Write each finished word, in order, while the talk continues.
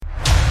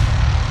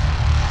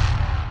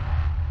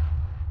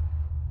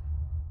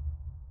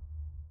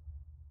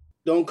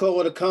Don't call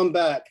it a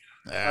comeback.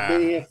 I've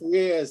been Ah. here for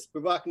years,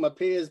 provoking my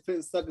peers,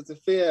 putting suckers to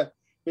fear,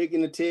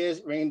 making the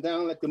tears rain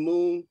down like the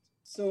moon.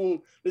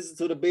 Soon, listen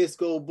to the bass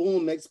go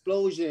boom,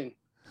 explosion,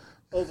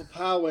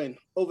 overpowering,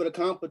 over the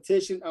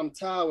competition. I'm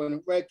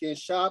towering, wrecking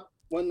shop.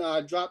 When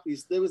I drop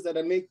these lyrics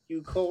that'll make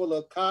you call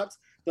the cops,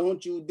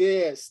 don't you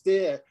dare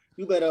stare.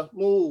 You better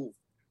move.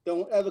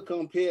 Don't ever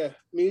compare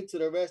me to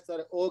the rest of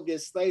the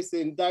August slice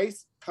and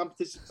dice.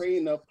 Competition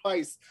paying the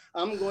price.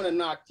 I'm gonna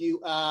knock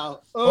you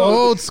out.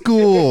 Old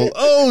school,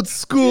 old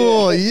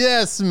school. Yeah.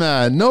 Yes,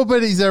 man.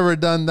 Nobody's ever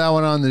done that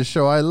one on the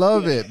show. I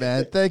love Yeah. it,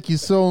 man. Thank you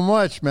so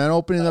much, man.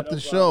 Opening up No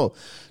the problem. show.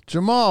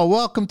 Jamal,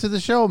 welcome to the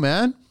show,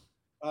 man.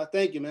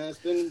 Thank you, man. It's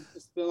been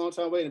a long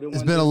time waiting. I've been It's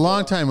wanting been to a do this for a long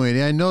while. time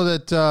waiting. I know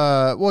that,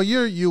 well,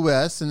 you're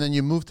US and then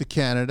you moved to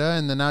Canada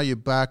and then now you're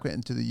back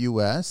into the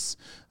US.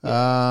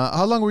 Yeah.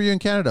 How long were you in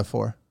Canada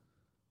for?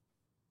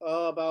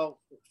 About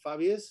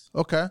 5 years.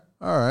 Okay.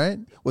 All right.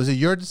 Was it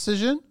your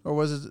decision or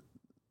was it?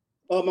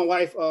 Oh, my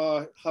wife,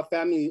 her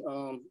family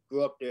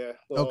grew up there.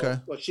 Okay.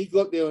 Well, she grew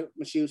up there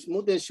when she was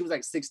moved there. She was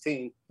like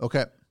 16,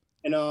 Okay.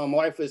 and my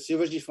wife was she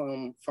originally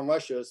from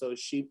Russia, so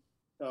she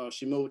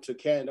moved to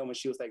Canada when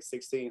she was like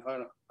 16. Her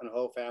and her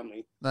whole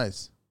family.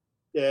 Nice.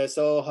 Yeah,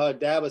 so her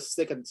dad was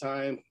sick at the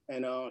time,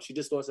 and she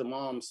just lost her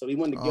mom. So we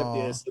wanted to get up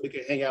there Oh, so we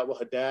could hang out with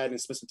her dad and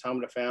spend some time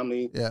with the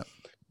family, yeah.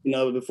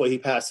 before he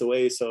passed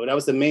away. So that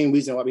was the main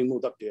reason why we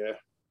moved up there.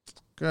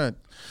 Good.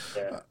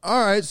 Yeah.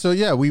 All right. So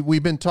yeah,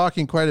 we've been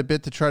talking quite a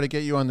bit to try to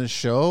get you on the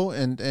show,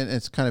 and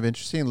it's kind of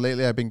interesting.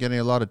 Lately, I've been getting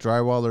a lot of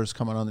drywallers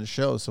coming on the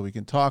show, so we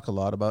can talk a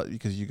lot about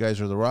because you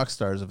guys are the rock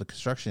stars of the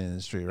construction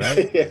industry,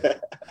 right? Yeah.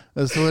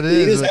 That's what it You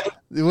is. just have,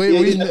 We, yeah, you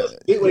we, just have those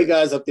gateway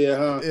guys up there,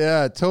 huh?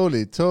 yeah,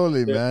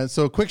 totally, Yeah. man.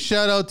 So quick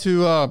shout out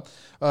to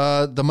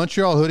the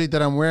Montreal hoodie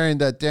that I'm wearing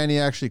that Danny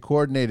actually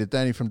coordinated.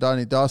 Danny from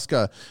Donnie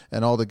Doska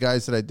and all the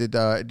guys that I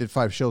did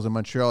 5 shows in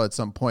Montreal at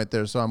some point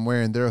there. So I'm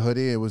wearing their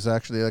hoodie. It was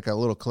actually like a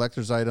little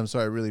collector's item. So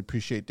I really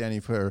appreciate Danny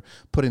for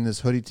putting this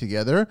hoodie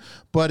together.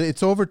 But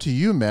it's over to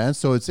you, man.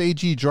 So it's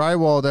AG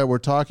Drywall that we're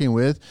talking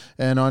with.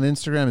 And on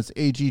Instagram, it's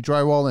AG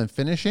Drywall and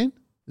Finishing.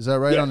 Is that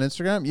right Yeah. on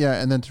Instagram?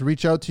 Yeah. And then to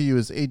reach out to you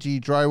is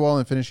agdrywall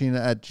and finishing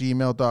at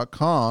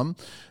gmail.com.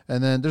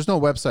 And then there's no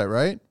website,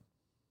 right?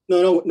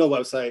 No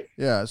website.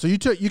 Yeah. So you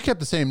kept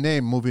the same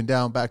name moving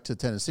down back to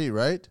Tennessee,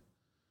 right?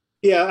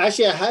 Yeah,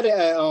 actually, I had it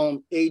at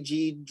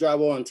AG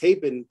Drywall and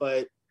Taping,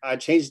 but I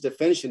changed the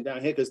finishing down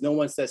here because no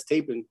one says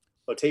taping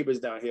or tapers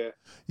down here.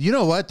 You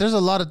know what? There's a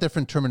lot of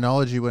different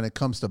terminology when it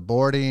comes to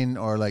boarding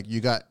or like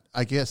you got,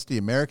 I guess the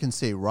Americans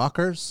say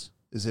rockers.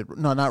 Is it?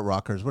 No, not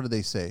rockers. What do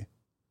they say?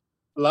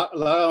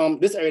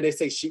 This area they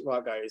say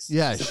sheetrock guys.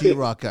 Yeah,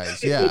 sheetrock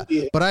guys. Yeah.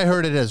 Yeah. But I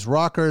heard it as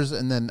rockers.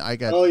 And then Oh I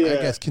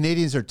yeah. guess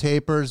Canadians are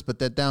tapers, but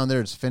that down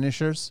there it's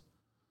finishers.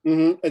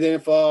 And then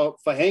for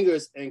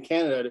hangers in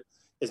Canada,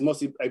 it's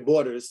mostly like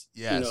borders.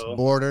 Yes.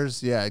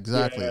 Borders. Yeah,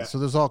 exactly. Yeah. So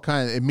there's all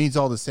it means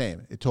all the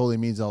same. It totally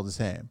means all the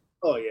same.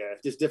 Oh yeah,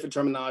 just different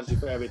terminology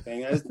for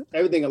everything.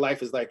 Everything in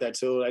life is like that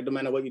too. Like no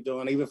matter what you're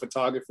doing, even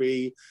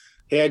photography,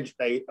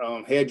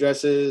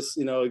 hairdressers.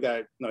 You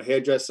got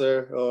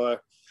hairdresser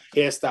or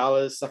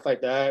hairstylist, stuff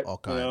like that. All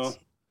kinds.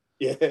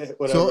 Yeah, So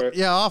whatever.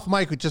 yeah, off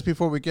mic, just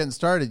before we get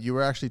started, you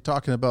were actually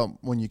talking about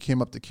when you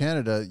came up to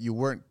Canada, you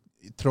weren't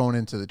thrown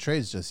into the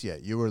trades just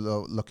yet. You were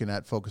looking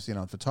at focusing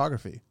on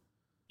photography.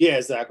 Yeah,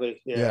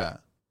 exactly. Yeah. Yeah.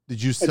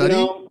 Did you And then,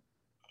 study?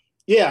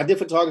 yeah, I did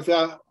photography.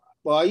 I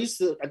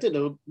did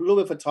a little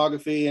bit of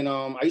photography, and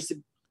I used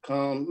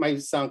to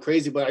might sound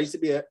crazy, but I used to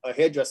be a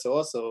hairdresser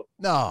also.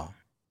 No.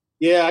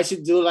 Yeah, I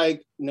should do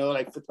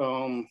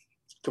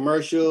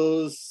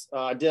commercials.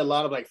 I did a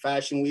lot of like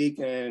Fashion Week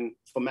and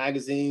for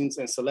magazines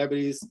and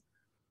celebrities.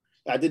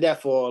 I did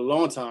that for a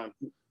long time.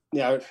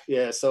 Yeah.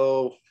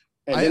 So,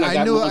 and then I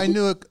got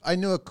I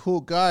knew a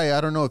cool guy.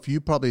 I don't know if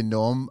you probably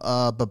know him.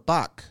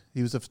 Babak.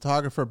 He was a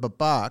photographer.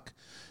 Babak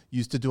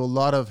used to do a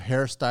lot of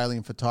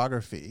hairstyling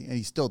photography, and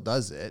he still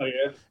does it. Oh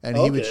yeah. And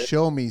he would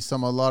show me a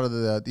lot of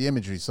the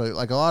imagery. So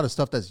like a lot of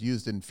stuff that's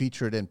used and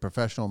featured in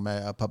professional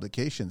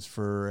publications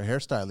for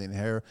hairstyling,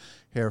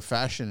 hair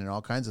fashion, and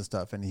all kinds of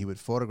stuff. And he would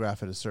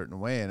photograph it a certain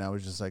way, and I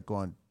was just like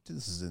going,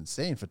 "This is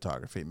insane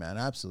photography, man!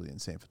 Absolutely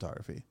insane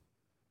photography."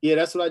 Yeah,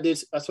 that's what I did.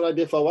 That's what I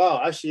did for a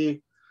while.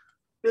 Actually,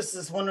 this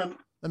is one of.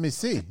 Let me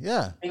see.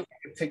 Yeah. I think I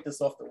can take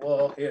this off the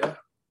wall here.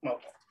 Oh.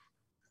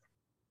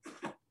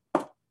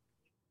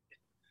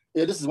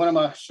 Yeah, this is one of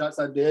my shots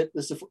I did.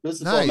 This is for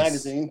a Nice.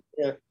 magazine.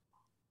 Yeah, I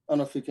don't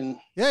know if you can.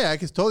 Yeah, I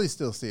can totally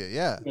still see it.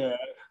 Yeah. Yeah,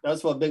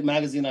 that's for a big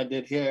magazine I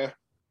did here.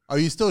 Are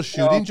you still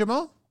shooting,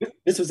 Jamal?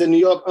 This was in New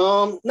York.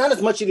 Not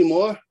as much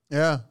anymore.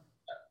 Yeah.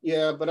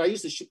 Yeah, but I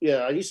used to shoot. Yeah,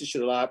 I used to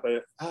shoot a lot,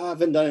 but I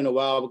haven't done it in a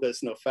while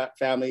because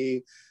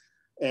family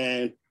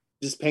and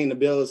just paying the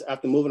bills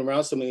after moving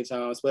around so many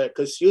times. But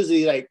because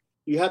usually, like,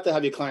 you have to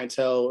have your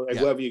clientele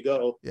wherever you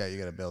go. Yeah, you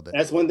got to build it.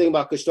 That's one thing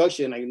about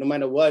construction. Like, no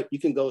matter what, you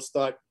can go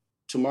start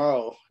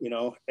tomorrow,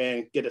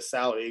 and get a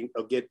salary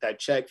or get that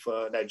check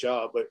for that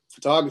job. But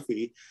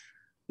photography,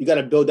 you got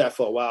to build that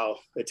for a while.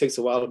 It takes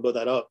a while to build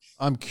that up.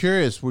 I'm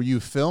curious, were you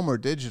film or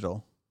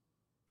digital?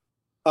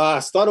 I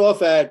started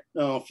off at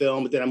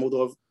film, but then I moved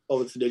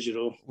over to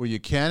digital. Were you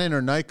Canon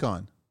or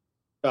Nikon?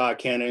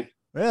 Canon.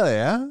 Really?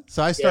 Yeah.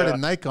 So I started Yeah.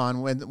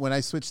 Nikon when I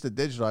switched to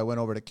digital. I went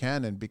over to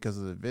Canon because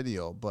of the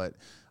video, but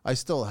I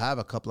still have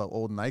a couple of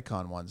old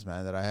Nikon ones,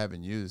 man, that I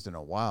haven't used in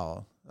a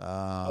while.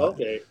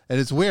 Okay. And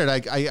it's weird.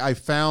 I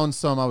found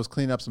some. I was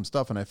cleaning up some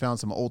stuff, and I found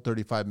some old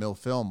 35 mil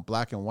film,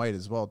 black and white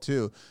as well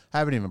too.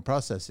 Haven't even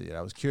processed it yet.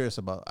 I was curious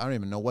about. I don't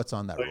even know what's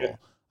on that roll.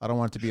 I don't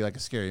want it to be like a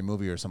scary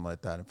movie or something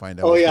like that and find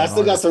out. Oh yeah, I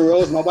still got some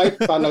rolls. My wife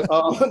found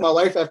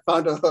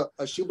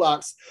a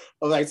shoebox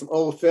of like some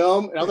old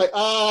film, and I was like,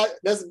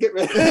 let's get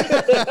rid of it.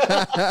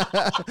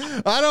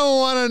 I don't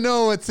want to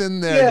know what's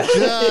in there,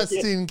 just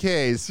in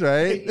case,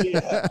 right?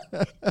 Yeah.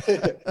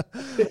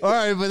 All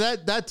right,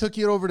 but that took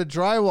you over to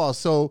Drywall.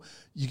 So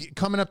you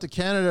coming up to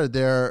Canada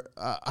there,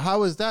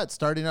 how was that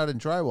starting out in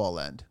Drywall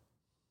land?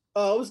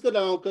 It was good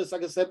because,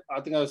 like I said,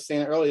 I think I was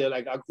saying earlier,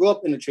 like I grew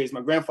up in the trades.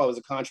 My grandfather was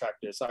a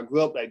contractor, so I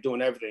grew up like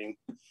doing everything,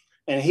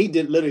 and he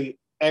did literally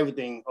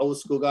everything. Old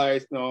school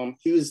guys.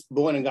 He was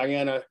born in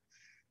Guyana,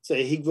 so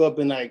he grew up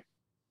in like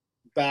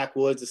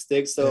backwoods of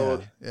sticks.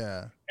 So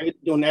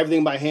doing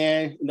everything by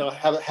hand.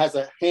 Has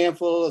a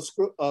handful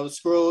of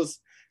screws.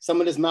 Some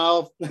in his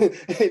mouth,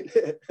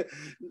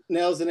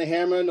 nails in the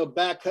hammer.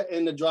 Back cut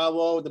in the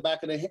drywall with the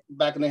back of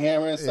the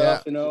hammer and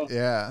stuff.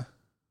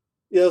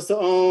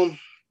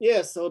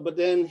 Yeah. So, but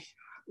then,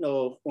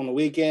 on the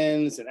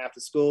weekends and after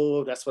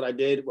school, that's what I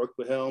did. Worked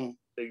with him,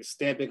 like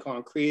stamping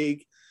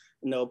concrete,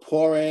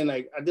 pouring.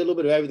 Like I did a little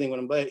bit of everything with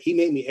him, but he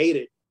made me hate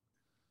it,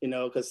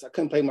 because I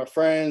couldn't play with my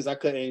friends. I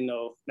couldn't,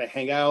 like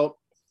hang out.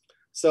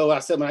 So I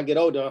said, when I get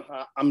older,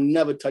 I'm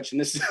never touching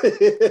this.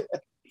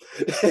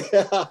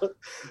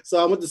 So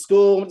I went to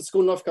school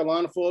in North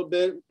Carolina for a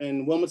bit,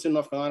 in Wilmington,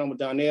 North Carolina. I went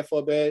down there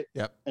for a bit.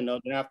 Yep. And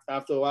then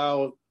after a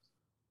while,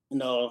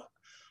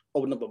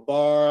 opened up a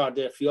bar. I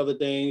did a few other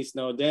things.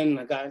 Then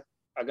I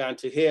got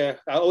into here.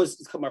 I always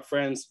cut my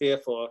friends here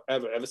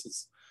ever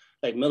since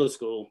like middle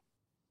school.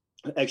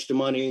 Extra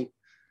money,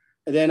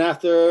 and then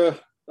after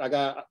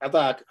I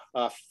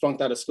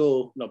flunked out of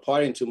school,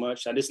 partying too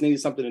much. I just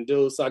needed something to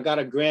do, so I got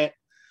a grant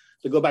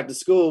to go back to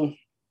school.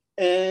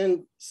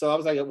 And so I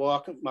was like,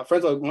 well, my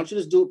friends were like, why don't you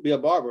just be a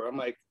barber? I'm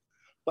like,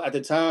 but at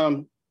the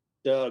time,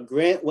 the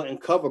grant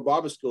wouldn't cover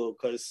barber school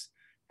because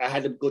I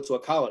had to go to a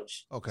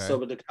college. Okay. So,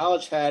 but the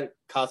college had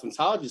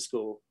cosmetology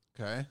school.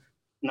 Okay.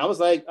 And I was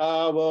like,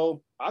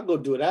 well, I'll go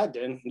do that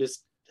then,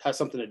 just have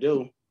something to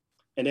do.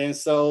 And then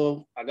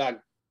so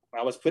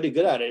I was pretty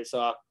good at it. So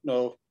I,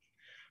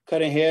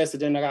 cutting hair. So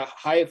then I got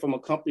hired from a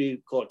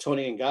company called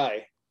Tony and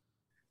Guy.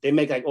 They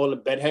make like all the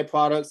bedhead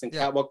products and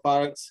catwalk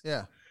products.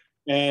 Yeah.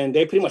 And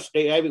they pretty much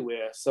stay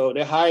everywhere. So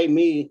they hired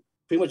me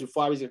pretty much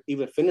before I was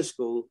even finished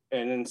school.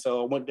 And then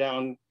so I went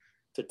down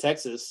to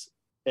Texas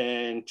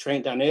and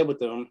trained down there with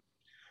them.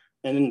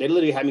 And then they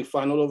literally had me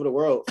flying all over the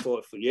world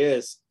for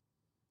years.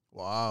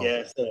 Wow.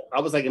 Yeah. So I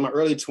was like in my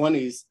early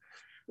 20s,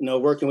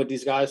 working with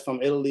these guys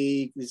from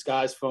Italy, these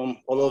guys from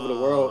all over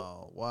the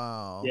world.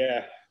 Wow.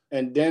 Yeah.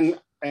 And then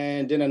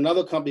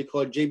another company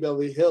called J.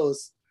 Beverly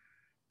Hills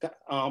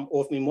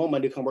offered me more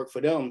money to come work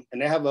for them.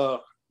 And they have a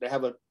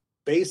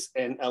base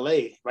in LA,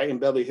 right in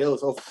Beverly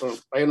Hills,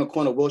 right on the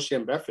corner of Wilshire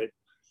and Bedford.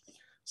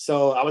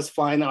 So I was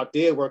flying out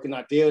there, working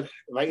out there,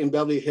 right in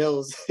Beverly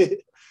Hills.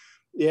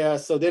 Yeah.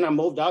 So then I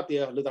moved out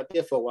there, lived out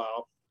there for a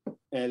while,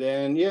 and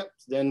then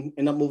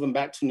ended up moving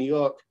back to New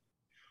York,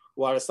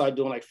 where I started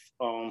doing like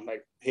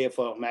hair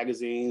for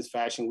magazines,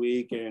 Fashion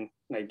Week, and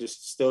like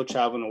just still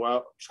traveling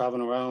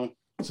around.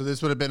 So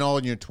this would have been all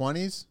in your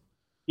 20s?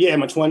 Yeah,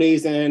 my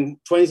 20s and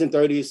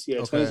 30s. Yeah,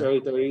 Okay. 20s,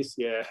 early 30s.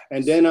 Yeah,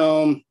 and then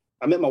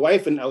I met my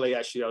wife in LA.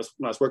 Actually,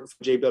 when I was working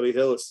for J. Beverly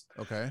Hills.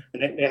 Okay.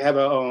 And they have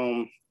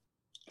a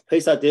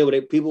place out there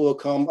where people will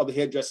come, other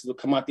hairdressers will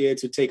come out there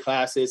to take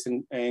classes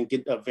and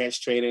get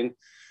advanced training.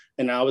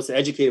 And I was an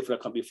educator for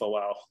that company for a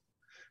while.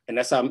 And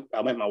that's how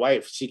I met my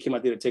wife. She came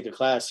out there to take a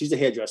class. She's a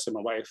hairdresser,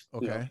 my wife.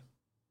 Okay.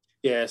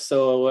 Yeah,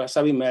 so that's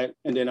how we met.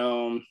 And then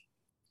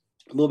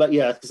moved back,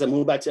 because I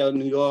moved back to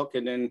New York,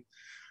 and then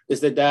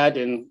just did that,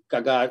 and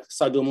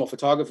started doing more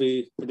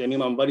photography. And then me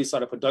and my buddy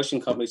started a production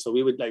company. So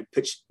we would like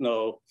pitch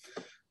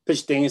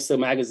things to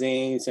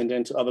magazines and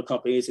then to other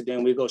companies, and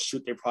then we go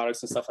shoot their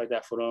products and stuff like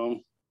that for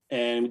them.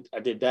 And I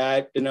did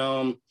that.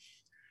 And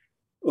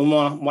when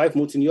my wife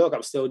moved to New York, I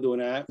was still doing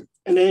that.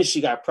 And then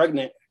she got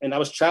pregnant, and I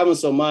was traveling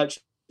so much.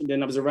 And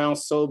then I was around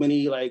so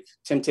many like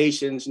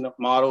temptations,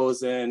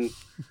 models and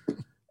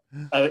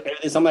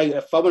everything. So I'm like,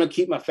 if I want to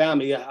keep my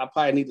family, I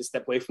probably need to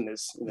step away from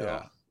this,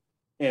 Yeah.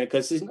 And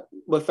because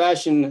with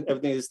fashion,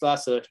 everything is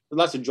lots of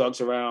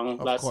drugs around,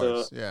 lots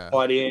of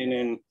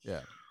partying and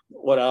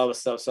what other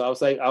stuff. So I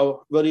was like, I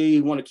really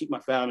want to keep my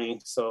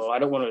family. So I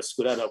don't want to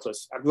screw that up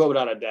because I grew up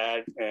without a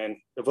dad. And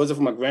if it wasn't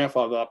for my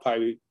grandfather, I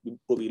probably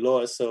would be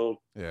lost.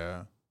 So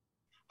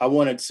I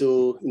wanted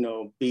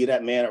to, be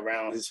that man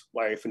around his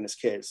wife and his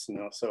kids,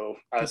 So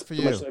I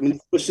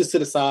push this to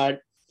the side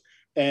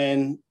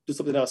and do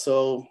something else.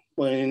 So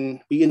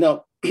when we I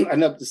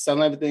ended up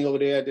selling everything over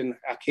there, then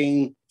I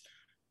came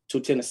to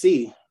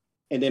Tennessee.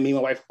 And then me and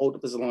my wife opened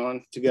up the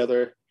salon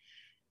together,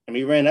 and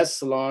we ran that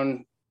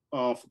salon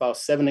for about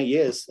 7 8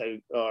 years.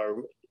 Like,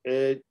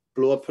 it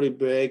blew up pretty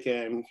big,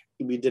 and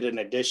we did an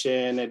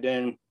addition, and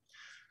then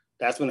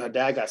that's when her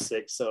dad got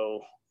sick.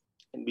 So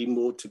and we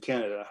moved to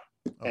Canada.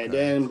 Okay. And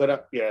then,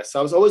 so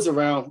I was always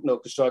around,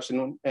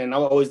 construction, and I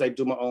would always like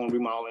do my own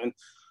remodeling.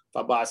 If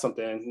I buy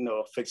something,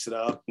 fix it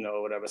up,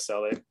 whatever,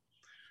 sell it.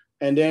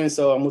 And then,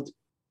 so I moved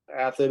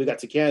after we got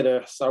to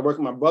Canada, started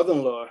working with my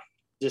brother-in-law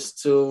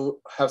just to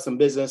have some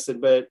business.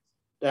 But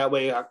that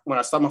way, when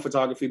I started my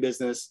photography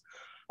business,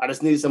 I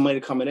just needed some money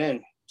coming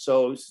in.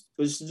 So I was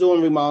just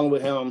doing remodeling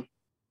with him,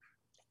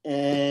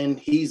 and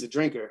he's a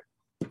drinker.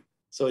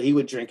 So he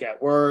would drink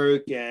at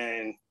work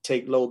and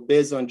take low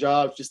bids on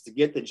jobs just to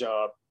get the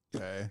job.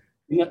 Okay.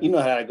 You know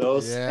how that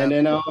goes. Yeah. And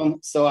then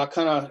so I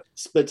kind of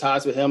split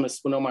ties with him and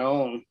split on my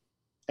own.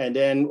 And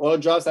then all the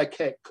jobs that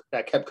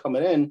kept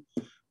coming in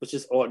was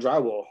just all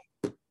drywall.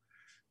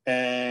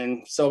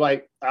 And so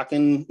like I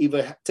can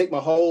either take my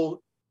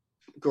whole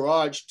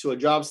garage to a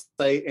job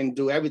site and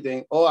do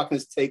everything, or I can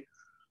just take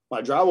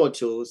my drywall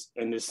tools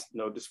and just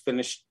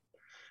finish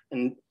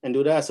and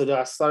do that. So then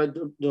I started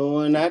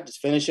doing that, just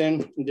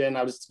finishing, and then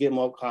I was get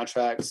more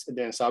contracts. And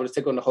then so I would just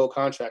take on the whole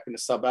contract and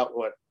just sub out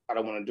what I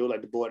don't want to do,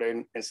 like the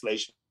border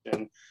installation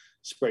and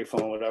spray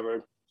foam,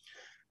 whatever.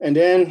 And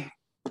then,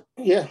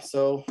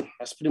 so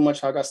that's pretty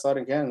much how I got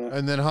started in Canada.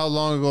 And then how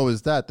long ago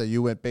was that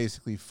you went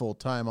basically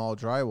full-time all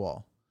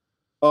drywall?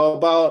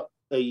 About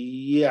a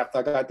year after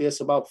I got there,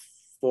 so about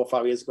 4 or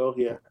 5 years ago,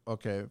 yeah.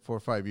 Okay, 4 or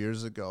 5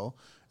 years ago.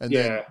 And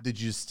then did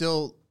you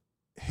still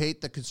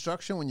hate the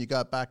construction when you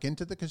got back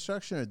into the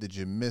construction, or did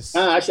you miss?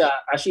 I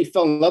actually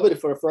fell in love with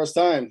it for the first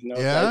time.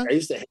 Yeah? I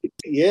used to hate it.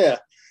 Yeah.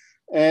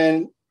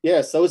 And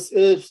so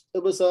it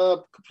was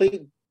a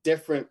complete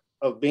different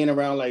of being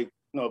around like,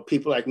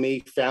 people like me,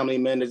 family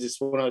men that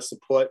just want to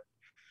support,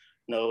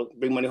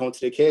 bring money home to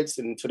their kids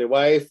and to their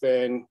wife.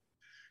 And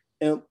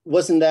it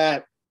wasn't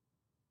that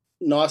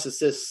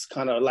narcissist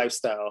kind of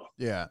lifestyle.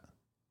 Yeah.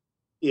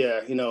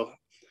 Yeah.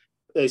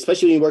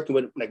 Especially when you're working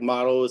with like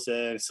models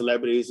and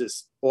celebrities,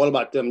 it's all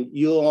about them.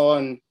 You're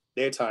on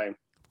their time.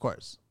 Of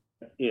course.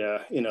 Yeah.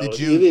 Did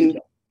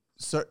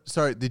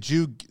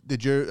you,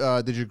 did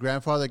your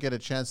grandfather get a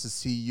chance to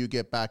see you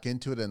get back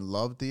into it and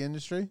love the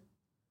industry?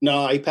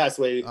 No, he passed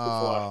away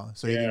before.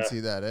 So you didn't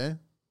see that, eh?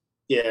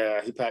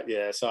 Yeah, he passed.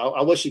 Yeah. So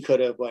I wish he could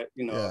have, but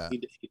he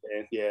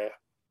didn't. Yeah.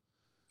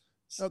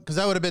 Because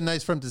that would have been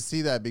nice for him to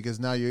see that, because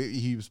now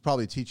he was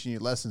probably teaching you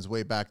lessons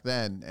way back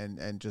then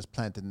and just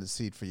planting the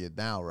seed for you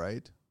now,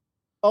 right?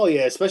 Oh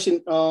yeah,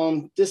 especially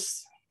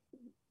this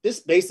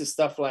basic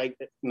stuff like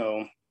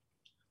like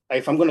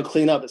if I'm going to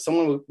clean up, if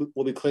someone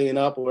will be cleaning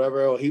up or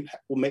whatever, or he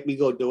will make me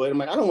go do it. I'm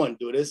like, I don't want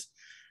to do this.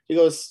 He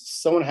goes,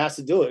 someone has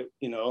to do it,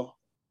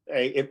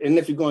 and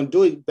if you're going to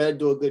do it, you better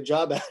do a good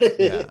job at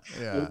it.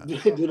 Yeah.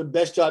 Do the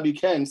best job you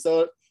can.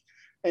 So.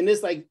 And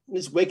it's like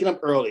just waking up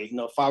early,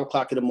 5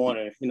 o'clock in the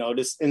morning,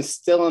 just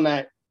instilling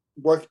that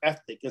work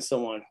ethic in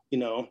someone,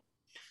 and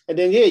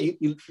then you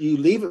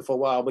leave it for a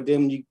while, but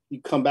then you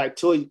come back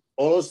to it.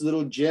 All those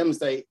little gems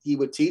that he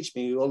would teach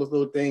me, all those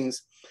little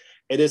things,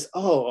 it is,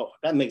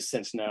 that makes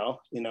sense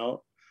now,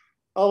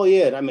 oh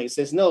yeah, that makes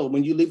sense. No,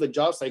 when you leave a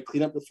job site,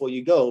 clean up before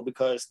you go,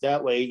 because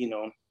that way,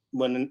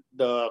 when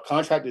the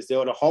contractor's there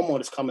or the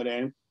homeowner's coming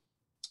in,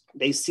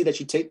 they see that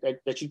you take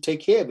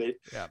care of it.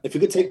 Yeah. If you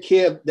can take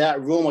care of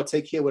that room or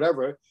take care of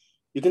whatever,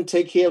 you can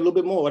take care of a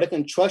little bit more. Or they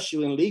can trust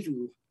you and leave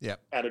you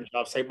at a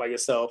job site by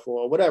yourself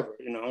or whatever,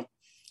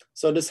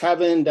 So just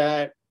having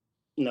that,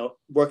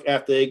 work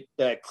ethic,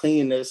 that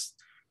cleanliness.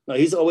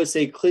 He's always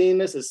say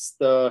cleanliness is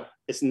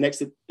it's next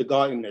to the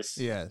godliness.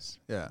 Yes.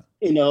 Yeah.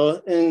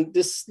 And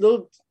just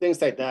little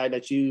things like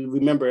that you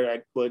remember,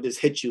 like, will just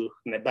hit you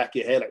in the back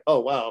of your head, like, oh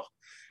wow,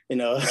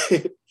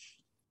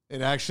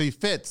 It actually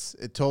fits.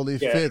 It totally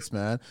fits,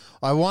 man.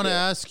 I want to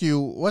ask you,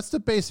 what's the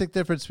basic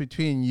difference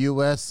between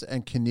U.S.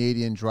 and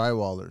Canadian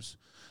drywallers?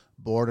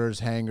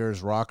 Borders,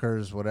 hangers,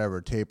 rockers, whatever,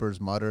 tapers,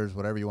 mudders,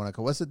 whatever you want to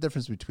call. What's the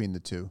difference between the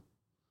two?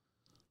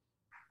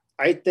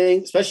 I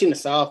think, especially in the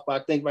South,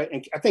 but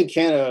I think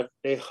Canada,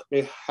 they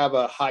have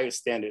a higher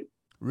standard.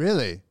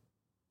 Really?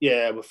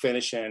 Yeah, with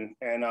finishing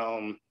and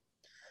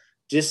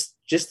just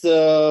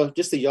the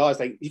yards.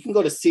 Like you can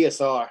go to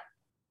CSR.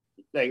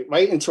 Like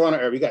right in Toronto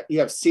area, you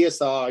have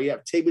CSR, you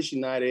have Tables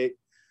United,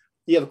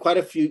 you have quite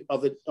a few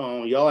of the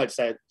yards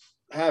that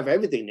have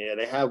everything there.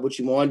 They have what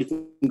you want. You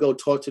can go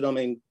talk to them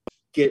and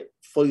get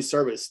fully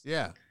serviced.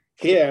 Yeah.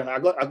 Here, I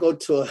go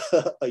to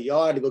a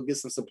yard to go get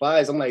some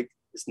supplies. I'm like,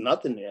 it's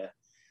nothing there.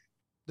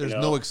 There's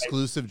no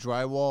exclusive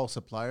drywall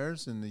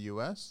suppliers in the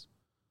U.S.?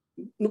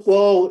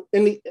 Well,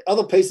 in the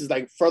other places,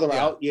 like further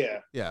out, yeah.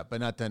 Yeah, but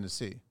not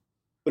Tennessee.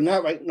 But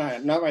not right now,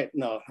 not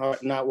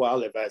where I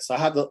live at. So I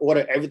have to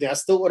order everything. I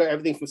still order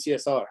everything from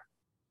CSR.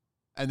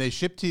 And they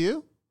ship to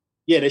you?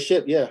 Yeah, they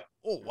ship, yeah.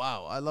 Oh,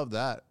 wow. I love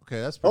that. Okay,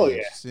 that's pretty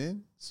interesting. Yeah.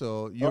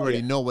 So you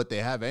already know what they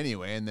have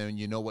anyway, and then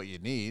you know what you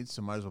need,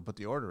 so might as well put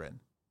the order in.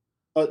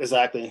 Oh,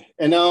 exactly.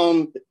 And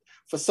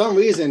for some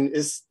reason,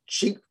 it's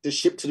cheap to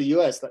ship to the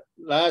U.S. Like,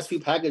 last few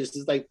packages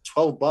is like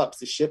 $12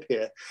 to ship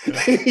here.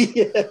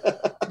 Yeah.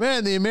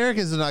 Man, the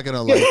Americans are not going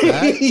to like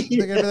that.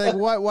 They're going to be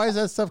like, why is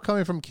that stuff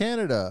coming from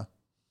Canada?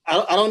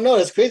 I don't know.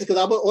 That's crazy because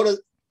I would order,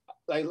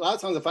 like a lot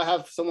of times if I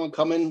have someone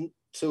coming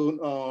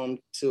to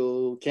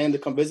Canada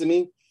to come visit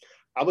me,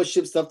 I would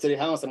ship stuff to the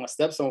house and my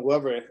stepson,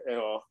 whoever,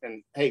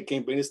 and hey, can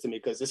you bring this to me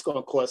because it's going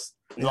to cost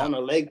an arm and a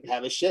leg to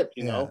have it shipped,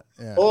 you know?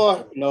 Yeah.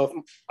 Or,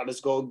 I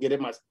just go get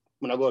it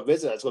when I go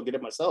visit, I just go get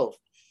it myself.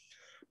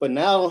 But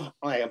now,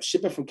 I'm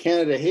shipping from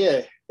Canada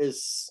here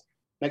is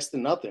next to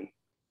nothing.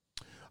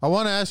 I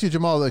want to ask you,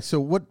 Jamal, like, so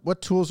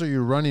what tools are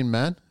you running,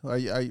 man?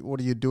 What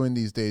are you doing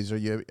these days? Are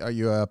you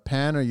a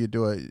pan or you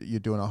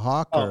doing a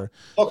hawk or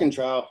hawk and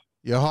trowel?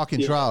 You're hawk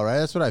and trowel, right?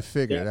 That's what I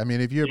figured. Yeah. I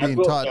mean, if you're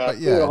being taught, but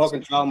yeah, hawk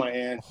and trowel in my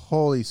hand.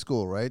 Holy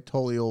school, right?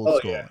 Totally old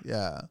school.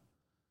 Yeah.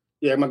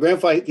 Yeah, my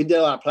grandfather he did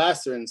a lot of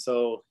plastering,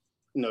 so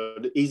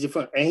the easy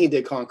front, and he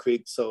did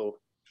concrete, so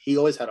he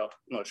always had a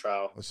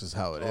trowel. This is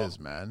how it is,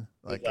 man.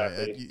 Like,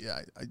 exactly.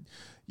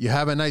 You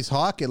have a nice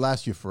hawk, it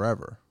lasts you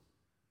forever.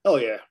 Oh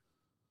yeah.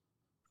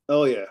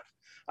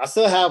 I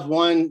still have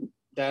one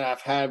that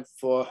I've had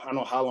for I don't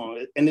know how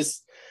long, and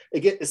it's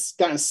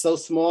gotten so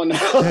small now.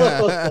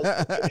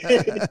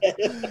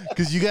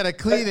 Because you got to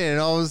clean it, and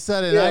all of a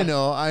sudden, I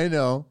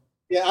know.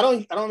 Yeah, I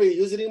don't really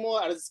use it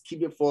anymore. I just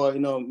keep it for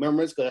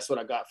memories because that's what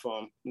I got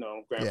from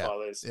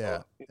grandfathers.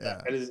 Yeah.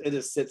 It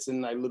just sits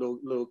in like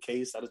little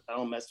case. I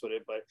don't mess with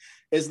it, but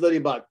it's literally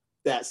about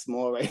that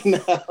small right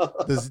now.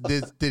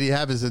 Did he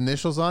have his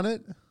initials on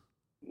it?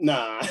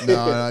 Nah.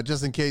 No,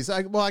 just in case.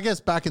 I guess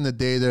back in the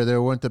day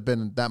there wouldn't have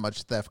been that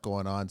much theft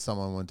going on.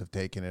 Someone wouldn't have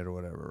taken it or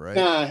whatever, right?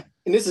 Nah,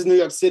 and this is New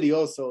York City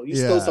also. You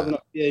stole something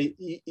up here,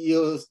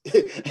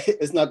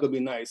 it's not going to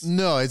be nice.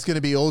 No, it's going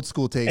to be old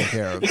school taken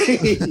care of.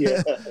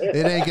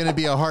 It ain't going to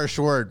be a harsh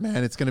word,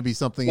 man. It's going to be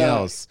something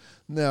else.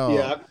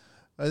 No.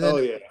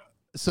 Yeah.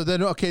 So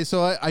then, okay,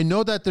 so I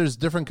know that there's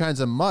different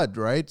kinds of mud,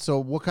 right? So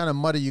what kind of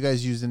mud are you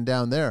guys using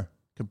down there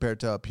compared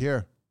to up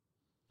here?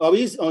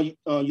 We use on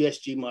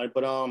USG mud,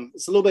 but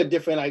it's a little bit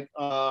different.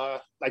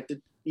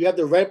 You have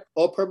the red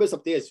all-purpose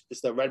up there.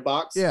 It's the red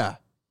box. Yeah.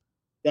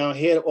 Down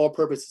here, the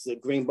all-purpose is a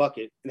green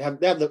bucket. They have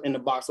in the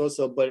box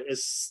also, but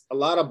it's a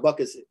lot of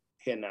buckets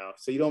here now,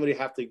 so you don't really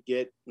have to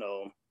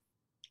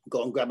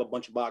go and grab a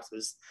bunch of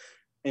boxes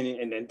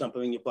and then dump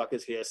them in your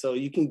buckets here. So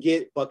you can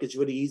get buckets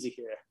really easy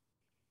here.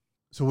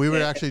 So we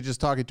were actually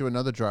just talking to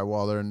another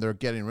drywaller, and they're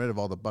getting rid of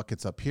all the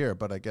buckets up here,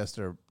 but I guess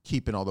they're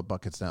keeping all the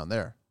buckets down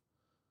there.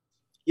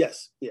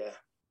 Yes, yeah.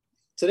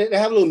 So they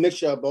have a little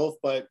mixture of both,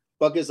 but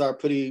buckets are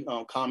pretty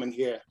common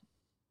here.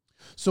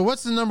 So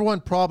what's the number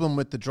one problem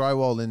with the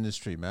drywall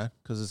industry, man?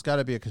 Because it's got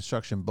to be a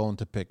construction bone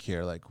to pick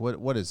here. Like,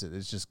 what is it?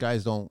 It's just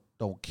guys don't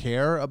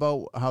care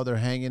about how they're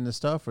hanging the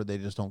stuff, or they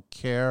just don't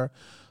care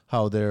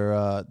how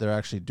they're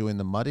actually doing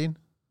the mudding?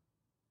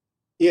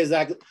 Yeah,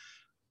 exactly.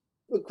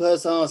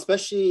 Because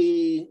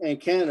especially in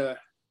Canada,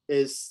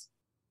 is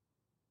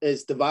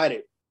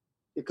divided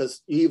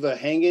because you're either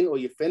hanging or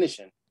you're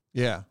finishing.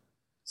 Yeah.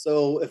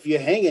 So if you're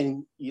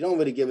hanging, you don't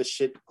really give a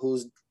shit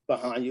who's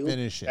behind you.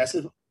 Finishing. That's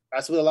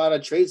what a lot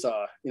of trades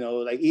are.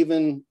 Like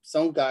even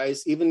some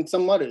guys, even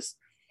some mudders,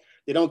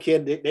 they don't care.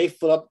 They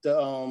fill up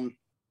the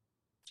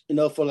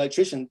for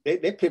electrician,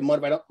 they put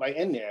mud right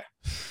in there.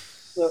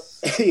 So,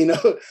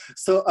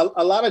 so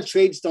a lot of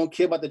trades don't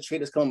care about the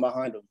trade that's coming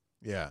behind them.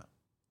 Yeah.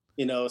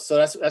 So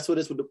that's what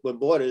it is with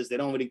borders. They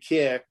don't really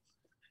care.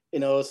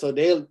 So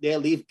they'll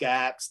leave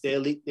gaps.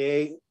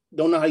 They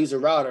don't know how to use a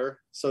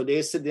router, so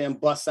they sit there and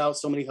bust out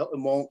so many. It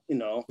won't,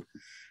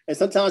 And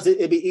sometimes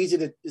it'd be easy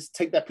to just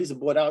take that piece of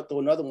board out, throw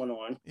another one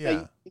on.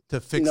 Yeah, to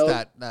fix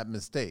that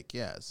mistake.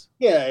 Yes.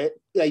 Yeah.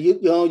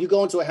 You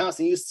go into a house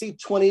and you see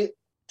 20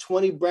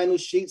 brand new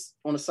sheets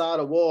on the side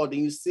of the wall. Then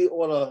you see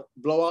all the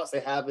blowouts they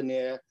have in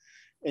there.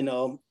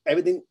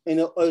 Everything.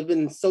 It's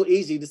been so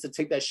easy just to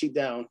take that sheet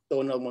down,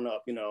 throw another one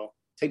up.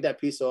 Take that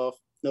piece off.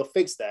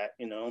 Fix that.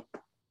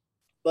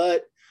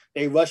 But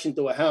they rush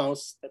into a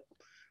house.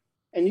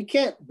 And you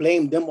can't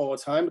blame them all the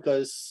time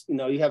because,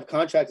 you have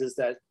contractors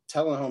that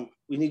telling them,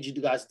 we need you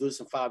guys to do this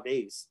in 5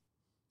 days.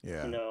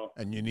 Yeah.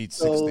 And you need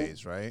 6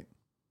 days, right?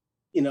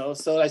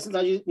 So like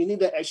sometimes you need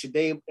that extra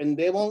day and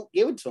they won't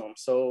give it to them.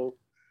 So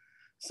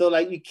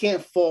like you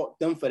can't fault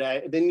them for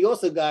that. And then you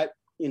also got,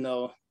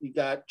 you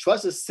got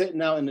trusses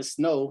sitting out in the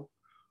snow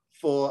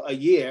for a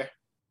year,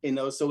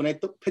 so when they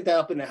put that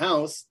up in the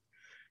house,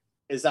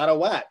 it's out of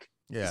whack.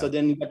 Yeah. So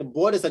then you got the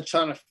boarders are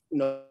trying to,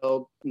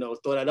 throw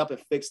that up and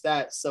fix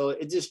that. So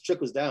it just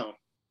trickles down,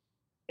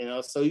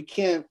 so you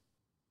can't,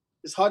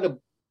 it's hard to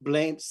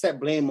set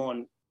blame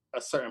on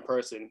a certain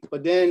person,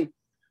 but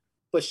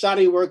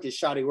shoddy work is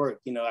shoddy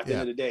work, at the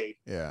end of the day.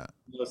 Yeah.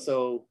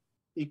 So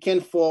you can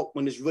fault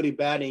when it's really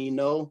bad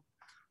and,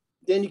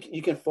 then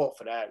you can fault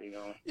for that,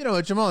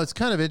 Jamal, it's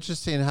kind of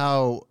interesting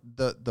how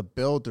the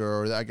builder,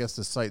 or I guess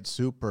the site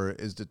super,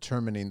 is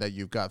determining that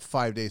you've got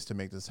 5 days to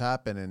make this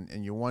happen.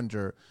 And you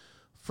wonder,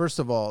 first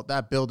of all,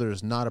 that builder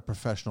is not a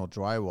professional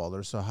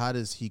drywaller. So how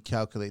does he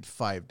calculate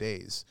 5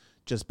 days?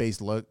 just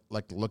based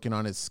looking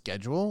on his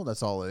schedule.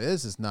 That's all it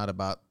is. It's not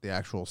about the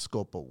actual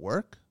scope of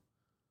work.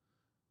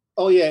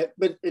 Oh yeah,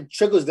 but it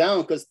trickles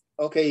down because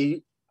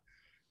okay,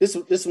 this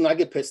when I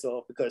get pissed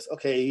off because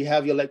okay, you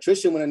have your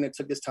electrician went in there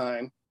took his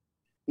time.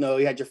 No,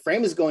 you had your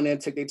framers going in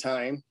and take their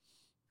time.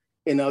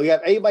 You know, you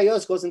have everybody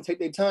else goes and take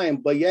their time,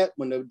 but yet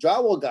when the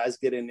drywall guys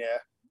get in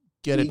there,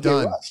 Get it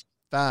done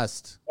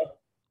fast.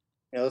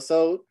 You know,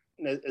 so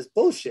it's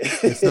bullshit.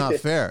 It's not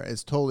fair.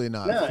 It's totally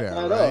not fair,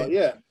 not right? at all,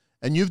 yeah.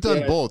 And you've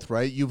done both,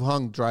 right? You've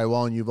hung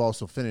drywall and you've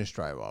also finished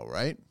drywall,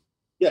 right?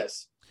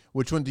 Yes.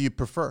 Which one do you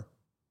prefer?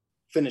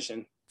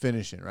 Finishing,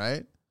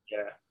 right?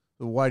 Yeah.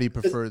 Why do you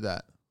prefer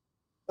that?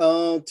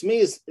 To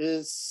me,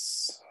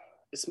 it's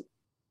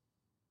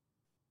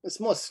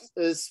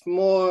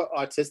more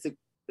artistic.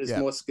 It's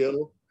more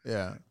skill.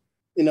 Yeah.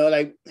 You know,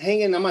 like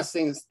hanging. I'm not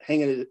saying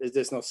hanging is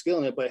there's no skill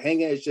in it, but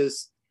hanging is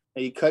just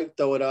you cut,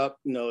 throw it up.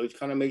 You know, you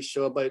kind of make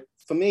sure. But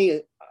for me,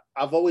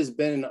 I've always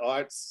been in the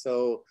arts,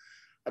 so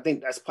I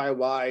think that's probably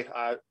why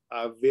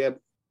I veer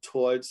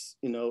towards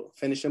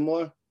finishing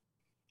more.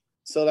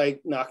 So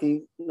like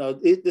knocking,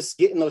 just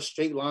getting those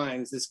straight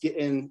lines, just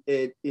getting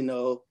it,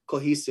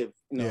 cohesive.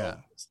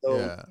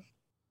 So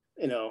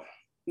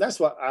that's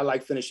why I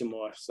like finishing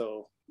more.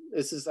 So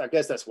I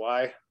guess that's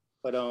why.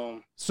 But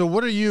so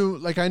what are you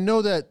like? I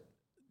know that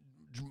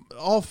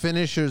all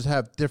finishers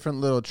have different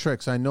little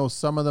tricks. I know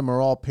some of them are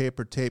all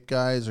paper tape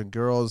guys or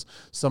girls.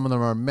 Some of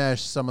them are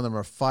mesh. Some of them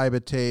are fiber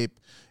tape.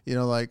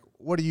 Like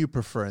what do you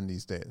prefer in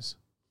these days?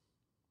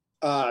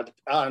 Now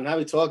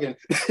we're talking.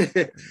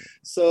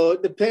 So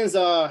it depends.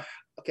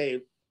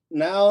 Okay,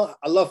 now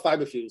I love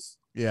fiber fuse.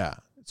 Yeah,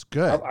 it's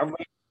good.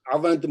 I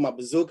run through my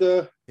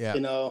bazooka. Yeah.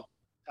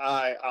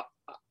 I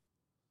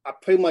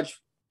pretty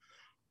much.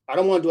 I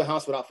don't want to do a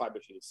house without fiber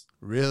fuse.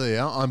 Really?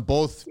 On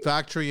both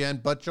factory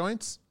and butt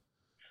joints?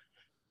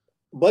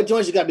 Butt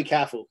joints, you gotta be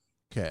careful.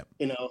 Okay.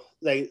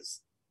 Like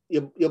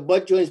your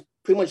butt joints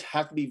pretty much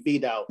have to be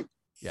V'd out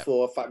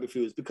for fiber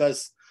fuse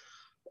because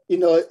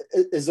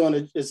it's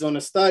on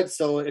a stud,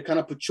 so it kind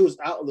of protrudes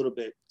out a little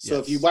bit. So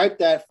if you wipe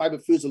that fiber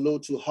fuse a little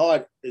too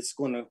hard, it's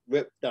going to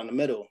rip down the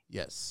middle.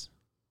 Yes.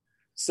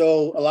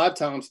 So a lot of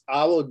times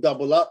I will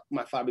double up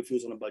my fiber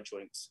fuse on the butt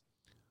joints.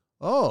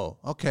 Oh,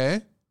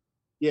 okay.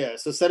 Yeah.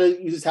 So instead of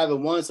you just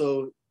having one,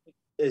 so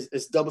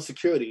it's double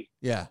security.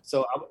 Yeah.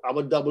 So I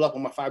would double up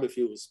on my fiber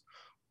fuse.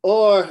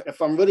 Or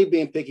if I'm really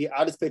being picky,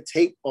 I'll just put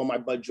tape on my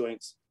butt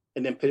joints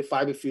and then put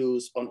fiber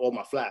fuse on all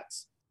my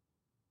flats.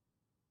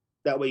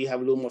 That way you have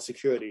a little more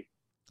security.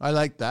 I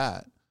like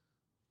that.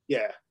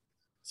 Yeah.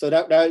 So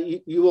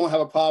that you won't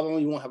have a problem.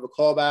 You won't have a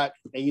callback,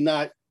 and you're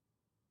not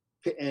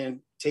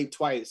pitting tape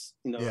twice.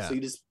 Yeah. So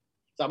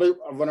I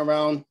run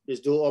around,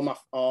 just do all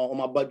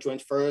my butt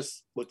joints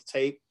first with the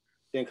tape,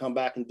 then come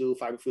back and do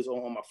fiber fuse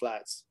on my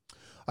flats.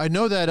 I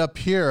know that up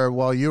here,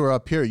 while you were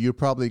up here, you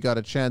probably got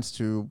a chance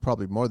to,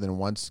 probably more than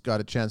once,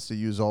 got a chance to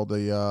use all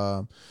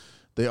the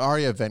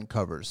ARIA vent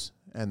covers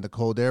and the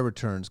cold air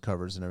returns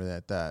covers and everything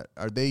like that.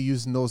 Are they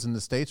using those in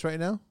the States right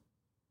now?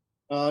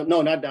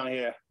 No, not down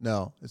here.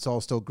 No, it's all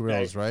still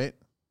grills, right?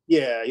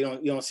 Yeah, you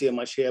don't see it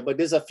much here, but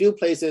there's a few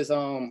places.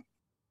 I'm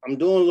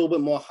doing a little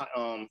bit more,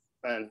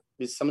 and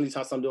some of these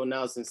times I'm doing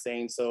now is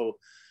insane. So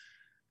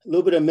a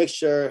little bit of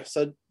mixture.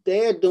 So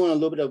they're doing a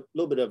little bit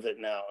of it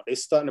now. They're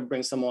starting to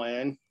bring some more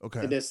in.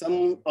 Okay. And then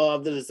some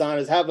of the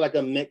designers have like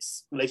a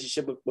mixed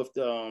relationship with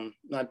the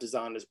not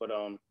designers, but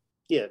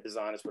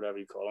designers, whatever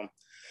you call them.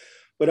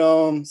 But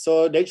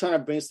so they're trying to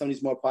bring some of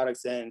these more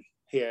products in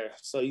here.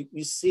 So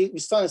you're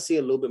starting to see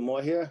a little bit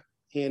more here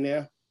and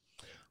there.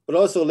 But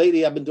also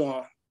lately I've been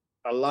doing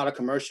a lot of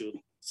commercial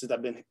since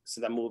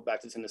I moved back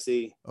to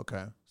Tennessee.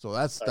 Okay. So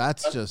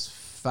that's just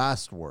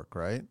fast work,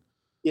 right?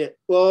 Yeah.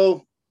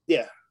 Well,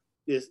 yeah.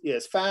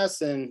 It's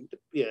fast and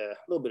a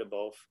little bit of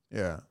both.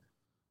 Yeah.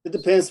 It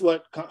depends who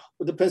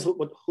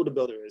the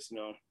builder is,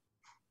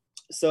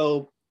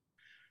 So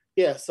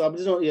so I've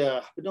been doing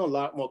a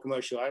lot more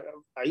commercial.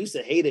 I used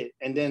to hate it,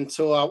 and then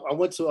so I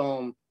went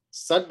to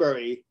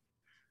Sudbury,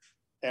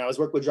 and I was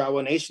working with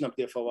Drywall Nation up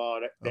there for a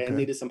while. They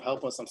needed some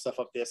help on some stuff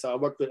up there, so I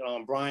worked with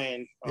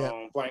Brian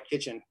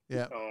Kitchen.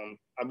 Yeah.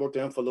 I worked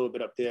with him for a little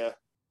bit up there,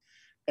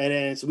 and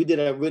then so we did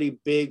a really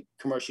big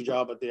commercial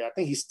job up there. I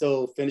think he's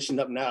still finishing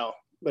up now,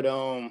 but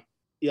I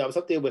was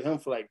up there with him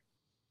for like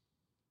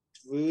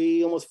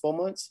almost 4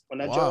 months on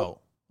that job.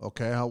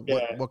 Okay.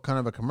 What kind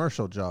of a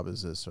commercial job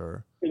is this,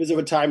 or? It was a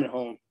retirement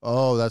home.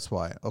 Oh, that's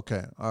why.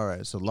 Okay. All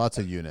right. So lots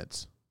of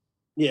units.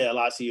 Yeah,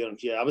 lots of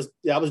units. Yeah, I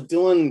was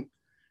doing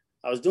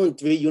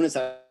 3 units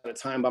at a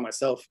time by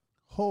myself.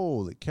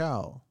 Holy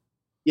cow.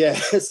 Yeah.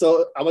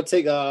 So I would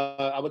take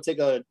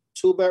a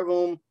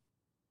 2-bedroom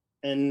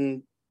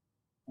and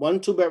 1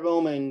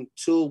 2-bedroom and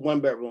 2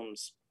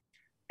 1-bedrooms.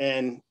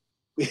 And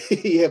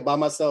by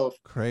myself.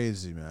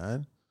 Crazy,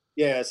 man.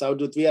 Yeah, so I would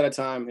do 3 at a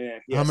time. Yeah.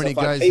 How many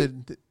guys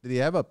did he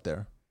have up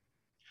there?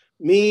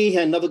 Me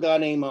and another guy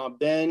named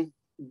Ben.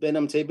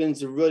 Ben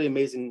Tapin's a really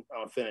amazing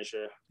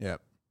finisher. Yeah.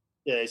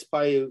 Yeah, he's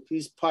probably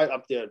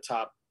up there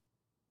top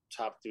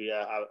 3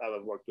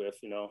 I've worked with.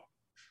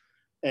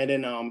 And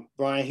then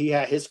Brian, he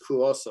had his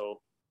crew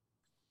also.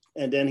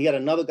 And then he had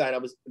another guy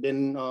that was he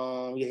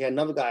had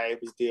another guy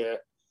that was there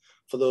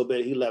for a little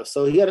bit. He left.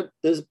 So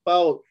there's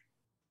about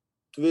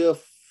 3 or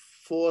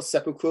 4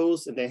 separate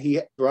crews, and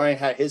then Brian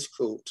had his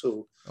crew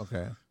too.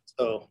 Okay.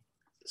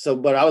 So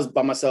but I was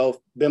by myself,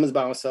 Ben was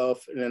by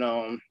myself, and then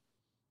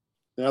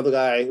another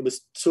guy, it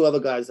was 2 other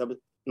guys,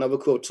 another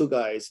crew of 2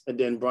 guys, and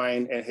then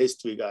Brian and his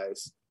 3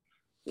 guys.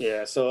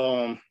 Yeah.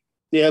 So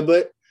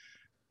it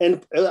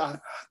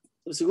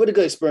was a really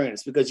good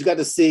experience because you got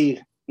to see,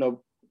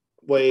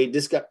 way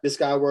this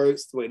guy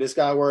works, the way this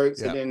guy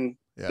works, and then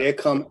they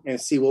come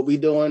and see what we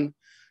doing,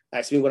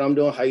 ask me what I'm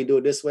doing, how you do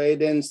it this way.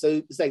 Then so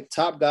it's like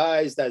top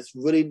guys that's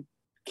really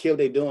care what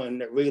they're doing,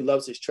 that really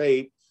loves his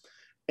trade,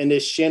 and they're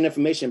sharing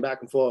information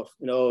back and forth.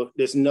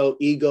 There's no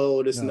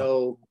ego, there's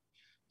no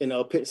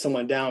put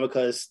someone down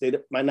because they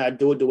might not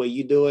do it the way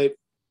you do it.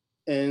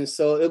 And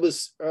so it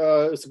was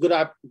a good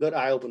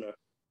eye opener.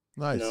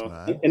 Nice,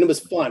 man. And it was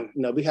fun.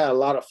 We had a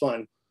lot of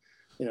fun,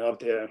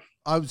 up there.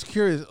 I was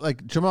curious,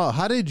 like, Jamal,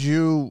 how did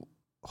you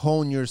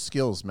hone your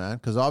skills, man?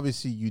 Because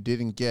obviously you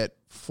didn't get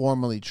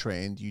formally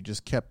trained. You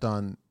just kept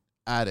on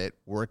at it,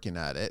 working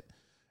at it,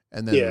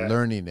 and then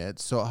learning it.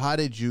 So how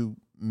did you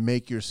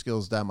make your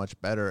skills that much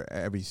better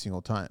every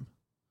single time?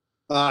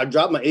 I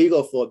dropped my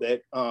ego for a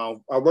bit. I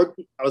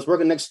was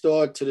working next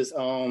door to this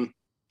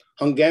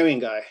Hungarian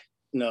guy,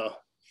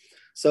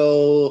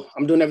 So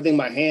I'm doing everything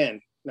by hand.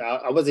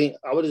 Now I was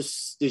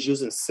just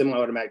using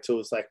semi-automatic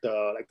tools like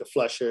the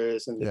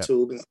flushers and the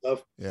tube and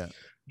stuff. Yeah.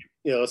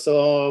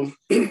 So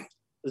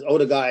this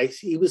older guy,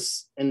 he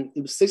was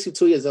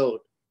 62 years old,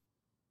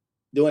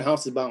 doing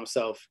houses by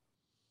himself.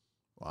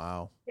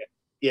 Wow.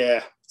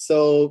 Yeah.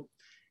 So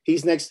he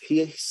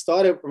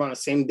started around the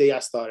same day I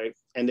started,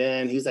 and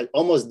then he's like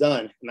almost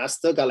done, and I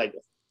still got like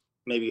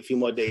maybe a few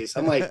more days.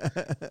 I'm like,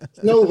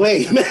 no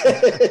way, man.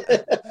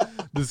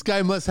 This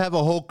guy must have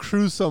a whole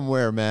crew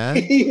somewhere,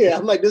 man. Yeah,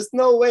 I'm like, there's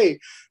no way.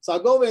 So I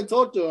go over and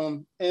talk to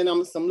him, and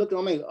I'm looking,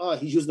 I'm like, oh,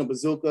 he's using a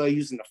bazooka, he's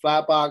using the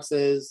flat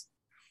boxes.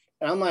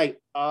 And I'm like,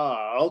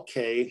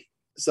 okay.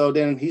 So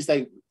then he's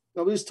like,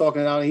 we was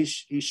talking out, and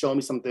he's showing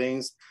me some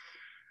things.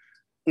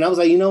 And I was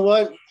like, you know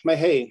what? I'm like,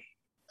 hey,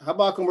 how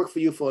about I can work for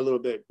you for a little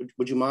bit?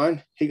 Would you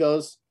mind? He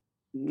goes,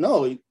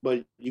 no,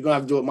 but you're gonna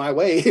have to do it my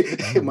way,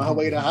 my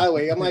way, the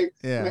highway. I'm like,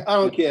 I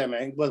don't care,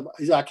 man. But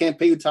he's like, I can't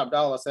pay you top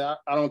dollar. I said,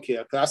 I don't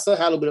care, because I still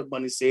had a little bit of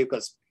money saved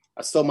because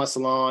I sold my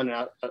salon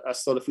and I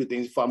sold a few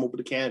things before I moved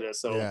to Canada.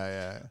 So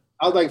I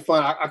was like,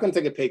 fine, I can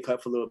take a pay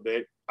cut for a little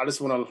bit. I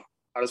just want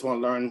to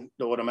learn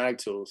the automatic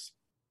tools.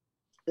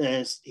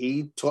 And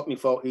he worked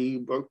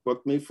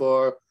me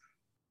for,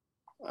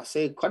 I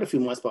say, quite a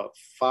few months, about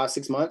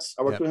 5-6 months.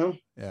 I worked with him.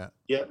 Yeah.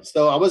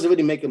 So I wasn't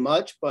really making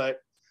much, but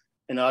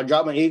I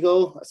dropped my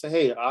ego. I said,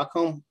 hey,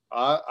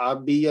 I'll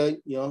be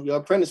your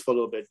apprentice for a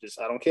little bit.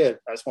 I don't care.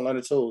 I just want to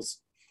learn the tools.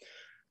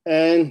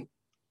 And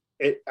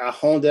I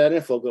honed that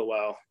in for a good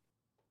while.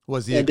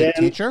 Was he a good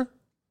teacher?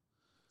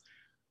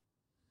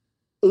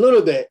 A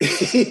little bit.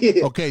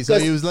 Okay, so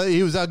he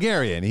was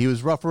Hungarian. He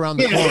was rough around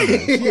the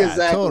corners. Yeah,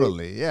 exactly.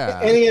 Totally.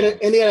 Yeah. And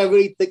he had a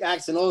really thick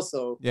accent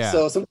also. Yeah.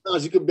 So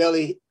sometimes you could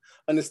barely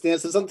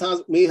understand. So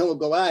sometimes me and him will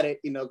go at it,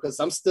 because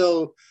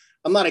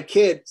I'm not a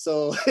kid.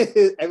 So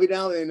every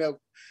now and then,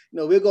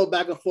 we'll go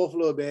back and forth a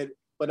little bit.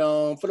 But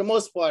for the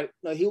most part,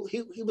 he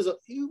was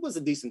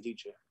a decent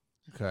teacher.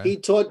 Okay. He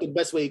taught the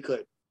best way he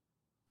could.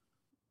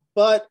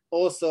 But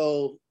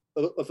also,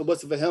 if it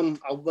wasn't for him,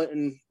 I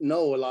wouldn't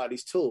know a lot of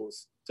these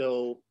tools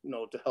to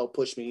help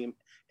push me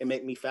and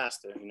make me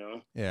faster,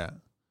 Yeah.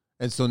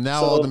 And so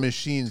now all the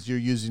machines, you're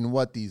using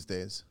what these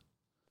days?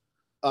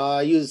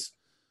 I use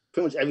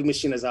pretty much every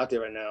machine that's out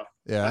there right now.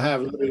 Yeah. I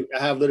have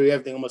literally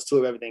everything, almost 2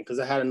 of everything, because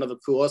I had another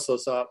crew also.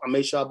 So I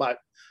made sure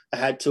I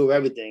had 2 of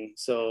everything.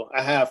 So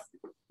I have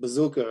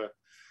bazooka,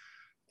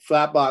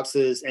 flat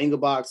boxes, angle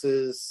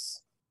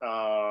boxes,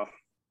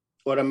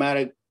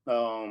 automatic,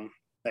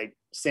 like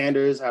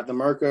sanders. I have the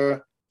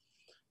Merca.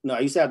 No,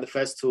 I used to have the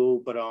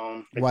Festool, but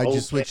why'd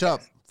you switch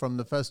up from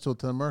the Festool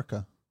to the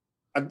Merca?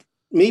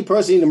 Me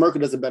personally, the Merca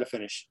does a better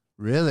finish.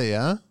 Really?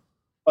 Yeah.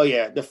 Oh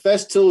yeah, the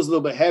Festool is a little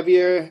bit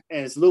heavier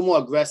and it's a little more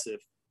aggressive.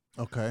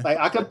 Okay. Like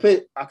I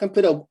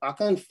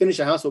can finish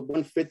a house with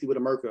 150 with a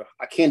Merca.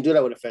 I can't do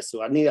that with a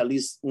Festool. I need at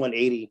least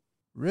 180.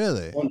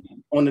 Really?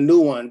 On the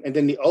new one, and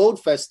then the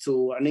old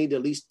Festool, I need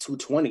at least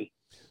 220.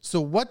 So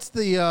what's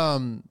the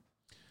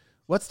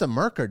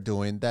Merca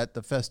doing that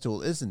the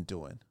Festool isn't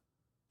doing?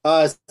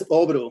 It's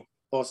orbital,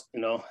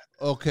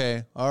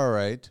 Okay. All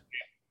right.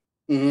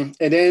 Mm-hmm.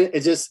 And then it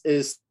just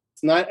is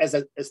not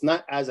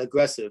as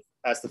aggressive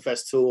as the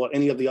Festool or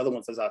any of the other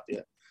ones that's out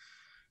there.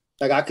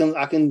 Like I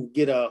can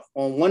get on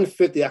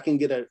 150, I can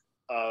get a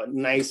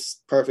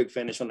nice perfect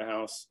finish on the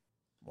house.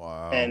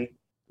 Wow. And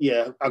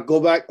yeah, I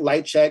go back,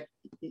 light check.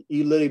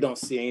 You literally don't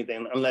see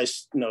anything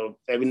unless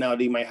every now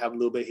and then you might have a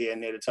little bit here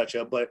and there to touch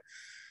up. But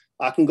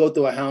I can go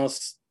through a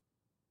house,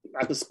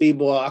 I can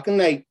speedball, I can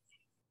like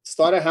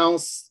start a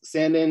house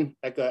sanding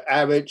like an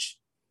average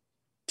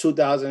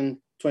 2,000,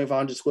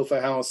 2,500 square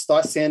foot house.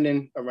 Start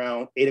sanding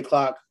around 8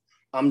 o'clock,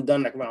 I'm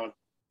done like around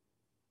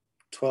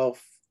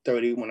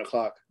 12:30, 1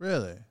 o'clock.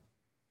 Really?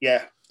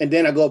 Yeah. And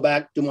then I go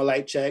back, do my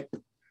light check,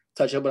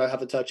 touch up what I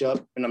have to touch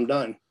up, and I'm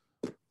done.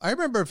 I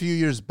remember a few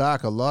years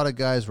back, a lot of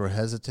guys were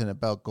hesitant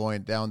about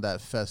going down that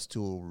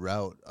Festool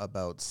route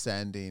about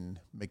sanding,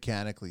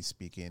 mechanically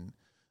speaking.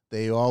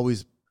 They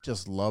always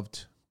just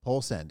loved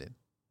pole sanding.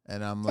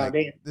 And I'm like,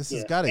 this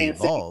has got to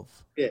evolve.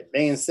 Yeah,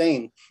 they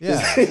insane.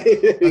 Yeah.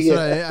 That's what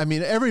I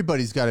mean,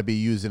 everybody's got to be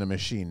using a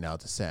machine now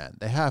to sand.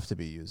 They have to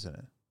be using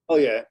it. Oh,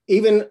 yeah.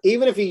 Even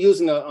if you're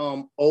using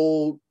a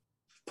old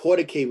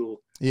porta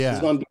cable,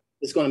 it's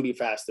gonna be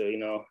faster, you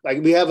know.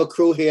 Like we have a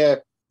crew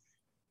here.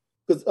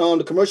 Because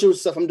the commercial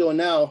stuff I'm doing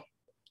now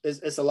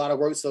it's a lot of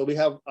work. So we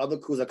have other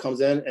crews that comes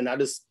in and I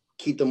just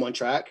keep them on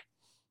track.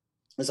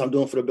 And so I'm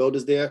doing for the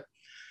builders there.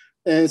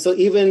 And so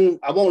even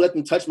I won't let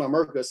them touch my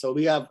Merca. So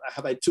I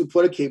have like 2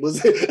 porta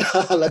cables.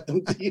 I let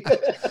them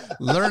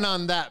learn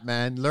on that,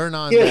 man. Learn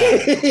on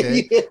that.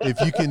 Okay? Yeah. If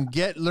you can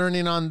get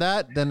learning on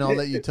that, then I'll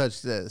let you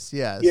touch this.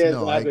 Yes. Yeah,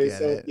 no, I get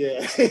it.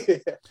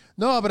 Yeah.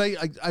 No, but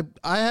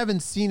I haven't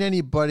seen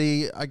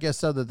anybody, I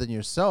guess, other than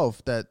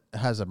yourself that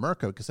has a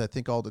Merca, because I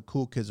think all the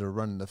cool kids are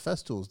running the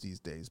Festools these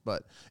days.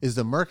 But is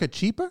the Merca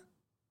cheaper?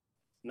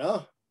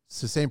 No.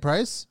 It's the same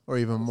price or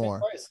even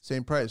more?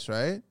 Same price,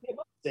 right? Yeah,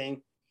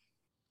 same.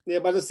 Yeah,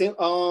 about the same.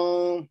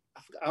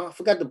 I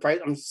forgot the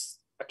price.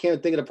 I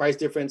can't think of the price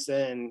difference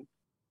in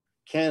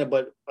Canada,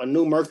 but a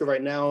new Merca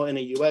right now in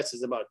the US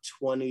is about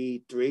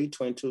 22,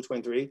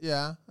 23.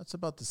 Yeah, that's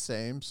about the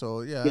same.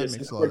 So yeah, that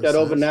makes a lot of sense.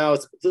 Over now,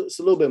 it's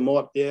a little bit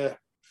more up there.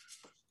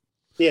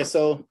 Yeah,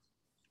 so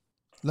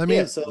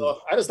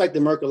so I just like the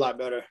Merca a lot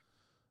better.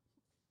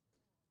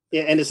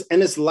 Yeah, and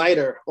it's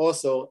lighter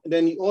also. And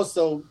then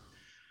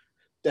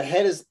the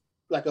head is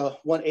like a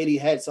 180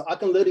 head, so I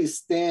can literally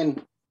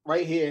stand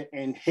right here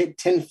and hit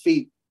 10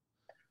 feet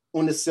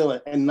on the ceiling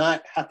and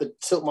not have to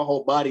tilt my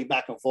whole body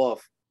back and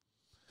forth.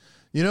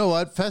 You know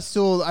what?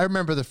 Festool, I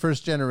remember the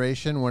first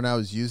generation when I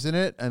was using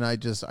it and I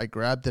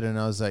grabbed it and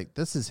I was like,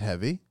 this is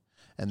heavy.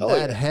 And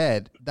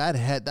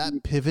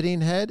that pivoting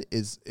head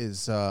is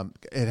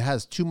it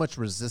has too much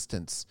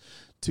resistance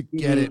to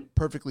get it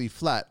perfectly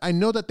flat. I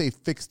know that they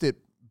fixed it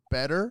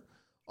better.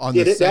 They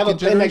have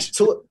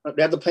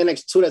the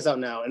Planex 2 that's out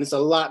now, and it's a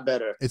lot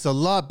better. It's a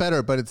lot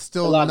better, but it's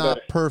still not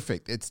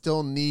perfect. It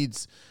still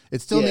needs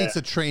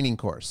a training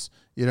course.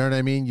 You know what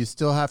I mean? You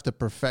still have to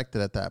perfect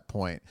it at that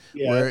point.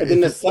 Yeah, and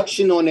then the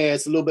suction on there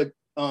is a little bit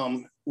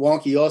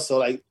wonky also.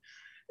 Like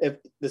if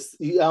this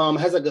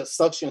has like a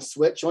suction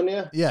switch on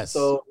there. Yes.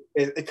 So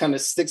it kind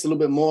of sticks a little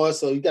bit more.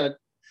 So you gotta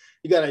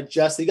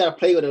adjust. You gotta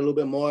play with it a little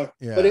bit more.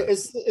 Yeah. But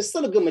it's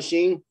still a good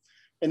machine.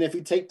 And if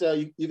you take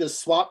you can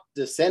swap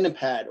the sanding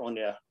pad on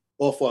there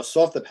or for a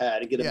softer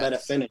pad and get a better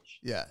finish.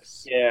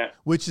 Yes. Yeah.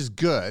 Which is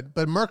good.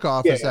 But Merca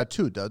offers that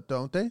too,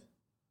 don't they?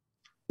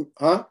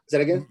 Huh? Is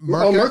that again?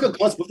 Merca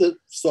comes with the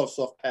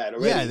soft pad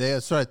already. Yeah,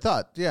 that's what I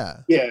thought. Yeah.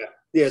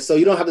 Yeah. So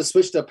you don't have to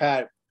switch the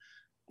pad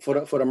for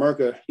the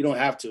Merca. You don't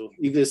have to.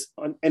 You just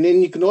and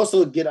then you can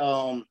also get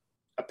a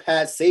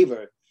pad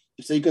saver.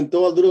 So you can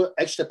throw a little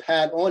extra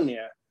pad on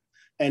there.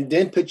 And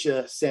then put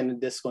your sanding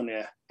disc on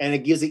there, and it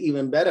gives it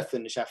even better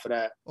finish after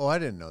that. Oh, I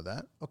didn't know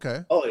that. Okay.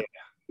 Oh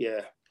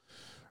yeah.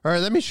 All right,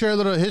 let me share a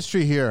little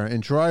history here in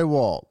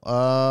drywall.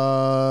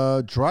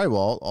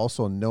 Drywall,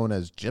 also known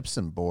as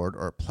gypsum board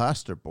or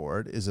plaster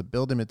board, is a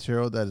building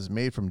material that is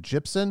made from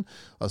gypsum,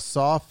 a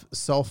soft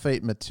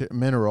sulfate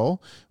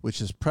mineral,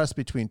 which is pressed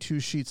between 2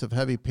 sheets of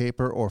heavy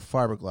paper or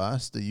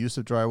fiberglass. The use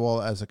of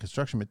drywall as a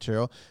construction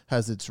material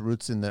has its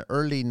roots in the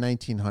early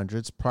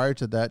 1900s. Prior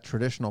to that,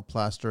 traditional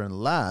plaster and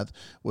lath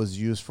was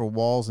used for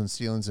walls and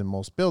ceilings in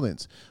most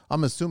buildings.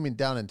 I'm assuming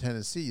down in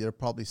Tennessee, they're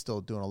probably still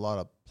doing a lot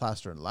of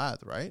plaster and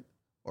lath, right?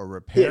 Or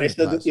repairing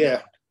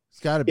plaster. It's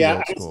got to be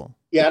old school.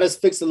 I just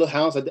fixed a little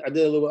house. I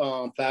did a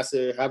little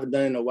plaster. I haven't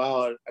done it in a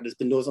while. I just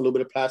been doing a little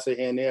bit of plaster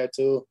here and there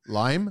too.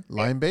 Lime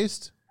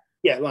based?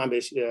 Yeah,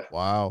 lime-based, yeah.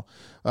 Wow.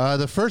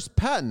 The first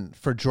patent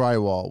for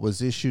drywall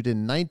was issued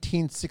in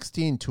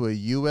 1916 to a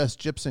U.S.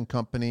 gypsum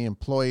company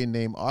employee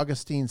named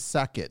Augustine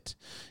Sackett.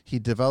 He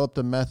developed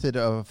a method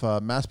of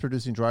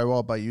mass-producing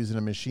drywall by using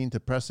a machine to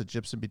press the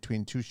gypsum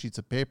between 2 sheets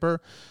of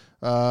paper.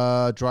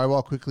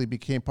 Drywall quickly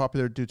became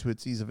popular due to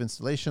its ease of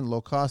installation,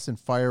 low cost, and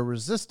fire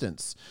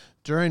resistance.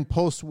 During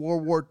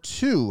post-World War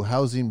II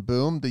housing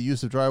boom, the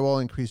use of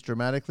drywall increased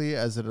dramatically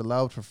as it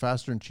allowed for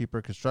faster and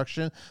cheaper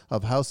construction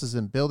of houses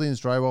and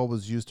buildings. Drywall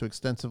was used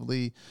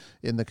extensively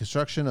in the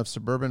construction of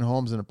suburban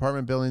homes and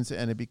apartment buildings,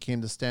 and it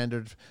became the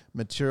standard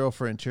material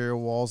for interior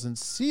walls and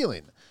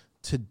ceiling.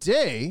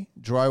 Today,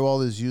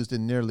 drywall is used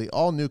in nearly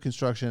all new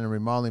construction and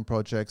remodeling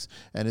projects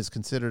and is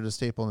considered a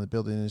staple in the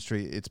building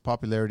industry. Its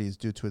popularity is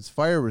due to its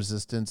fire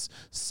resistance,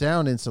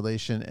 sound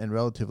insulation, and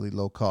relatively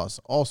low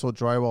cost. Also,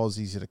 drywall is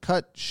easy to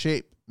cut,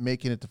 shape,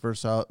 making it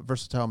the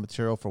versatile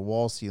material for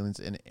wall ceilings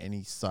in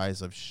any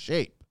size of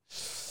shape.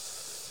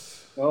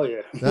 Oh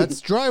yeah.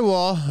 That's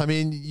drywall. I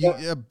mean,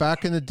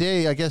 back in the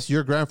day, I guess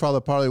your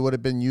grandfather probably would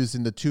have been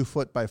using the 2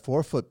 foot by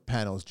 4 foot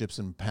panels,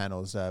 gypsum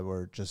panels that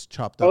were just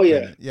chopped Oh up.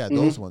 yeah. Yeah, Hmm.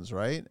 those ones,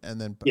 right? And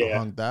then Yeah.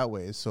 hung that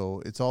way.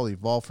 So it's all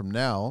evolved from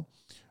now.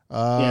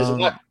 Yeah. It's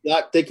a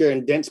lot thicker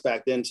and dense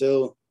back then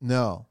too.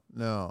 No,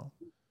 no.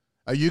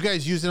 Are you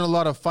guys using a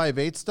lot of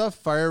 5/8 stuff,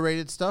 fire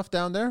rated stuff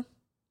down there?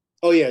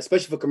 Oh yeah,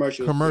 especially for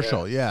commercial.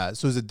 Commercial, yeah.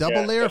 So is it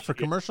double Yeah. layer for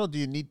commercial? Do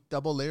you need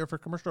double layer for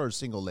commercial or a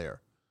single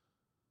layer?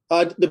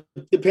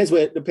 Depends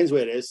where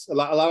it is. A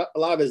lot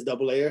of it is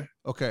double layer.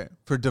 Okay,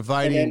 for And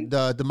dividing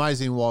then the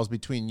demising walls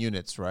between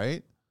units,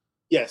 right?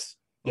 yes.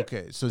 Yeah.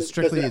 Okay, so 'Cause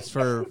strictly that- it's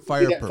for for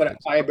fire that purposes.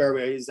 fire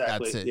barrier,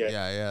 exactly. That's it. Yeah.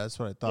 Yeah, that's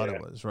what I thought Yeah.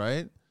 it was,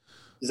 right?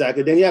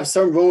 Exactly. Then you have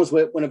some rooms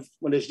where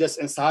when it's just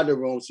inside the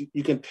rooms,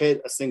 you can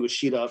pit a single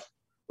sheet up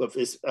with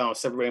it's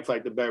separating for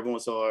like the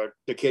bedrooms or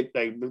the kid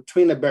like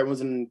between the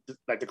bedrooms and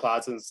like the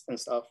closets and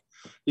stuff.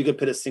 You can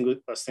put a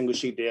single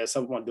sheet there.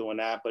 Someone doing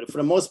that, but for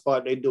the most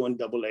part, they're doing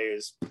double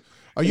layers.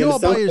 Are you all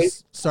by your?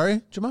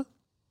 Sorry, Jamal.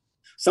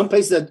 Some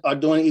places are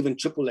doing even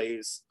triple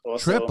layers.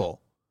 Also.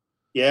 Triple.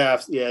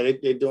 Yeah,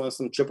 they're doing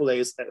some triple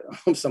layers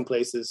at some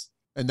places.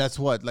 And that's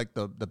what, like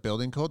the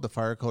building code, the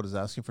fire code is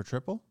asking for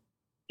triple.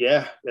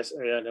 Yeah,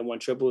 they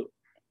want triple.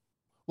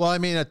 Well, I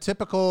mean, a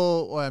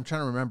typical. Well, I'm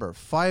trying to remember.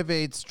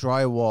 5/8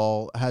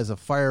 drywall has a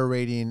fire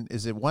rating.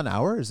 Is it 1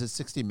 hour? Is it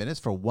 60 minutes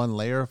for one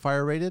layer of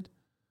fire rated?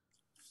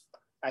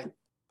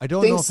 I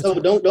don't think know. If so.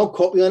 Don't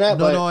quote me on that.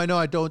 No, I know.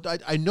 I don't.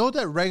 I know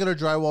that regular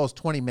drywall is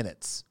 20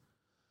 minutes.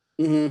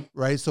 Mm-hmm.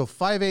 Right. So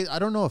 5/8. I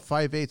don't know if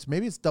 5/8.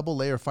 Maybe it's double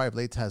layer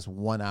 5/8 has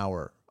 1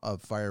 hour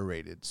of fire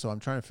rated. So I'm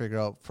trying to figure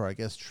out for, I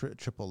guess,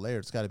 triple layer.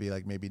 It's got to be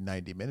like maybe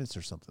 90 minutes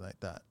or something like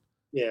that.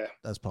 Yeah.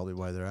 That's probably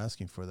why they're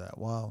asking for that.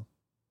 Wow.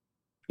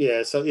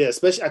 Yeah. So yeah,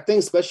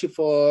 especially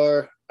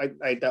for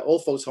like that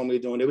old folks home they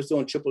was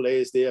doing triple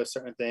A's there of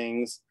certain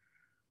things,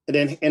 and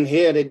then in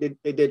here they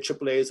did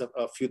triple A's of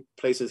a few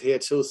places here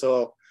too.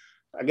 So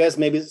I guess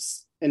maybe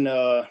it's in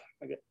I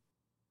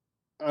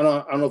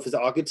don't know if it's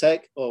an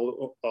architect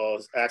or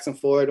asking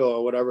for it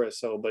or whatever.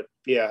 So, but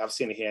yeah, I've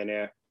seen it here and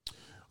there.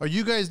 Are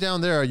you guys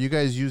down there? Are you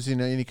guys using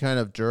any kind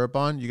of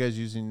Durabond? You guys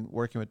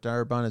working with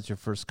Durabond as your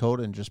first coat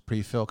and just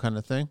pre-fill kind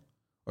of thing,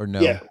 or no?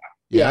 Yeah.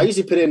 I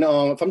usually put in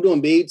if I'm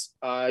doing beads,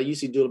 I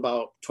usually do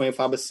about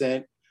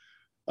 25%.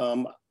 I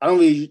don't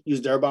really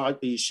use Durabond,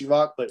 I use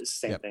sheetrock, but it's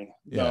the same thing.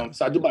 Yeah.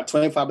 So I do about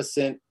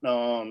 25%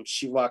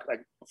 sheetrock,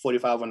 like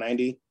 45 or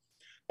 90,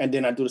 and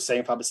then I do the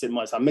same 5%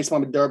 mud. So I mix my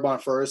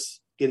Durabond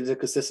first, get it to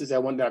consistency. I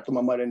want that, I put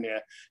my mud in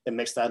there and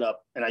mix that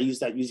up, and I use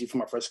that usually for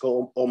my first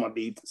coat, all my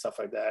beads and stuff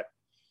like that.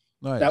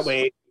 Nice. That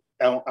way,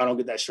 I don't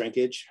get that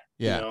shrinkage.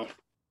 Yeah. You know?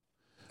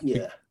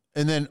 Yeah.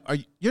 And then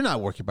you're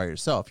not working by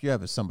yourself. You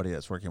have somebody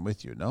that's working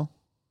with you, no?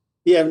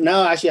 Yeah.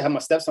 Now I actually have my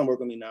stepson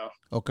working with me now.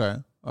 Okay.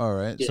 All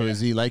right. Yeah. So is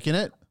he liking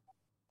it?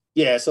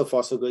 Yeah. So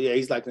far, so good. Yeah.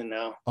 He's liking it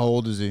now. How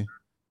old is he?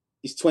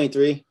 He's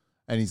 23.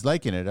 And he's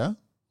liking it, huh?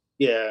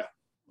 Yeah.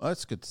 Oh,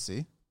 that's good to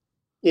see.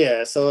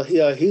 Yeah. So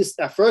he's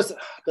at first,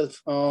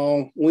 because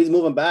when he's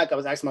moving back, I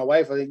was asking my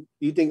wife, do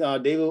you think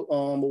David would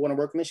want to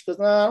work with me? She goes,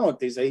 no, I don't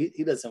think so.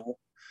 He doesn't.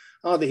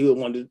 I don't think he would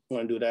want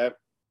to do that.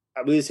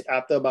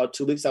 After about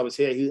 2 weeks I was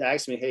here, he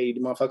asked me, hey, do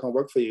motherfucker can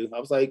work for you? I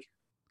was like,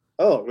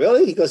 oh,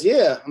 really? He goes,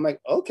 yeah. I'm like,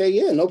 okay,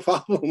 yeah, no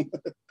problem.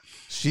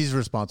 She's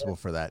responsible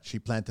for that. She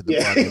planted the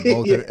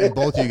bug in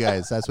both you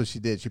guys. That's what she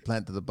did. She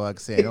planted the bug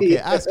saying, okay,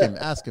 ask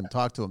him,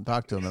 talk to him.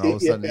 And all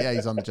of a sudden,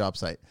 he's on the job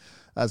site.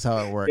 That's how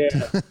it worked.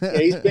 Yeah,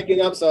 he's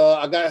picking up. So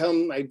I got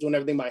him like doing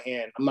everything by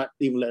hand. I'm not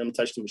even letting him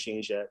touch the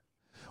machines yet.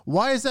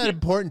 Why is that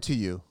important to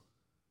you?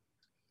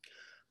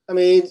 I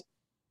mean,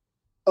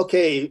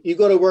 okay, you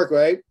go to work,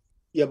 right?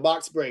 Your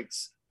box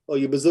breaks or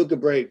your bazooka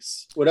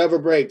breaks, whatever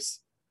breaks.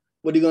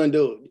 What are you going to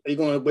do? Are you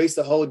going to waste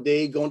the whole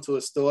day going to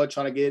a store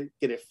trying to get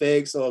it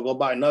fixed or go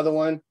buy another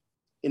one?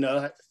 You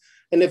know,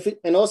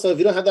 and also if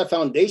you don't have that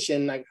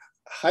foundation, like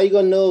how are you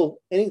going to know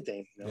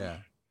anything? You know? Yeah.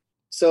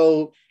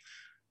 So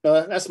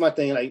that's my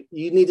thing. Like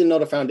you need to know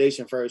the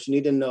foundation first. You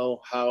need to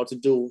know how to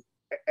do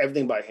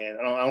everything by hand.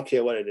 I don't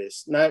care what it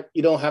is.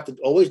 You don't have to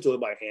always do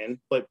it by hand,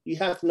 but you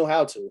have to know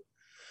how to.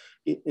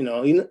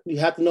 You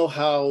have to know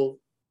how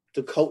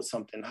to coat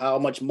something, how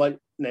much mud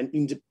you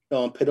need to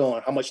put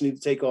on, how much you need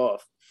to take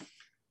off.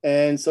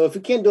 And so if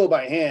you can't do it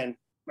by hand,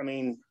 I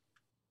mean,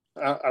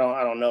 I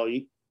don't know.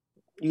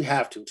 You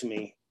have to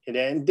me.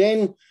 And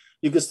then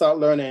you can start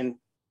learning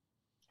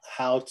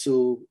how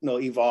to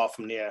evolve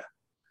from there.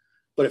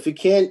 But if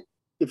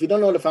you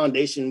don't know the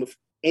foundation with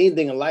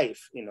anything in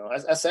life,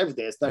 that's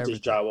everything. It's not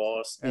just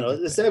drywalls.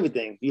 It's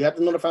everything. You have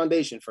to know the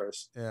foundation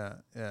first. Yeah,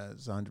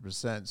 it's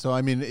 100%. So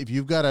I mean, if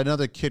you've got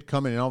another kid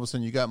coming and all of a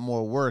sudden you got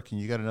more work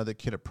and you got another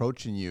kid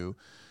approaching you,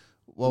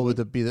 what would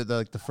it be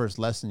the first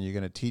lesson you're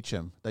going to teach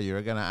him that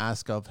you're going to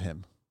ask of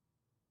him?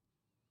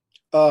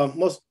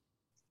 Most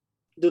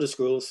do the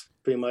screws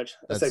pretty much.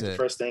 That's like the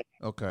first thing.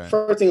 Okay.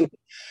 First thing,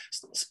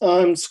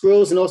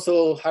 screws and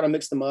also how to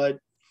mix the mud,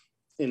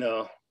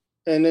 and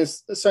then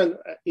certain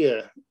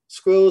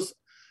screws,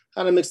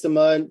 how to mix the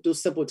mud, do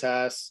simple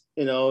tasks,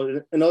 and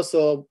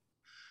also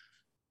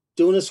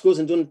doing the screws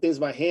and doing things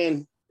by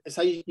hand, it's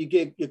how you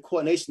get your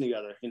coordination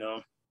together,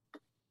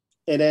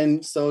 And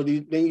then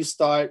then you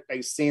start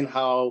like seeing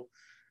how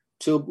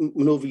to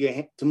maneuver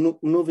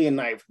your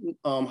knife,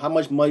 how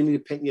much mud you need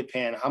to put in your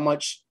pan, how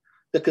much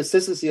the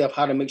consistency of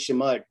how to mix your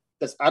mud.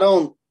 Because I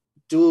don't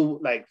do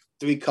like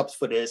 3 cups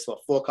for this or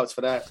 4 cups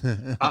for that.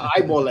 I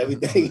eyeball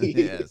everything.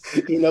 Yes.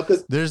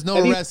 Because there's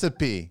no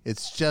recipe.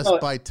 It's just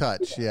by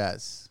touch.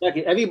 Yes. Like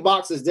every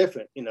box is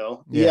different.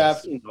 You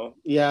Yes.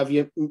 have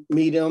your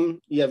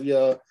medium, you have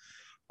your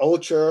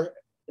ultra,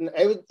 and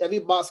every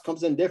box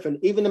comes in different.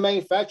 Even the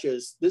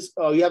manufacturers,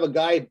 you have a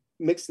guy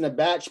mixing a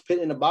batch,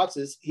 putting in the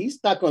boxes. He's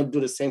not going to do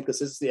the same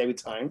consistency every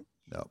time.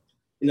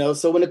 No.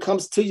 So when it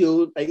comes to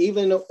you, like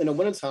even in the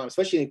wintertime,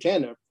 especially in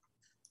Canada,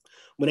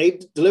 when they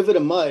deliver the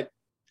mud,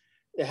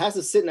 it has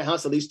to sit in the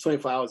house at least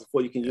 24 hours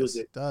before you can use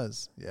it. It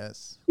does,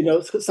 yes.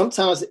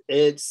 Sometimes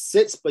it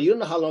sits, but you don't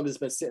know how long it's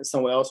been sitting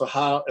somewhere else, or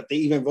if they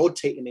even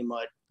rotate in the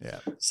mud. Yeah.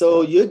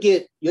 So you'll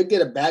get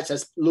a batch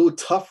that's a little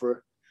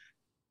tougher,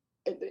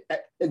 and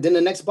then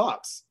the next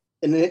box,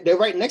 and then they're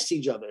right next to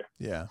each other.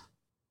 Yeah.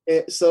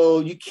 So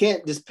you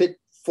can't just put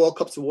 4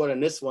 cups of water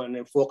in this one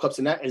and 4 cups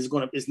in that.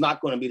 It's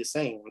not going to be the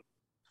same.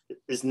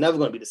 It's never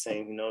going to be the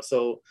same.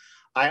 So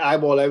I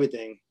eyeball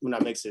everything when I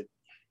mix it.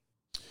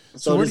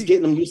 So just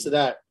getting them used to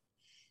that.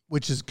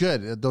 Which is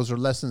good. Those are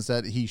lessons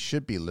that he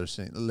should be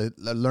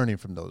learning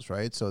from those,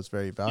 right? So it's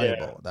very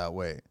valuable that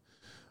way.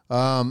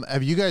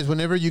 Have you guys,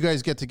 whenever you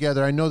guys get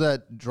together, I know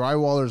that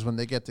drywallers, when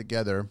they get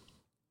together,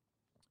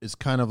 it's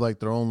kind of like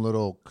their own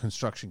little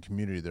construction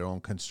community, their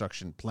own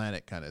construction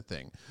planet kind of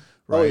thing,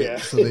 right? Oh, yeah.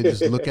 So they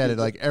just look at it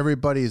like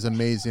everybody is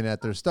amazing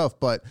at their stuff.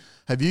 But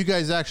have you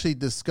guys actually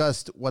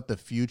discussed what the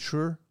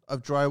future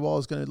of drywall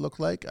is going to look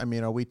like? I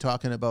mean, are we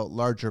talking about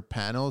larger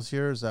panels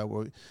here? Is that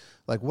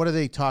what are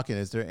they talking?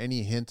 Is there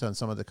any hint on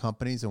some of the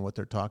companies and what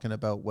they're talking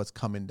about, what's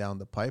coming down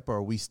the pipe? Or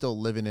are we still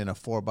living in a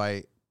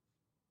 4x8,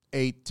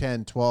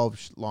 10,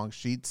 12 long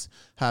sheets,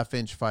 1/2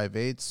 inch,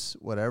 5/8,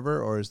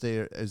 whatever? Or is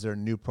there a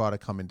new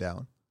product coming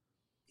down?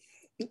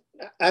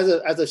 As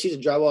a sheet of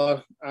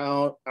drywall, I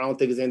don't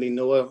think there's anything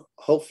newer.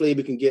 Hopefully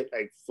we can get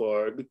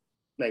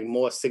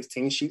more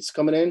 16 sheets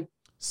coming in.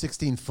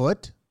 16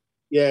 foot?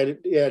 Yeah.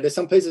 There's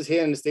some places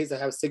here in the States that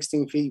have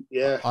 16 feet.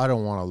 Yeah. I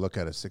don't want to look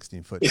at a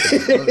 16-foot.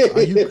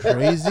 Are you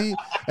crazy?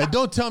 And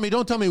don't tell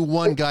me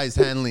one guy's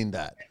handling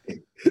that.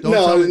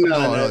 No,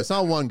 it's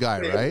not one guy,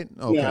 right?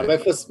 Okay. Yeah,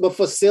 but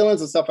for ceilings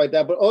and stuff like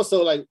that. But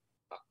also like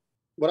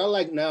what I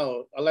like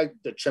now, I like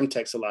the trim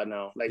text a lot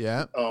now. Like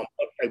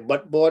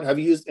butt board. Have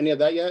you used any of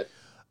that yet?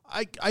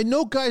 I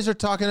know guys are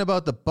talking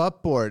about the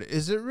butt board.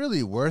 Is it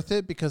really worth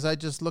it? Because I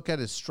just look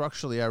at it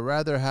structurally. I'd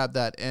rather have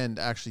that end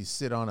actually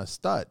sit on a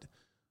stud.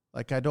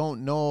 Like, I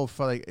don't know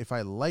if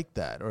I like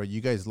that, or you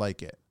guys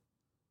like it.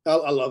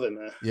 I love it,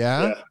 man.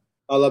 Yeah?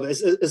 I love it.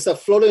 It's a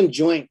floating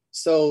joint,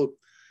 so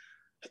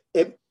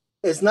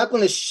it's not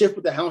going to shift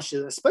with the house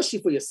shift, especially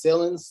for your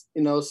ceilings.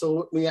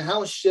 So when your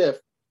house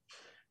shift,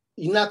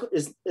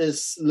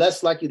 it's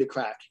less likely to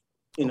crack.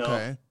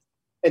 Okay.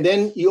 And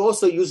then you're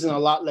also using a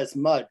lot less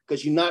mud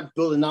because you're not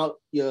building out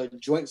your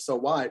joint so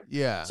wide.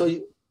 Yeah. So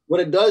what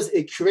it does,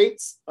 it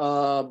creates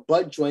a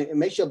butt joint. It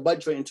makes your butt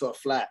joint into a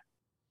flat.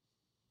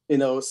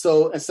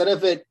 So instead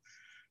of it,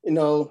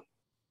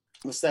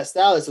 what's that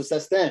style is, what's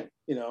that stand,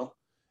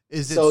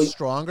 Is it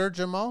stronger,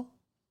 Jamal?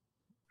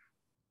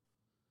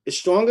 It's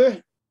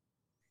stronger?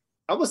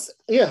 I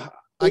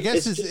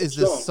guess is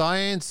the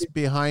science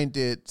behind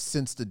it,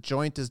 since the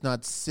joint is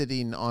not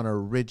sitting on a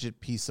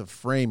rigid piece of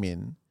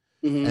framing,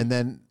 and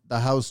then the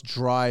house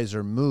dries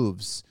or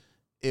moves,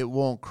 it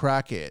won't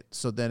crack it.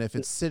 So then if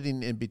it's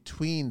sitting in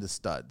between the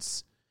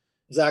studs,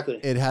 exactly,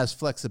 it has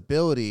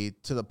flexibility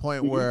to the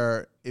point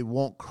where it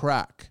won't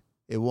crack,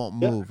 it won't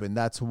move, and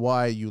that's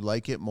why you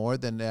like it more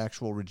than the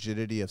actual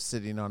rigidity of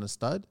sitting on a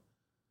stud.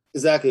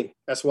 Exactly,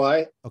 that's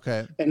why.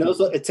 Okay, and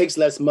also it takes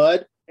less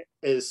mud.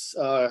 It's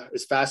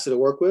faster to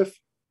work with,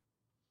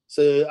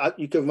 so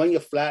you can run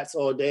your flats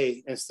all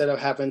day instead of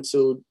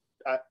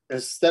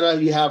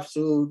you have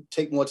to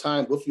take more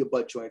time with your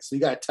butt joints. So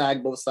you got to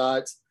tag both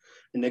sides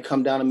and then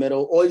come down the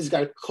middle, or you just got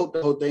to coat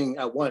the whole thing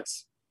at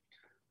once.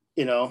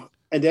 And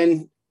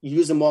then you're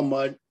using more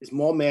mud. It's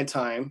more man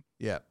time.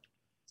 Yeah.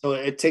 So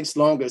it takes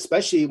longer,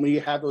 especially when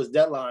you have those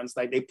deadlines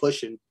like they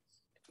pushing.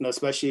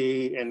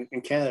 Especially in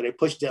Canada, they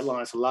push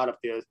deadlines a lot up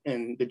there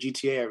in the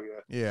GTA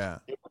area. Yeah.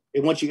 They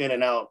want you in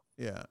and out.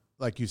 Yeah.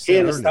 Like you said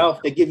here in the South,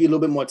 they give you a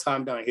little bit more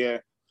time down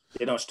here.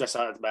 They don't stress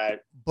out as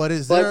bad. But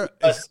is there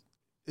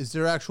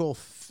actual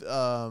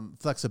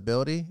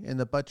flexibility in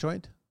the butt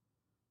joint?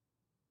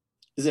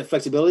 Is it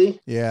flexibility?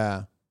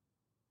 Yeah.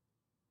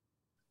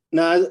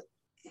 No,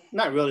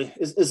 not really.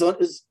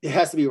 It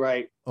has to be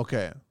right.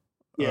 Okay.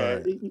 Yeah,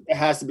 right. It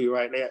has to be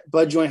right.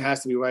 Butt joint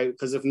has to be right,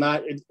 because if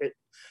not,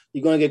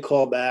 you're going to get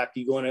called back.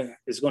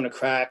 It's going to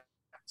crack.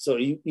 So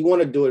you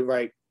want to do it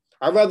right.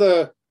 I'd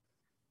rather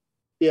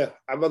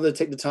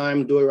take the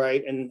time, do it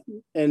right,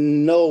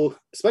 and know,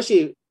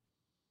 especially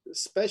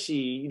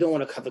you don't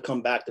want to have to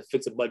come back to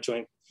fix a butt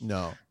joint.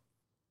 No.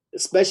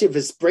 Especially if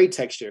it's spray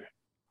texture.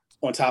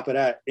 on top of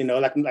that,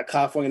 like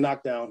California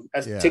knockdown.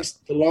 That Yeah. takes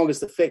the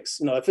longest to fix.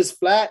 If it's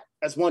flat,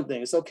 that's one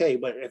thing. It's okay.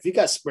 But if you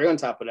got spray on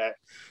top of that,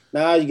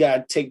 now you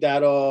got to take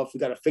that off. You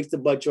got to fix the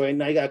butt joint.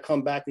 Now you got to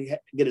come back and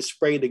get it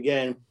sprayed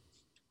again.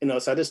 So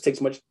that just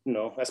takes much,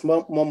 that's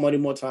more money,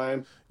 more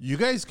time. You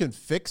guys can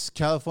fix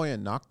California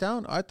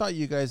knockdown? I thought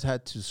you guys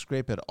had to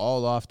scrape it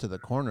all off to the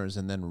corners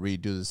and then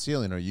redo the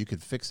ceiling, or you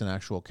could fix an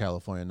actual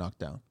California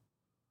knockdown.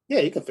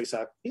 Yeah, you can fix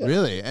that. Yeah.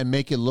 Really? And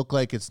make it look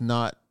like it's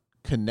not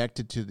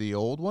connected to the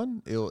old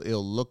one?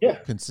 It'll look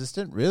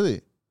consistent?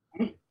 Really?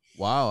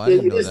 Wow, I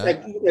didn't know that.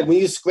 Like when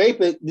you scrape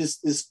it,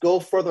 just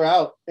go further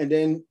out and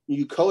then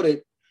you coat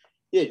it.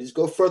 Yeah, just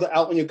go further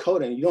out when you're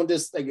coating. You don't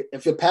just, like,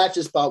 if your patch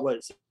is about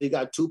you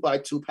got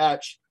 2x2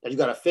 patch that you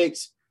got to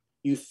fix,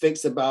 you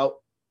fix about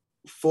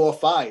 4 or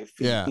 5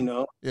 feet,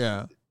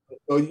 Yeah.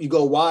 Or you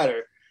go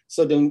wider.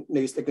 So then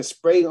they can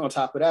spray on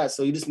top of that.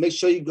 So you just make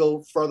sure you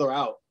go further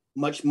out,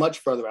 much, much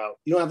further out.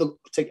 You don't have to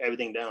take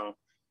everything down.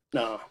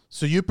 No.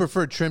 So you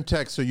prefer trim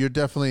tech, so you're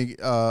definitely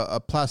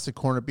a plastic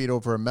corner bead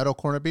over a metal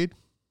corner bead?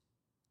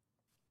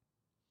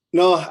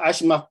 No,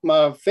 actually,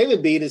 my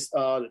favorite bead is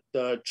the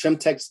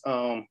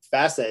Trimtex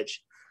Fast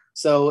Edge.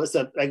 So it's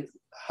like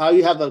how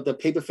you have the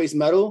paper face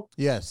metal.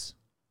 Yes.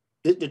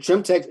 The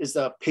Trimtex is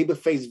a paper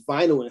face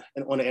vinyl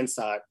on the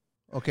inside.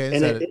 Okay,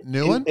 is that a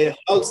new one? It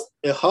hugs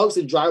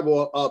the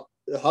drywall up.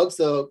 It hugs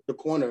the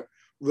corner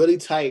really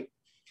tight,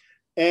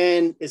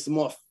 and it's a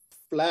more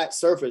flat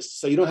surface,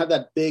 so you don't have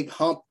that big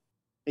hump,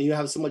 and you don't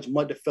have so much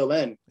mud to fill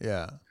in.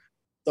 Yeah.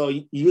 So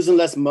you're using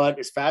less mud.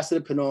 It's faster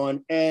to put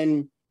on,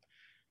 and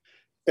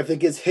if it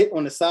gets hit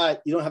on the side,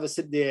 you don't have to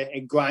sit there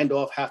and grind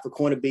off half the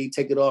corner bead,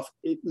 take it off.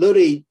 It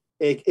literally,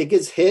 it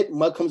gets hit,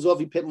 mud comes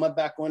off, you put mud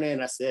back on it,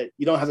 and that's it.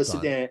 You don't have to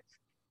sit there.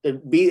 The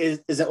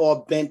bead isn't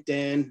all bent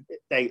in.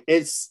 Like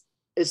it's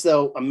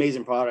an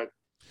amazing product.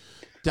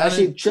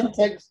 Actually,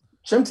 Trimtex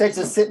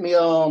has sent me.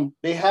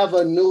 They have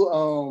a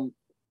new.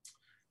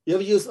 You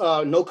ever use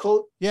no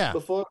coat? Yeah.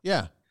 Before?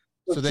 Yeah.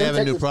 So they have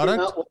a new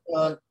product.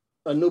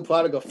 A new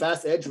product, a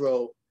fast edge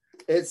roll.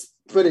 It's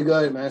pretty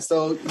good, man.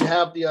 So you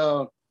have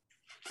the.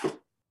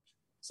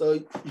 So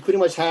you pretty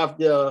much have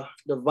the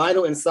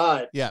vinyl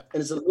inside. Yeah.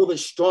 And it's a little bit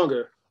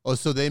stronger. Oh,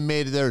 so they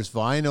made theirs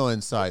vinyl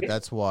inside.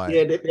 That's why.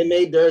 Yeah, they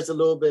made theirs a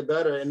little bit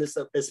better, and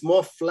it's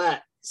more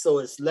flat, so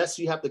it's less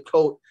you have to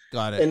coat.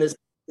 Got it. And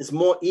it's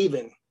more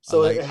even.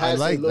 So it has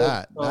I like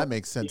that. That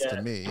makes sense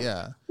to me.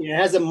 Yeah. Yeah,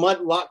 it has a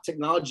mud lock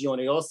technology on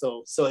it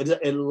also, so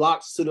it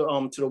locks to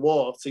the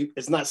wall, so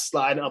it's not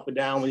sliding up and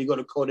down when you go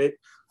to coat it,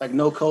 like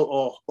no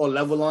coat or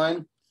level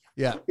line.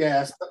 Yeah.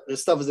 Yeah, the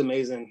stuff is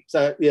amazing.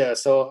 So yeah,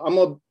 so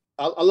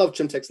I love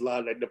Trimtex a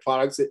lot. Like the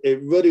products,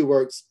 it really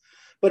works.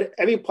 But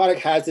every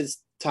product has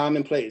its time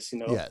and place,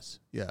 Yes.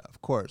 Yeah, of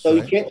course. So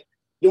right?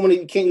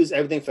 you can't use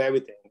everything for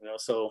everything,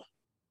 So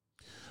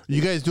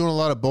you guys doing a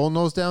lot of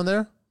bullnose down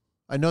there?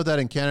 I know that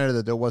in Canada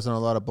that there wasn't a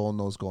lot of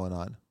bullnose going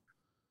on.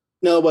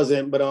 No, it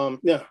wasn't. But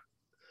yeah.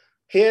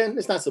 Here,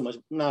 it's not a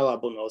lot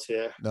of bullnose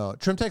here. No.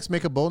 Trimtex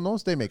make a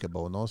bullnose? They make a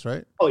bullnose,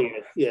 right? Oh, yeah.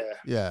 Yeah.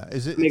 Yeah.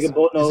 Is it? Make a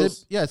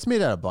bullnose. It's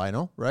made out of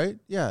vinyl, right?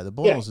 Yeah, the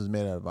bullnose is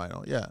made out of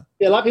vinyl. Yeah.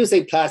 Yeah, a lot of people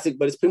say plastic,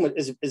 but it's pretty much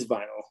it's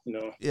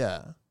vinyl,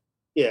 Yeah.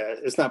 Yeah,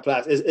 it's not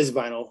plastic. It's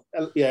vinyl.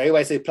 Yeah,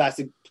 everybody say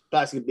plastic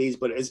beads,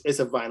 but it's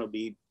a vinyl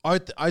bead.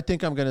 I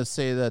think I'm gonna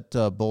say that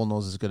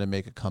bullnose is gonna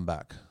make a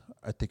comeback.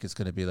 I think it's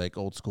gonna be like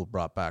old school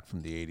brought back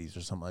from the '80s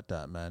or something like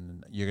that, man.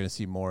 And you're gonna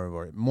see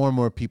more and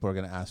more people are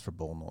gonna ask for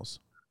bullnose.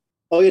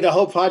 Oh yeah, the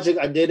whole project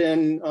I did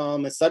in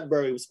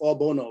Sudbury was all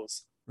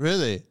bullnose.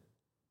 Really?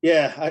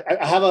 Yeah, I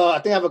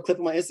think I have a clip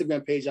on my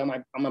Instagram page.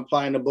 I'm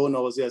applying the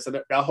bullnose. Yeah, so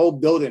that whole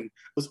building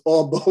was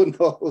all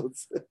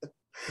bullnose.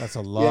 That's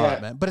a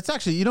lot, man. But it's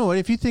actually, you know what?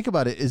 If you think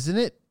about it, isn't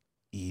it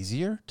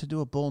easier to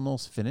do a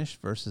bullnose finish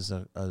versus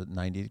a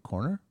 90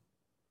 corner?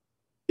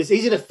 It's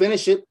easy to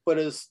finish it, but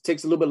it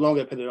takes a little bit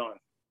longer to put it on.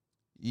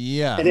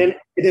 Yeah. And then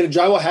the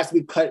drywall has to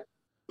be cut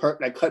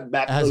back.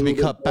 It has to be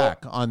cut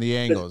back on the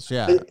angles,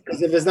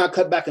 Because if it's not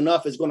cut back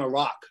enough, it's going to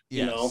rock,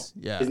 Yeah.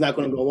 It's not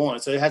going to go on.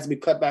 So it has to be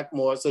cut back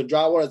more. So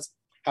drywallers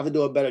have to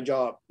do a better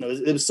job.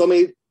 It was so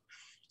many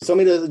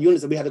of the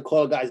units that we had to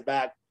call guys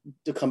back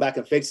to come back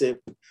and fix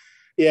it.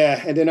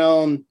 Yeah, and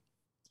then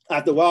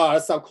after a while, I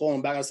stopped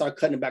calling back. I started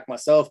cutting it back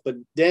myself. But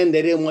then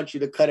they didn't want you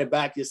to cut it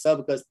back yourself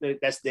because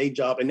that's their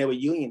job, and they were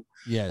union.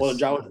 Yes. Well, the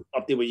drywallers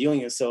up there were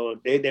union, so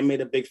they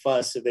made a big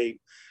fuss. So they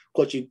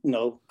caught you,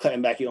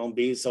 cutting back your own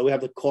beads. So we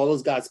have to call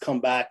those guys, come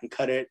back and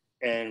cut it.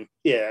 And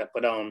yeah,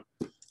 but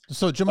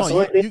So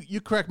Jamal, you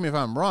correct me if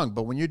I'm wrong,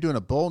 but when you're doing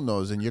a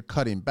bullnose and you're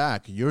cutting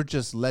back, you're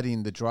just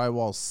letting the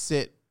drywall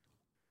sit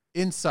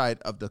inside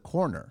of the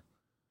corner,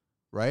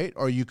 right?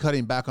 Or are you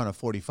cutting back on a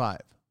 45?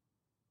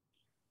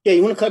 Yeah,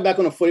 you want to cut back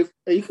on a 40.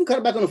 You can cut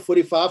it back on a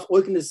 45, or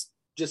you can just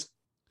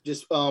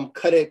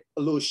cut it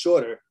a little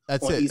shorter.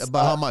 That's it.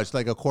 About how much?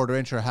 Like a 1/4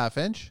 inch or a 1/2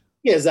 inch?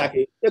 Yeah,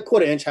 exactly. A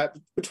 1/4 inch,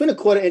 between a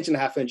 1/4 inch and a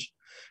 1/2 inch.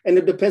 And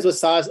it depends what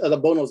size of the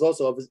bonos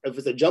also. If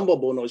it's a jumbo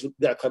bonos, you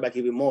got to cut back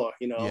even more,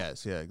 you know?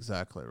 Yes, yeah,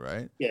 exactly,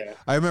 right? Yeah.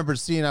 I remember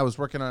I was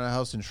working on a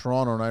house in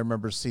Toronto, and I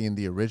remember seeing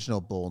the original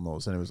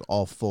bonos, and it was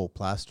all full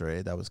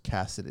plaster, that was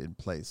casted in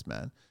place,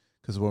 man.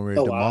 Because when we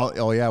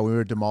were we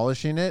were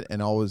demolishing it,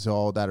 and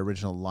all that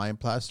original lime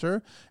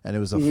plaster, and it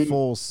was a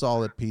full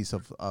solid piece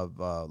of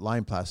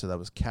lime plaster that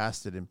was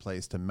casted in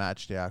place to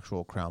match the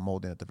actual crown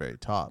molding at the very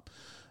top.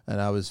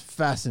 And I was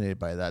fascinated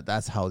by that.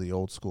 That's how the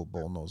old school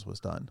bullnose was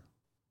done.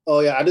 Oh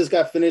yeah, I just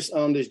got finished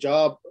this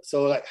job.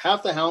 So like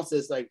half the house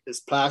is like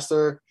this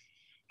plaster,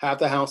 half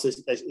the house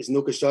is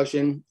new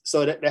construction.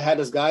 So they had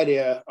this guy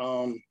there.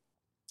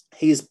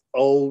 He's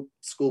old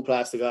school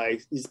plaster guy.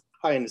 He's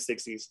probably in the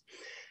 60s.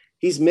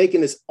 He's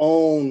making his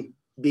own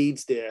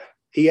beads there.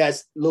 He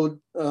has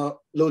little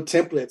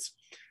templates,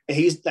 and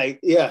he's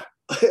like,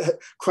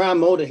 crown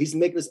molding. He's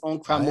making his own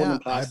crown molding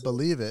plaster. I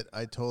believe it.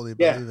 I totally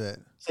believe it.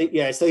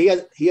 So he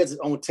has his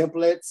own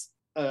templates.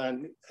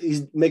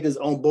 He's making his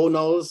own bull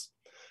nose.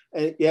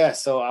 And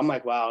so I'm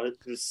like, wow,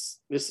 this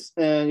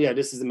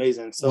is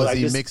amazing. So was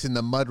he mixing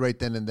the mud right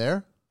then and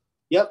there?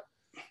 Yep.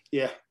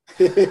 Yeah.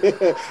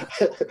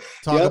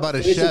 Talk about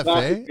a chef,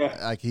 eh? Yeah.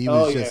 Like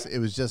it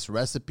was just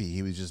recipe.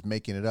 He was just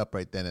making it up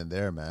right then and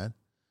there, man.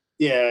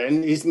 Yeah,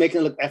 and he's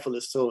making it look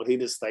effortless too. He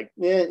just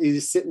he's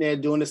just sitting there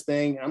doing this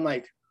thing. I'm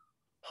like,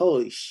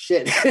 holy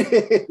shit.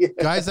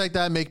 Guys like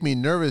that make me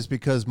nervous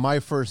because my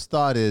first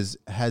thought is,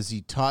 has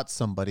he taught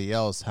somebody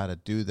else how to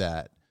do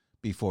that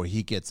before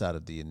he gets out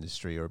of the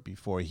industry or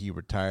before he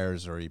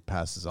retires or he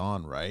passes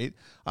on, right?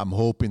 I'm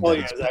hoping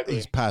that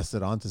he's passed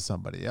it on to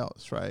somebody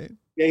else, right?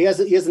 Yeah, he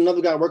has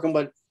another guy working,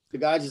 but the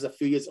guy's just a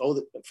few years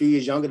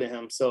younger than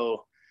him.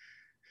 So,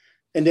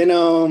 and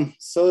then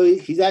so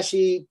he's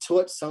actually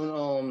taught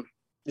some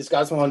this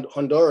guy's from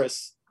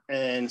Honduras,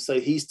 and so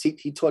he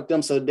taught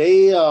them. So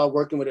they are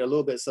working with it a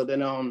little bit. So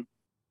then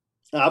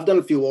I've done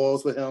a few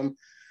walls with him,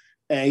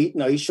 and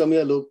he showed me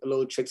a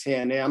little tricks here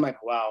and there. I'm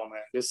like, wow,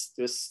 man, this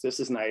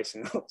is nice,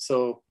 you know.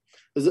 So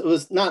it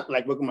was not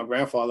like working with my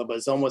grandfather, but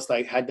it's almost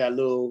like had that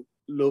little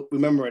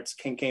remembrance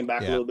came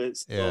back a little bit.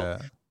 So,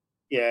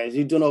 yeah,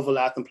 you're doing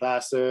overlapping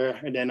plaster,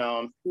 and then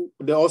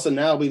also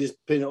now we just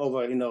putting it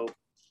over,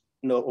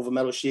 over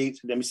metal sheets.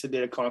 And then we sit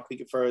there and concrete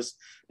it first,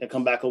 then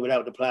come back over that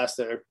with the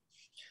plaster,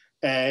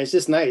 and it's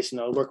just nice,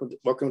 working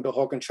with the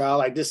Hawk and Trowel.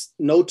 Like just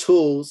no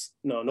tools,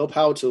 no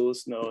power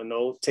tools,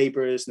 no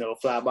tapers, no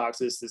flat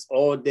boxes. It's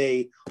all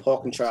day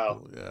Hawk and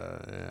Trowel.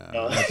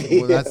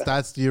 Yeah.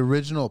 That's the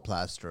original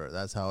plaster.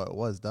 That's how it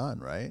was done,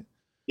 right?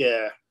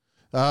 Yeah.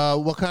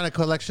 What kind of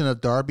collection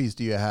of Darbies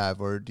do you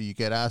have, or do you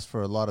get asked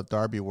for a lot of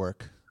Darby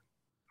work?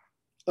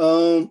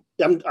 I'm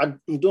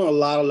doing a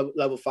lot of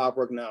level 5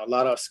 work now, a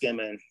lot of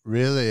skimming.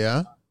 Really?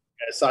 Yeah.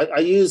 So I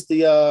use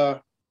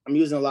I'm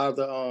using a lot of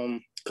the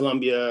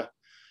Columbia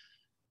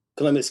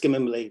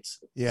skimming blades.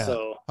 Yeah.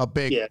 So how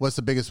big? Yeah. What's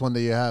the biggest one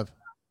that you have?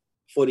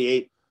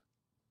 48.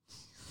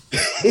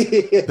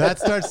 That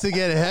starts to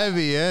get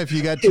heavy, if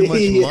you got too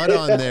much mud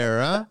on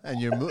there, huh?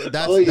 And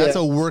that's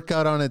a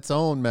workout on its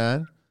own,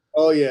 man.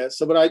 Oh yeah.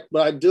 So but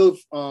I do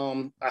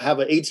I have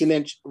an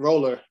 18-inch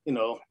roller,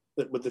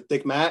 with the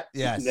thick mat.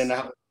 Yes. And then I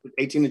have an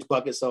 18-inch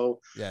bucket. So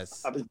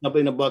yes, I jump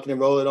in the bucket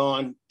and roll it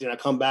on. Then I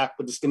come back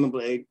with the skimming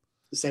blade.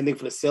 The same thing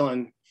for the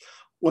ceiling.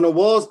 When the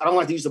walls, I don't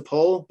like to use the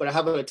pole, but I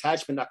have an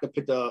attachment. I can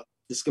put the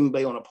skimming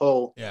blade on a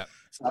pole. Yeah.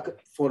 So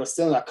for the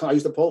ceiling, I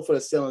use the pole for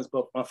the ceilings,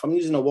 but if I'm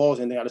using the walls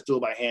and I just do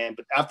it by hand.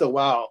 But after a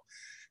while,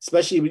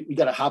 especially we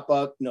got to hop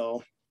up,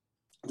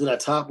 do that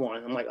top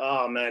one. I'm like,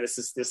 oh man, this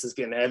is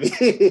getting heavy.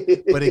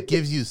 But it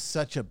gives you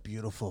such a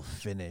beautiful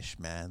finish,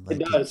 man. Like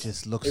it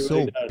just looks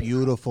so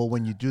beautiful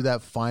when you do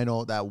that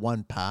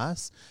one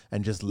pass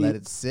and just let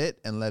it sit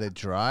and let it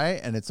dry.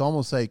 And it's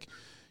almost like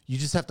you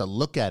just have to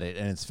look at it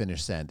and it's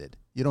finished sanded.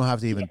 You don't have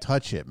to even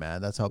touch it,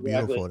 man. That's how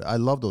beautiful it is. I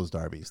love those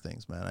Darby's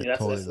things, man.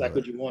 That's like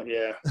what you want.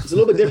 Yeah, it's a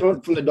little bit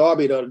different from the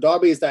Darby though. The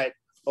Darby is that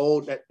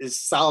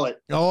is solid.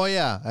 Oh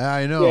yeah,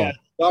 I know. Yeah,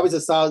 Darby's are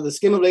solid. The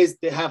skimming blades,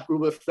 they have a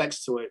little bit of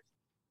flex to it.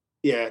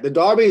 Yeah, the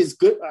Darby is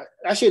good.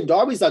 Actually,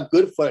 Darby's are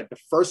good for the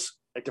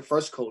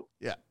first coat.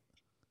 Yeah,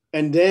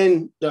 and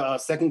then the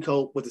second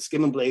coat with the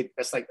skimming blade.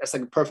 That's like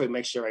a perfect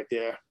mixture right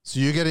there.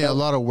 So you're getting a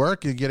lot of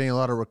work. You're getting a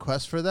lot of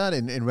requests for that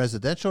in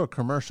residential or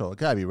commercial. It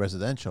gotta be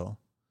residential.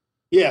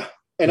 Yeah,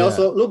 and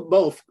also look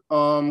both.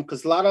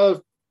 Because a lot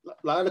of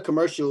the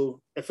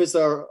commercial, if it's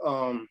a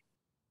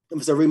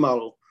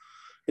remodel,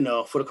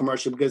 for the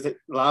commercial, because a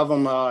lot of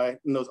them are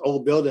in those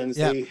old buildings.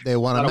 Yeah, they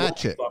want to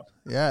match it.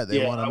 Yeah,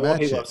 they want to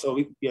match it. So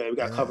we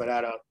got to cover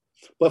that up.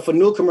 But for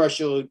new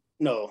commercial,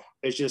 no,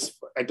 it's just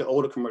like the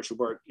older commercial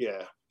work.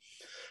 Yeah,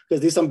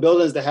 because there's some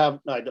buildings that have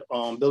like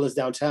buildings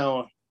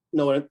downtown.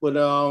 When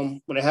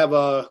they have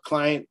a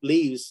client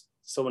leaves,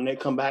 so when they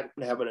come back,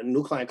 they have a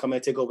new client come in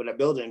and take over that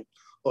building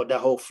or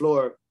that whole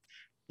floor.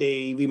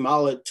 They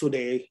remodel it to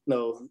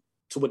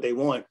what they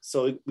want.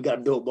 So we got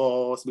to build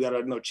walls. We got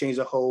to change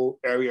the whole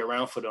area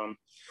around for them.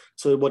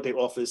 So what they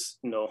office,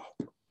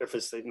 if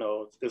it's if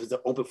it's an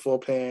open floor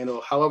plan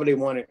or however they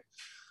want it.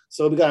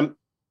 So we got to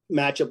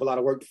match up a lot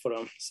of work for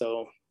them.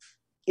 So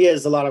Yeah,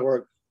 it's a lot of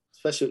work,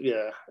 especially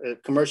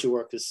commercial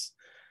work is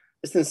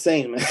it's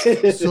insane,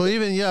 man. So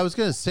even I was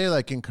gonna say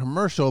like in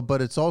commercial,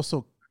 but it's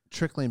also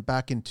trickling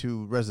back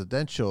into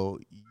residential.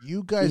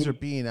 You guys are Mhm.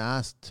 being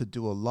asked to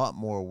do a lot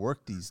more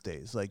work these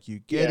days. Like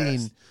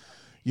Yes.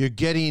 you're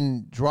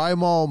getting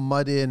drywall,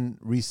 mud in,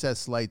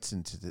 recessed lights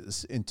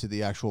into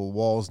the actual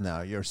walls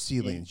now. Your Mhm.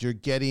 ceilings. You're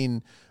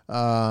getting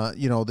the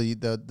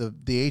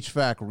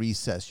HVAC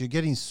recess. You're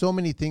getting so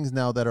many things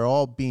now that are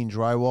all being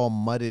drywall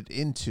mudded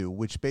into,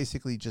 which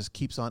basically just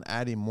keeps on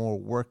adding more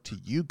work to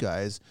you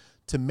guys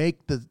to make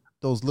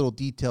those little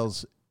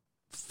details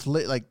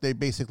like they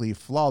basically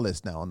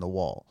flawless now on the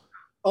wall.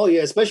 Oh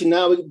yeah, especially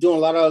now we're doing a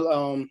lot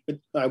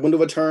of window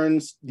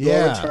returns, door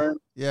Yeah. return,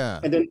 Yeah.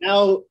 and then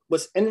now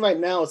what's in right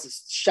now is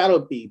this shadow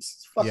beads.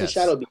 It's fucking Yes.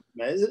 shadow beads,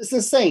 man. It's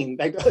insane.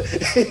 Like,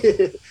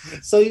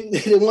 so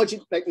they want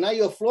you like now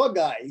you're a floor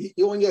guy.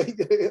 You on your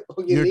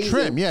on your Your knees and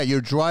trim, yeah,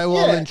 your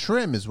drywall yeah, and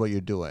trim is what you're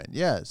doing.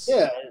 Yes.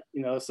 yeah.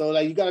 So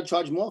like you got to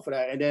charge more for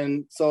that, and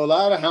then so a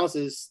lot of the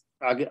houses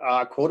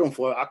I quote them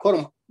for. I quote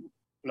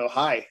them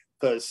high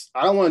because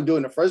I don't want to do it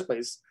in the first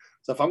place.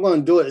 So if I'm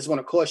going to do it, it's going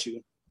to cost you.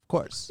 Of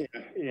course.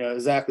 Yeah, yeah,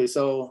 exactly.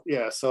 So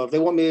yeah, so if they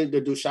want me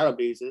to do shadow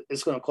beads,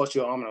 it's going to cost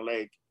you an arm and a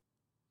leg.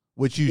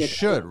 Which you Yeah,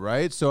 should,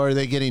 right? So are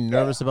they getting yeah,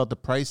 nervous about the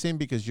pricing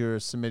because you're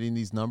submitting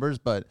these numbers?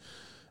 But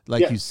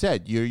like yeah, you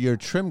said, you're a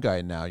trim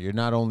guy now. You're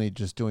not only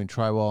just doing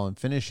drywall and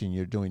finishing,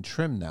 you're doing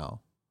trim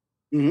now.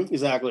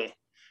 exactly.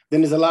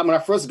 Then there's a lot. When I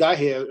first got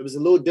here, it was a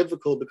little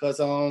difficult because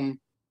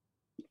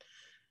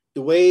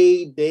the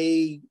way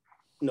they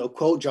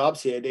quote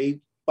jobs here, they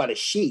by the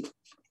sheet.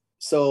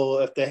 So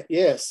if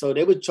they so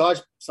they would charge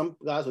some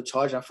guys would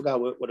charge. I forgot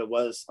what it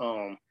was.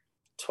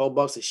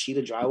 $12 a sheet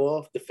of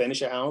drywall to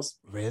finish a house.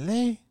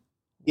 Really?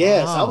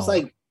 Yes, Wow.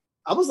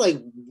 I was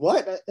like,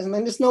 what? I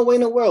mean, there's no way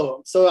in the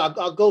world. So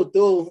I'll go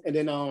through and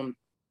then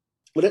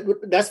but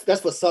that's for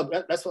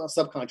that's for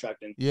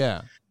subcontracting.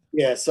 Yeah.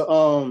 Yeah,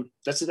 so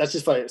that's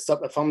just for sub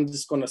if I'm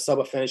just going to sub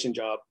a finishing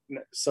job.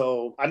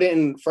 So I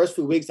didn't first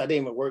few weeks I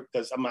didn't even work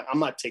because I'm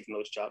not taking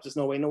those jobs. There's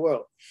no way in the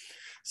world.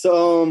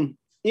 So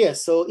yeah,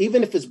 so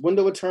even if it's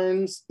window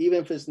returns,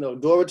 even if it's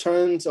door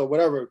returns or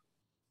whatever,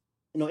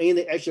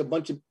 anything extra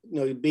bunch of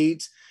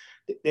beads,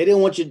 they didn't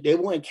want you. They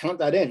wouldn't count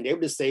that in. They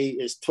would just say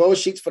it's 12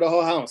 sheets for the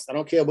whole house. I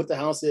don't care what the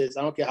house is.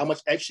 I don't care how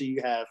much extra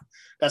you have.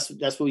 That's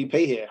what we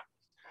pay here.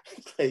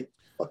 Like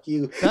fuck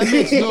you. That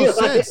makes no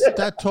Like, sense.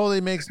 That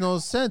totally makes no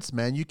sense,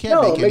 man. You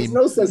can't no, make it makes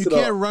no sense you at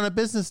can't all. run a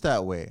business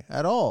that way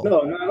at all.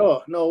 No, not at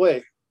all. No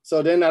way.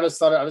 So then I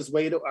just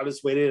waited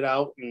it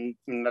out and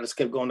I just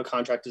kept going to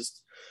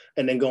contractors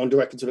and then going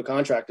directly to the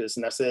contractors.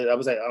 And I said, I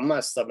was like, I'm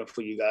not subbing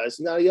for you guys.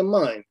 You're out of your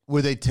mind.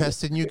 Were they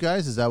testing you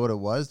guys? Is that what it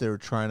was? They were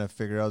trying to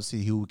figure out,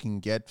 see who we can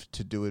get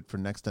to do it for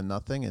next to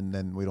nothing, and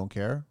then we don't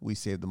care. We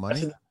save the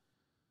money.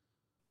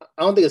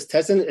 I don't think it's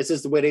testing. It's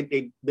just the way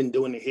they've been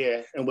doing it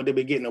here and what they've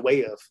been getting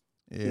away of.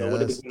 Yeah, What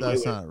they've been getting away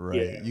that's with. not right.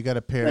 Yeah. You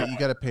Nah.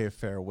 gotta pay a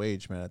fair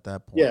wage, man. At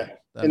that Yeah. point,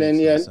 that And then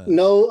makes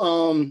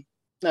no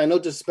sense. no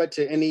disrespect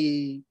to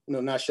any,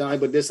 not shy,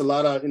 but there's a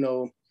lot of,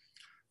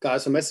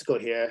 guys from Mexico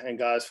here and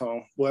guys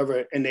from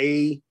wherever, and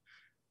they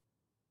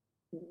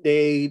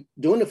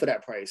doing it for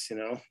that price.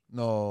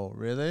 No,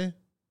 really?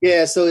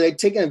 Yeah, so they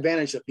taking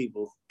advantage of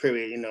people,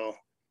 period.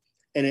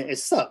 And it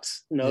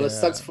sucks. It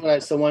sucks Yeah, for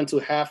like someone to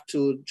have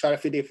to try to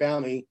feed their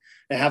family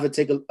and have to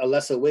take a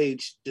lesser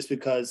wage just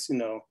because,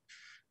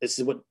 it's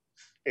what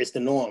it's the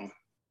norm.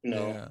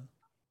 yeah.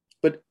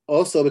 But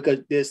also because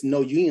there's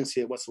no unions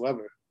here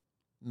whatsoever.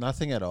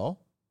 Nothing at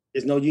all.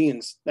 There's no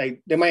unions.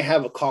 Like they might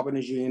have a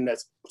carpenters union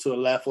that's to the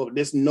left, or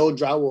there's no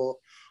drywall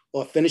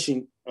or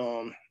finishing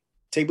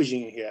tapers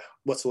union here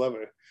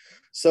whatsoever.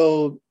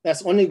 So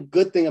that's only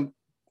good thing.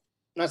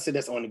 Not say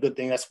that's the only good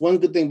thing. That's one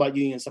good thing about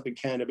unions up in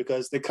Canada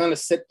because they kind of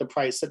set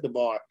the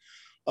bar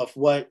of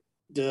what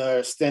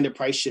the standard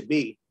price should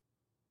be.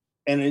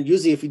 And then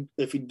usually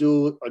if you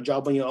do a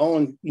job on your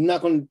own, you're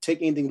not going to take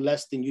anything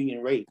less than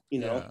union rate.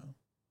 Yeah,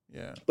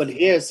 yeah. But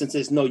here, since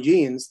there's no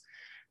unions,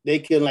 they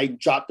can like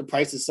drop the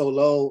prices so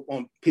low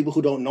on people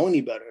who don't know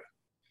any better.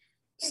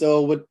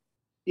 So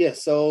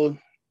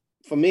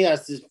for me, I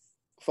just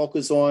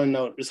focus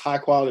on this high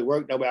quality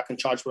work. That way I can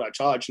charge what I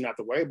charge and not have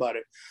to worry about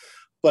it.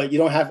 But you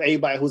don't have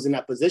anybody who's in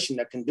that position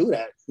that can do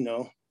that.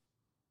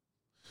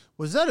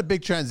 Was that a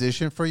big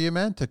transition for you,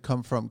 man, to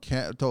come from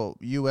to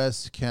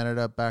U.S.,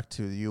 Canada, back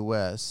to the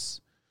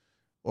U.S.,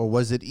 or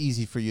was it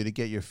easy for you to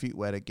get your feet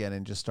wet again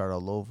and just start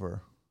all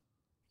over?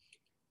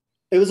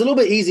 It was a little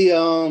bit easier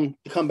to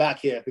come back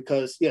here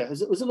because it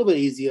was a little bit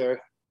easier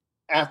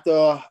after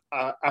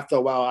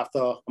a while, after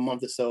a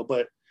month or so.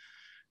 But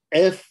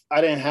if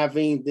I didn't have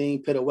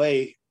anything put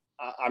away,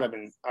 I'd have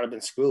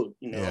been screwed.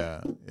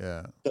 Yeah,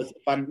 yeah, Because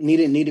if I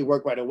needed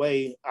work right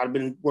away, I'd have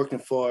been working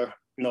for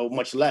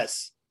much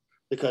less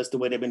because the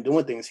way they've been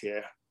doing things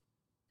here.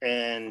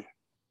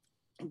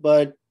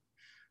 But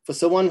for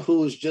someone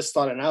who's just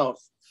starting out,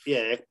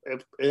 yeah,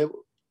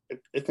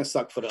 it can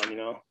suck for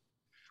them.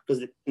 Because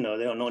they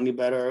don't know any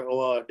better,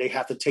 or they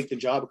have to take the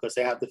job because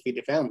they have to feed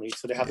their family,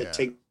 so they have to yeah,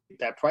 take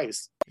that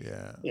price.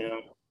 yeah. You know.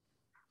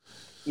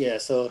 Yeah,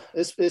 so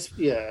it's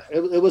yeah,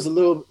 it was a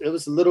little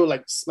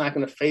like smack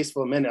in the face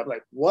for a minute. I'm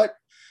like, what?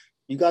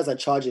 You guys are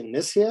charging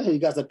this here? You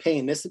guys are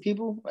paying this to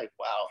people? Like,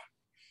 wow.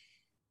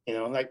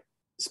 Like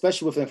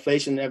especially with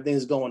inflation,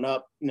 everything's going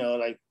up.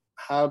 Like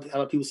how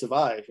do people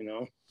survive?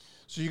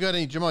 So you got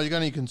any, Jamal? You got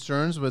any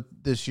concerns with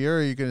this year?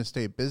 Are you going to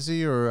stay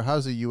busy, or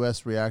how's the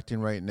U.S. reacting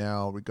right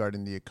now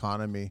regarding the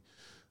economy?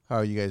 How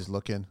are you guys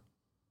looking?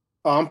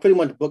 Oh, I'm pretty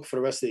much booked for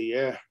the rest of the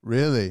year.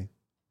 Really?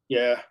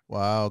 Yeah,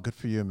 Wow, good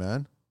for you,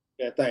 man.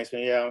 yeah. Thanks,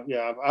 man. Yeah,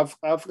 yeah.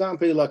 I've gotten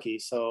pretty lucky,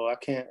 so I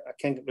can't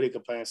really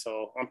complain.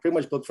 So I'm pretty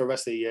much booked for the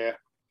rest of the year.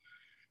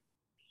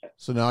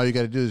 So now all you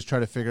got to do is try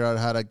to figure out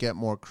how to get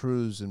more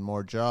crews and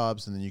more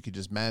jobs, and then you could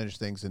just manage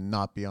things and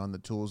not be on the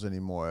tools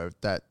anymore.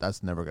 If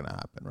that's never going to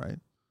happen, right?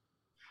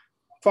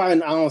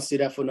 Probably I don't see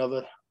that for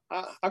another.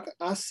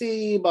 I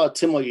see about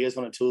 10 more years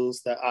on the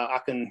tools that I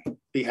can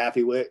be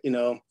happy with.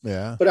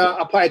 Yeah. But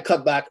I'll probably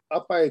cut back.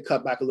 I'll probably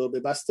cut back a little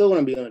bit, but I still want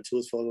to be on the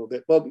tools for a little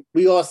bit. But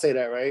we all say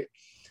that, right?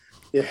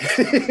 Yeah.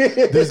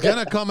 There's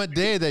gonna come a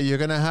day that you're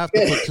gonna have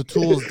to put the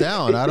tools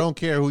down. I don't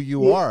care who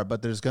you are,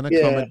 but there's gonna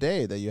come a Yeah.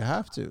 day that you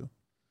have to.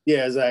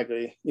 Yeah,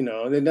 exactly.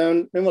 And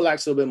then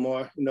relax a little bit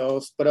more.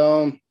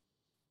 But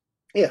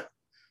yeah.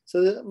 So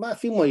about a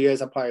few more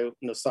years, I'll probably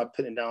start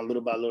putting it down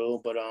little by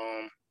little. But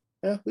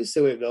yeah, we see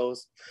where it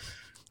goes.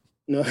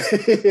 But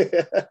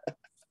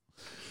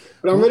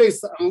I'm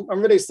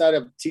really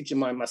excited teaching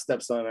my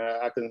stepson.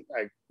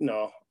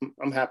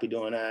 I'm happy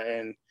doing that,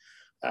 and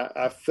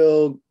I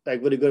feel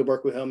like really good to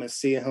work with him and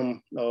seeing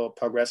him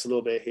progress a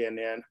little bit here and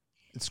there.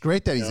 It's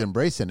great that You he's know,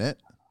 embracing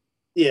it.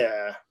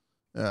 yeah.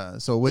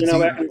 So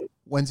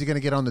when's he gonna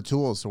get on the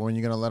tools? So when are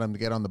you gonna let him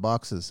get on the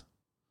boxes?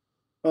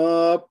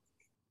 Uh,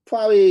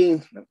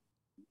 Probably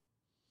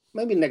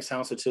maybe next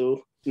house or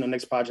two.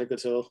 Next project or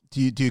two.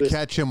 Do you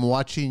catch him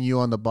watching you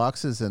on the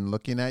boxes and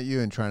looking at you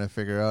and trying to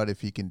figure out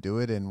if he can do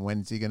it and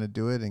when's he gonna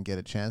do it and get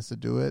a chance to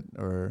do it?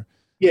 Or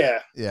Yeah,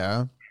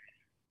 yeah.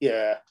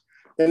 yeah.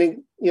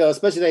 Then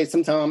especially like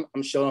sometimes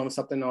I'm showing him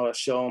something or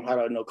show him how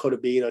to code a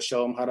beat or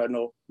show him how to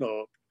know.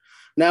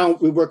 Now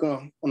we're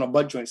working on our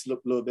butt joints a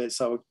little bit,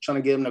 so we're trying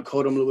to get him to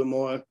code them a little bit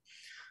more.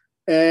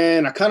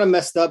 And I kind of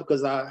messed up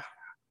because I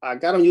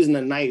got him using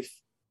a knife,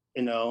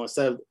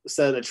 instead of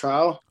the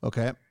trowel.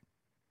 Okay.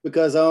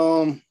 Because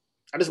I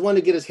just wanted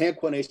to get his hand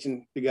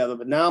coordination together.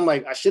 But now I'm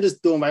like, I should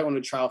just do him right on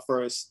the trowel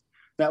first.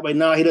 That way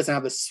now he doesn't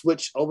have to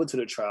switch over to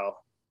the trowel.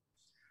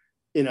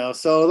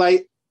 So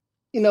like,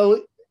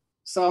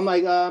 so I'm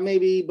like,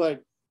 maybe,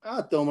 but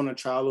I'll throw him on the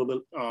trowel a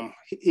little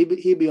bit.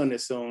 He'll be on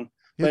this soon.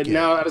 But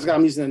now I just got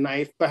him using a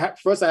knife. But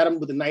first I had him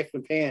with the knife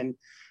and pan.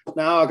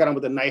 Now I got him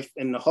with the knife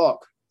and the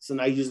hawk. So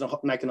now he's using a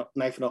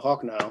knife and a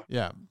hawk now.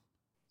 Yeah.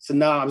 So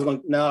now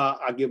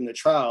I'll give him the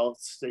trowel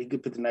so he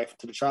could put the knife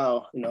to the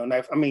trowel,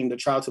 the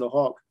trowel to the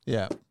hawk.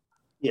 Yeah.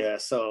 Yeah.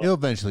 So he'll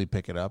eventually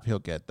pick it up. He'll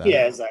get that.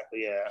 Yeah,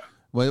 exactly. Yeah.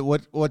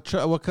 What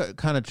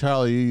kind of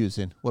trowel are you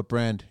using? What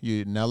brand?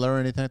 You Nella or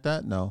anything like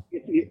that? No.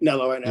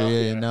 Nella right now.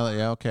 Yeah, Nella.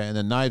 Yeah, okay. And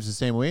the knives the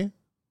same way?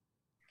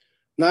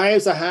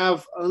 Knives, I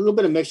have a little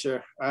bit of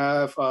mixture. I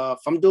have if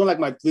I'm doing like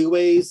my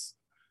 3-ways,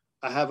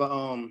 I have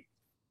I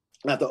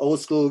have the old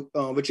school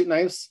Richard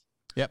knives.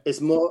 Yep. It's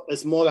more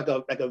like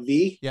a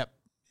V. Yep.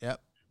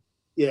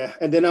 Yeah,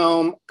 and then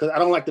because I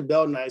don't like the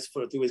bell knives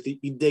for the 3-ways.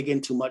 You dig in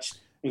too much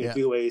in your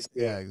 3-ways.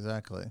 Yeah,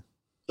 exactly.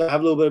 So I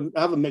have a little bit.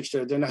 I have a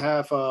mixture. Then I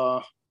have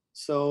Then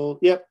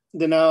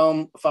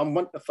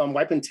if I'm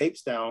wiping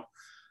tapes down,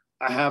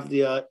 I have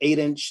the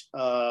 8-inch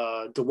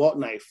DeWalt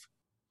knife.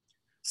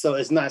 So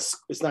it's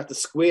not the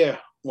square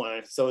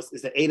one. So it's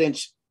the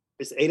 8-inch.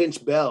 It's the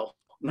 8-inch bell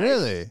knife.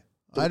 Really?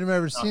 I've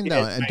never seen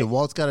that. And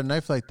DeWalt's got a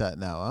knife like that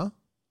now, huh?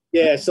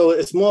 Yeah, so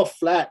it's more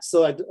flat.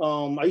 So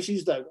I used to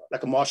use like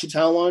a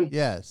Marshalltown one.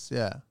 Yes,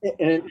 yeah.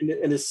 And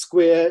it's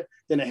square.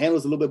 Then the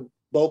handle's a little bit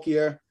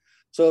bulkier.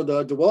 So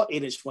the DeWalt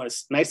 8-inch one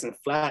is nice and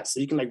flat,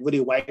 so you can like really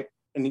wipe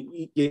and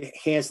your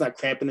hands not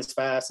cramping as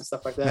fast and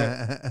stuff like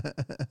that.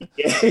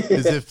 Yeah.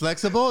 Is it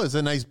flexible? Is it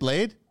a nice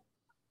blade?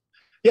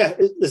 Yeah,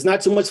 it's not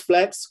too much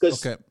flex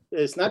because Okay.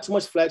 it's not too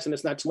much flex and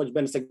it's not too much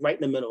bend. It's like right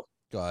in the middle.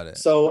 Got it.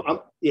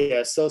 So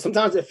so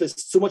sometimes if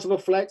it's too much of a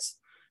flex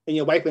and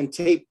you're wiping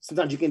tape,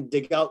 sometimes you can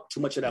dig out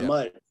too much of that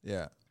mud.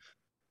 Yeah.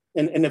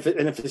 And if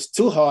it's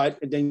too hard,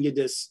 then you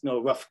just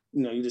rough,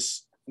 you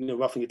just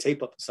roughing your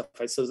tape up and stuff,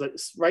 right? So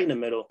it's right in the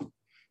middle.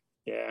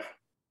 Yeah.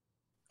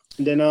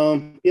 And then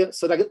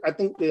so like I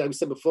think like we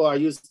said before, I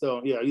used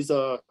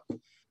a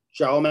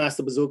Drywall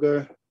Master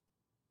Bazooka,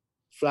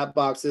 flat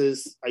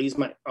boxes. I use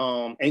my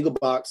angle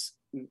box.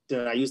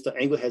 Then I use the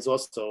angle heads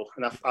also,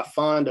 and I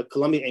find the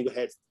Columbia angle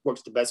head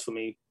works the best for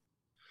me.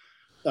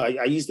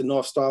 I use the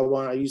North Star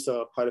one. I used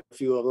quite a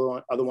few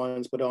other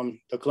ones, but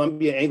the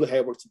Columbia angle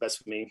head works the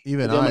best for me.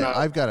 Even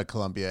I've got a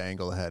Columbia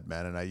angle head,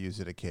 man, and I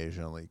use it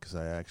occasionally because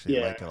I actually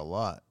like it a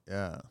lot.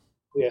 Yeah.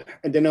 Yeah,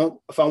 and then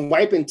if I'm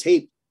wiping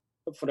tape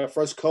for the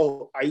first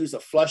coat, I use a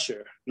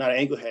flusher, not an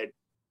angle head,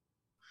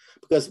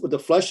 because with the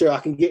flusher I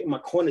can get in my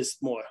corners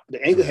more.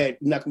 The angle head,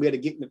 you're not gonna be able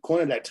to get in the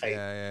corner that tight.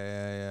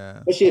 Yeah.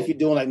 Especially if you're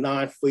doing like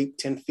 9 feet,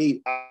 10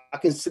 feet. I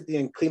can sit there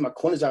and clean my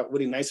corners out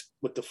really nice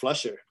with the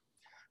flusher.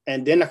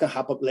 And then I can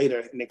hop up later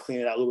and then clean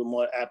it out a little bit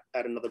more,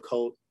 add another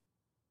coat.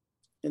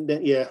 And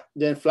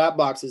then flat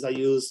boxes I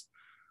use.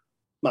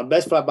 My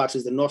best flat box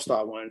is the North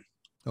Star one.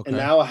 Okay. And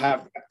now I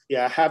have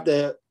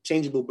the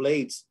changeable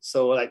blades.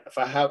 So like if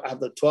I have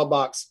the 12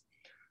 box,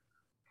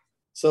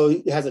 so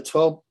it has a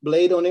 12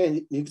 blade on there,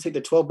 and you can take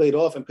the 12 blade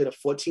off and put a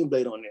 14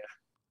 blade on there.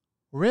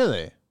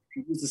 Really?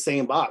 Use the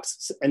same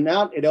box. And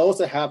now it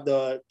also have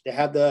the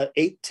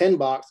 8-10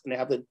 box, and they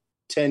have the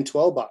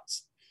 10-12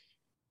 box.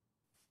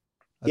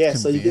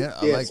 That's so you can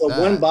like so that.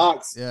 One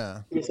box.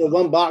 Yeah. So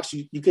one box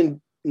you can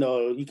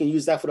you can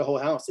use that for the whole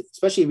house,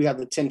 especially if you have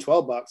the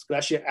 10-12 box.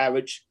 That's your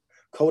average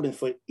coating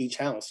for each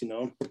house,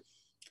 For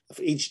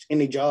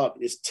any job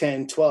is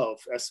 10-12.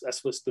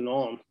 That's what's the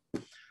norm.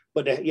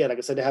 But like I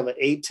said, they have an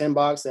 8-10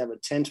 box, they have a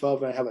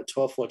 10-12, and they have a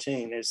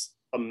 12-14. It's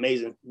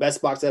amazing.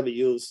 Best box I ever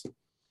used.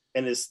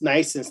 And it's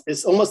nice. And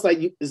it's almost like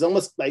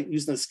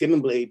using a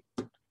skimming blade.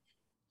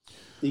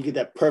 You get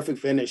that perfect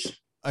finish.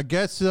 I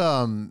guess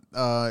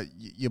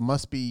you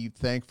must be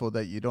thankful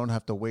that you don't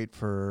have to wait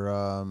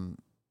for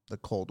the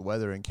cold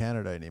weather in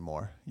Canada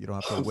anymore. You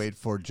don't have to wait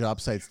for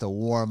job sites to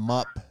warm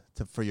up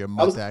for your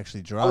mud to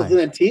actually dry. I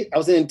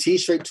was in a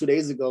t-shirt 2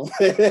 days ago.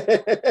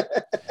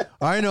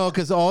 I know,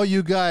 because all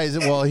you guys,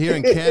 here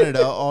in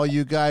Canada, all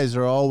you guys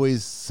are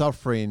always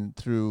suffering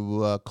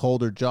through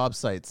colder job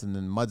sites, and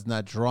then mud's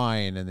not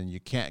drying, and then you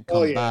can't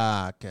come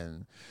back.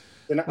 And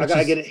I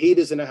gotta get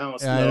heaters in the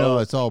house. Yeah, I know,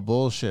 it's all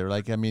bullshit.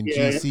 Like, I mean,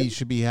 GC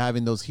should be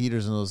having those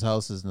heaters in those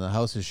houses, and the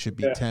houses should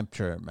be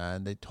temperature,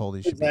 man. They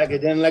totally should be. Exactly.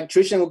 Then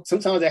electrician,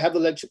 sometimes they have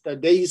the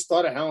day you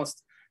start a house,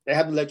 they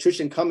have the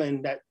electrician come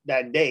in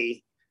that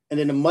day, and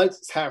then the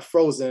mud's half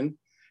frozen,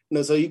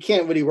 so you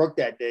can't really work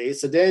that day.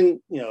 So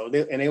then,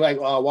 they're like,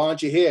 oh, why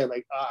aren't you here?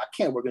 Like, I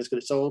can't work in this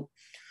good. So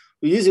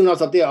usually when I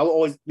was up there, I'll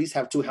always at least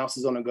have 2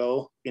 houses on the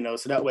go,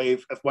 so that way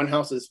if one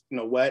house is,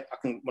 wet, I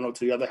can run over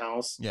to the other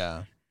house.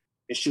 Yeah.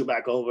 And shoot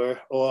back over,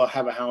 or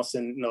have a house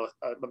in,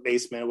 a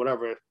basement or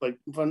whatever. But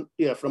for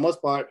the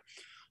most part,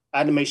 I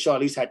had to make sure I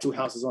at least had 2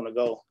 houses on the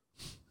go,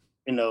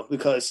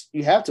 because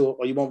you have to,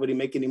 or you won't really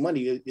make any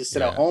money. You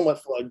sit at home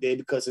for a day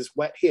because it's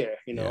wet here,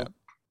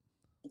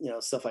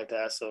 stuff like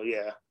that. So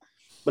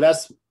but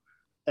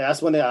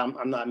that's one thing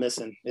I'm not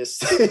missing.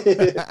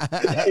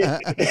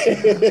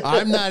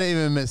 I'm not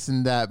even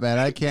missing that, man.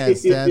 I can't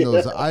stand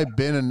those. I've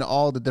been in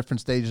all the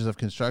different stages of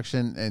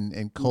construction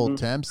and cold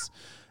temps.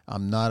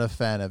 I'm not a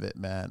fan of it,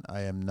 man.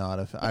 I am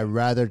not I'd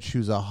rather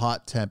choose a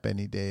hot temp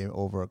any day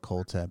over a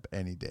cold temp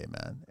any day,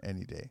 man.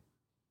 Any day.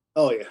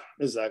 Oh yeah,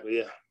 exactly.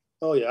 Yeah.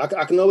 Oh yeah,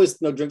 I can always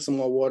drink some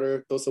more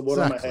water, throw some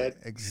water on my head.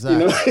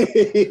 Exactly.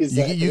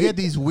 Exactly. You get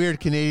these weird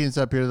Canadians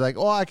up here like,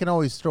 oh, I can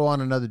always throw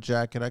on another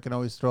jacket. I can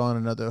always throw on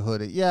another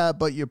hoodie. Yeah,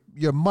 but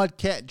your mud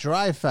can't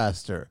dry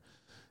faster.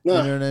 No.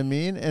 You know what I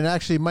mean? And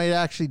might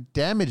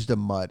damage the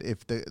mud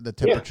if the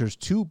temperature's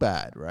too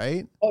bad,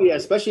 right? Oh yeah,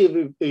 especially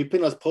if you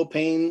put those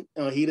propane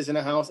heaters in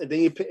the house, and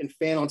then you put a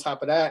fan on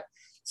top of that.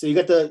 So you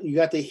got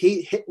the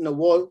heat hitting the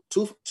wall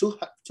too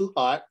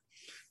hot.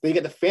 Then you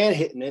get the fan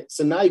hitting it,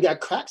 so now you got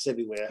cracks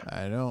everywhere.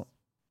 I know.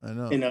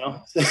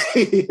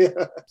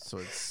 So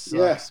it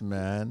sucks,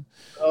 man.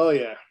 Oh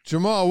yeah.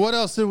 Jamal, what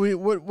else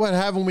what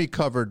haven't we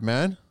covered,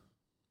 man?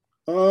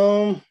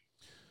 I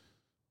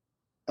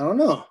don't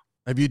know.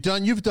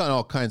 You've done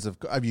all kinds of,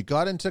 have you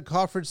got into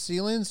coffered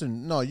ceilings?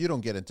 And no, you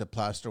don't get into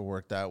plaster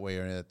work that way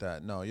or anything like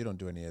that. No, you don't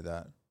do any of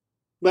that.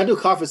 But I do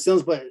coffered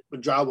ceilings, but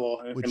with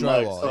drywall. With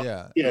drywall, so,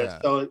 yeah.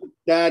 So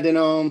that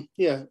and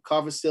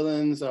coffered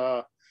ceilings,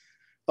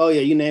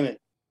 you name it.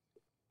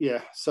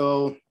 Yeah.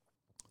 So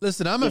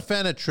listen, I'm a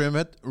fan of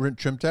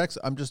Trimtex.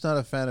 I'm just not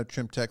a fan of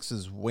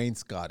Trimtex's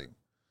wainscoting.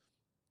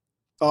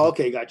 Oh,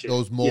 okay, gotcha.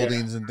 Those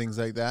moldings and things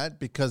like that,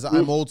 because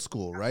I'm old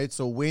school, right?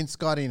 So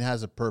wainscoting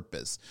has a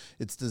purpose.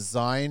 It's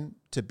designed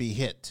to be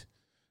hit.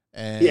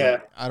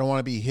 And I don't want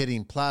to be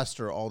hitting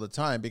plaster all the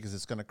time because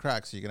it's going to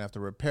crack, so you're going to have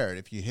to repair it.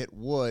 If you hit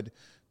wood,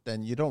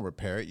 then you don't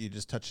repair it. You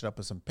just touch it up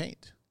with some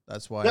paint.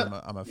 That's why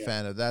I'm a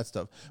fan of that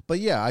stuff. But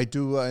yeah, I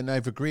do, and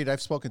I've agreed.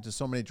 I've spoken to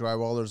so many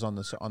drywallers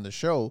on the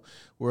show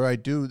where I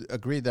do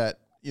agree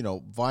that,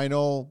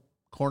 vinyl,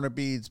 corner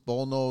beads,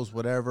 bullnose,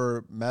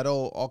 whatever,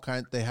 metal, all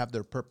kinds, they have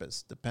their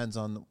purpose. Depends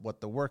on what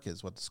the work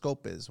is, what the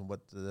scope is, and what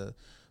the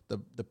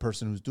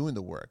person who's doing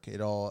the work.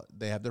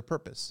 They have their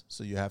purpose.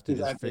 So you have to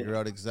just figure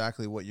out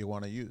exactly what you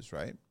want to use,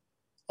 right?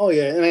 Oh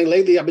yeah, and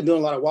lately I've been doing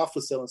a lot of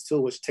waffle ceilings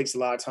too, which takes a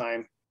lot of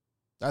time.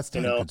 That's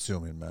time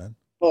consuming, man.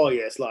 Oh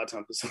yeah, it's a lot of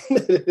time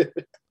consuming.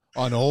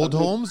 On old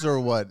homes or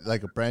what?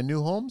 Like a brand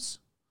new homes?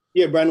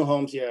 Yeah, brand new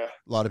homes. Yeah.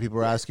 A lot of people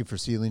are asking for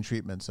ceiling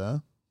treatments, huh?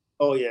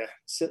 Oh yeah,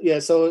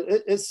 so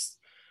it's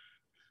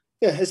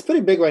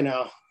pretty big right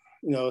now.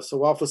 So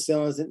waffle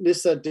ceilings.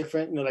 This are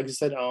different. Like you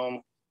said,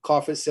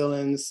 coffered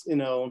ceilings.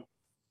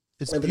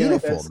 It's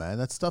beautiful, like man.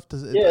 That stuff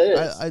does.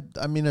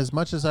 I mean, as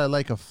much as I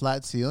like a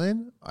flat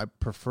ceiling, I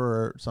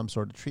prefer some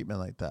sort of treatment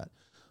like that.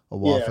 A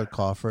waffle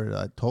coffer,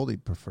 I totally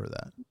prefer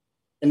that.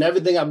 And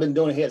everything I've been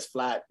doing here is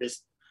flat. They're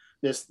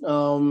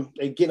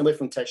getting away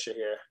from texture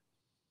here.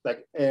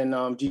 like in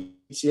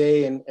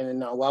GTA and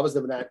where I was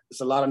living at,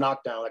 it's a lot of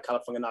knockdown, like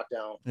California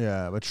knockdown.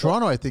 Yeah, but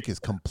Toronto, I think, is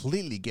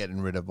completely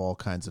getting rid of all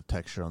kinds of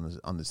texture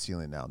on the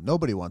ceiling now.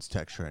 Nobody wants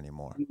texture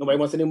anymore. Nobody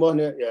wants any more in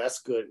there. Yeah,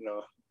 that's good.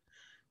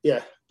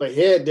 Yeah, but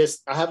here,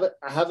 I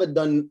haven't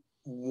done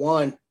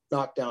one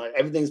knockdown.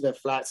 Everything's been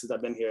flat since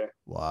I've been here.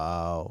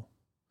 Wow.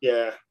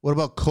 Yeah. What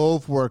about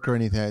cove work or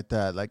anything like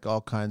that? Like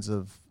all kinds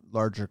of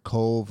larger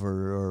cove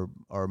or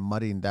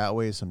mudding that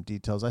way, some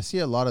details. I see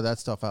a lot of that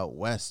stuff out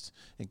west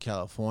in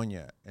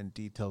California and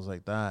details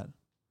like that.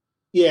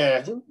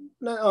 Yeah.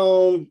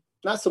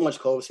 Not so much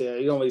coves here.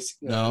 You don't really see,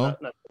 No? not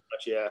so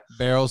much, yeah.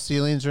 Barrel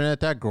ceilings or anything like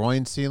that?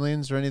 Groin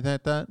ceilings or anything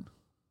like that?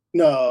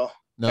 No.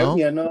 No?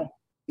 Yeah, no.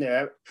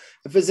 Yeah.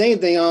 If it's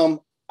anything,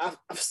 I've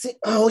seen,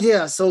 oh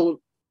yeah. So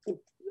a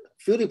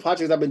few of the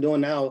projects I've been doing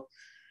now,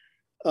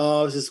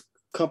 it's this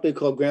company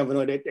called Grand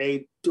Venoy.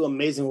 They do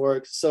amazing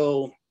work.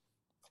 So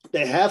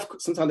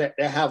sometimes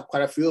they have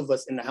quite a few of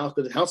us in the house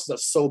because the houses are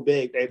so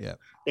big.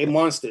 They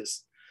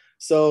monsters.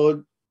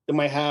 So they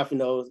might have,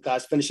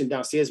 guys finishing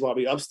downstairs while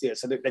we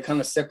upstairs. So they kind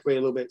of separate a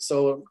little bit.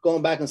 So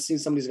going back and seeing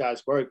some of these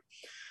guys work,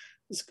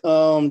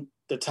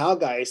 the tile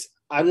guys,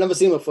 I've never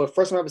seen it before.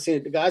 First time I've ever seen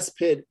it, the guys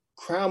put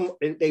crown,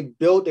 they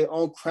built their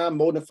own crown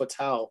molding for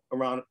tile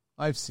around.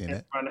 I've seen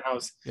it. Around the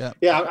house. Yeah.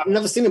 Yeah, I've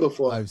never seen it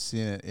before. I've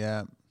seen it,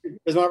 yeah.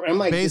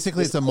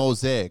 Basically, it's a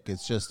mosaic.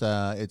 It's just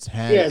it's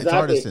hand, yeah, exactly. It's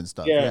artisan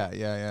stuff. Yeah.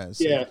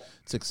 So yeah.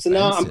 It's expensive. So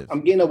now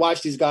I'm getting to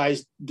watch these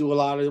guys do a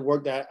lot of the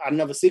work that I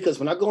never see, because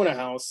when I go in a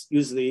house,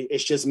 usually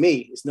it's just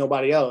me. It's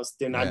nobody else.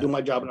 Then I do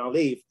my job and I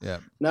leave. Yeah.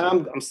 Now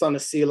I'm starting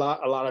to see a lot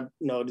of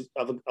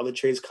other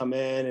trades come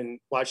in and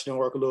watch them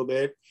work a little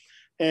bit,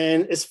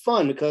 and it's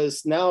fun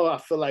because now I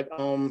feel like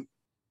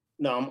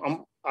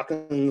I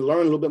can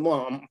learn a little bit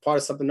more. I'm part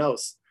of something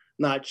else,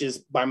 not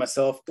just by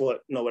myself,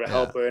 but with a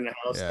helper in the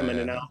house, come in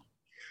and out.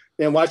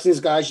 And watching these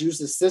guys use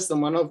the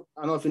system, I don't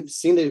know if you've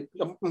seen it.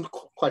 I'm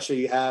quite sure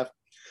you have.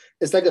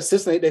 It's like a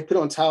system they put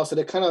on tile, so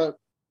they kind of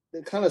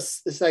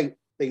it's like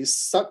they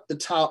suck the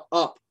tile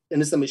up,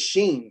 and it's a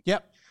machine.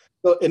 Yep.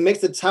 So it makes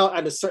the tile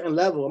at a certain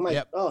level. I'm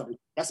like, oh,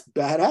 that's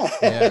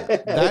badass.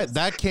 Yeah.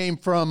 That came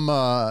from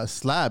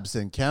slabs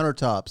and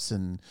countertops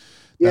and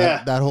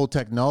that whole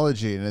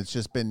technology, and it's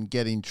just been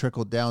getting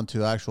trickled down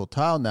to actual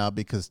tile now,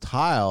 because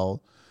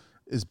tile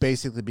is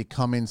basically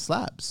becoming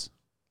slabs.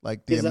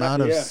 Like the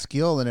amount of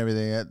skill and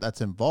everything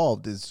that's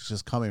involved is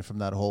just coming from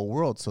that whole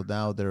world. So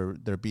now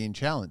they're being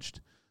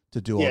challenged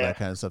to do all that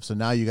kind of stuff. So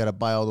now you got to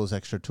buy all those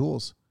extra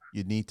tools.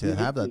 You need to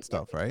have that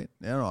stuff, right?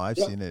 I've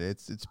seen it.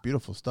 It's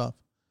beautiful stuff.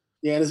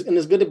 Yeah, and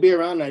it's good to be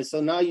around that.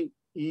 So now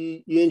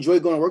you enjoy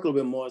going to work a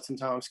little bit more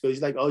sometimes, because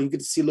you're like, you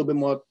get to see a little bit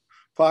more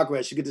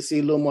progress. You get to see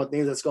a little more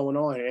things that's going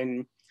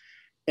on,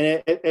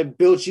 and it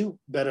builds you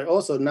better.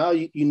 Also, now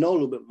you know a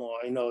little bit more.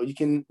 You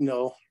can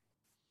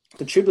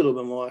contribute a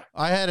little bit more.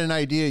 I had an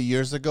idea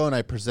years ago, and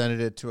I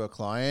presented it to a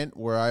client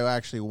where I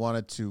actually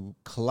wanted to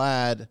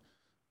clad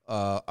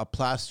a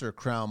plaster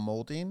crown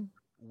molding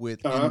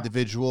with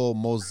individual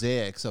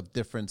mosaics of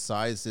different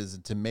sizes,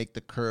 and to make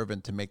the curve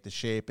and to make the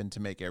shape and to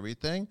make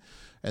everything.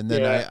 And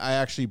then I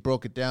actually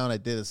broke it down. I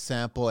did a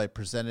sample. I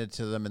presented it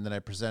to them, and then I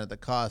presented the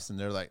cost, and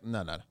they're like,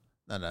 no,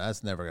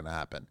 that's never going to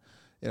happen.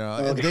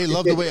 And they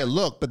loved the way it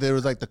looked, but there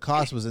was like the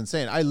cost was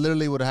insane. I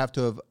literally would have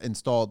to have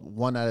installed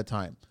one at a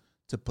time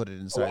to put it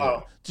inside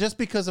there, just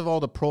because of all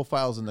the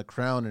profiles in the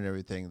crown and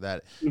everything,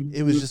 that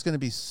it was just going to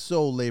be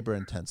so labor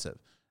intensive.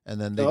 And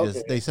then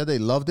they said they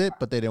loved it,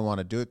 but they didn't want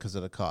to do it because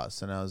of the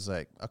cost. And I was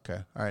like, okay,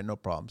 all right, no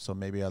problem. So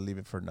maybe I'll leave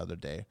it for another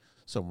day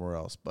somewhere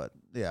else. But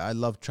yeah, I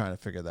love trying to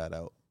figure that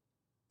out.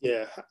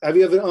 Yeah. Have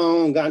you ever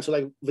gotten to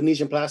like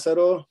Venetian plaster at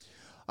all?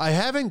 I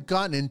haven't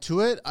gotten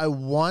into it. I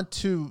want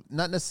to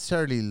not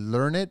necessarily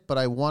learn it, but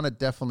I want to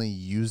definitely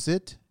use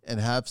it and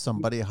have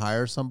somebody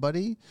hire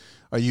somebody.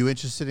 Are you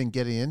interested in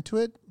getting into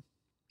it?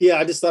 Yeah,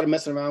 I just started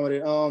messing around with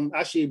it.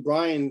 Actually,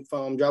 Brian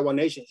from Drywall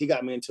Nation, he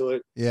got me into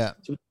it. Yeah.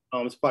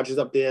 His project's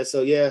up there.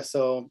 So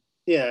and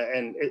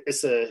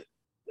it's a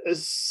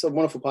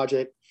wonderful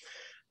project.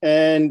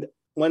 And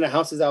one of the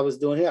houses I was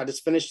doing here, I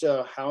just finished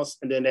a house,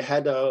 and then they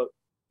had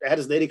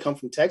this lady come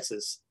from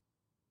Texas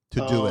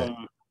to do it.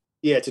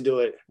 Yeah, to do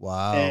it.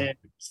 Wow. And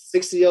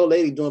 60-year-old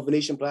lady doing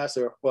Venetian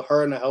plaster with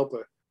her and a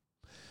helper.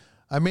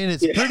 I mean,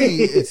 it's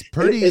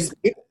pretty.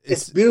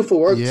 It's beautiful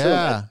work.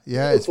 Yeah, too,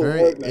 yeah. It's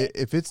very. Work,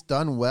 if it's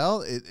done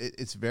well,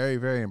 it's very,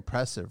 very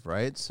impressive,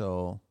 right?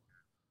 So.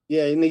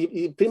 Yeah,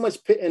 you pretty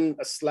much putting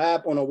a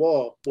slab on a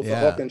wall with a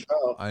hook and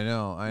trowel. I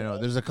know.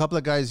 There's a couple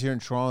of guys here in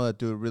Toronto that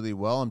do it really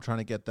well. I'm trying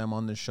to get them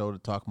on the show to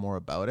talk more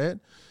about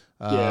it.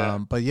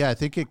 But yeah, I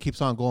think it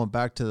keeps on going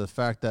back to the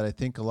fact that I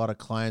think a lot of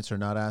clients are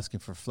not asking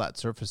for flat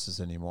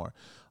surfaces anymore.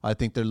 I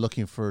think they're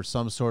looking for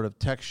some sort of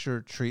texture,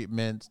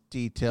 treatment,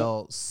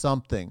 detail,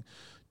 something,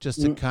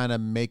 just to kind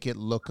of make it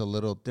look a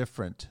little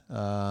different.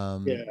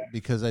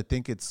 Because I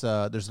think it's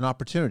there's an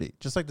opportunity,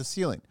 just like the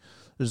ceiling.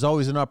 There's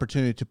always an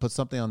opportunity to put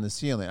something on the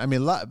ceiling. I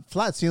mean,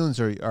 flat ceilings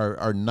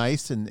are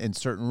nice in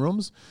certain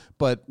rooms,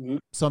 but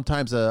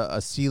sometimes a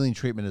ceiling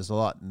treatment is a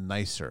lot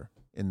nicer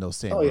in those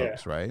same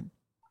rooms, right?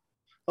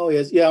 Oh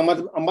yes, yeah. I'm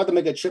about to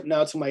make a trip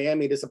now to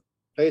Miami. There's a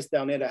place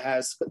down there that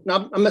has.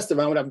 Now I messed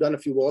around with it. I've done a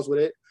few walls with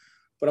it,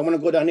 but I want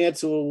to go down there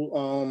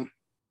to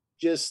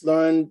just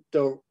learn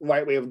the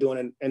right way of doing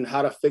it and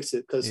how to fix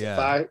it. Because if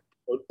I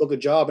book a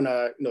job and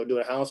I do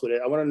a house with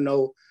it, I want to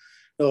know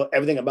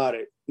everything about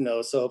it.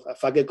 So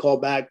if I get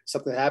called back,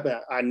 something happened,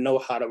 I know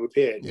how to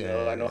repair it.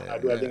 I know how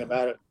to do everything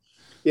about it.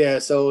 Yeah.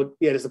 So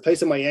there's a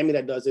place in Miami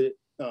that does it.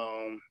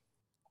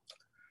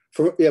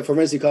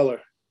 Forensic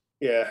Color.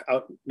 Yeah,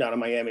 out down in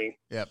Miami.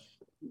 Yep.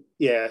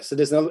 Yeah, so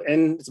there's another,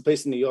 and it's a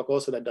place in New York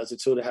also that does it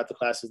too. They have the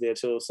classes there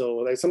too. So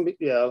like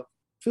a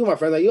few of my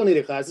friends like, you don't need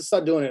a class, just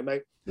start doing it.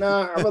 Like,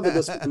 nah, I'd rather go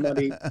spend the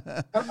money.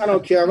 I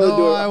don't care.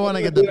 I want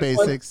to get the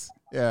basics.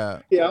 Yeah,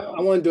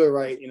 I want to do it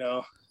right.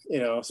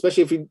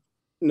 Especially if you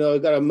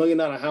got $1 million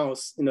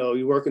house.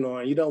 You're working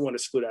on. You don't want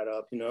to screw that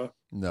up.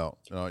 No,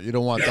 you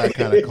don't want that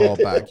kind of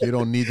callback. You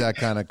don't need that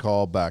kind of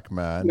callback,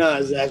 man. No,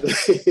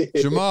 exactly.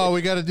 Jamal,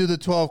 we got to do the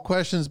 12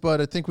 questions, but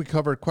I think we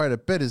covered quite a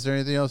bit. Is there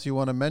anything else you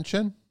want to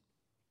mention?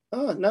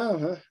 Oh,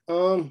 no.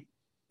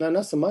 No,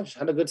 not so much.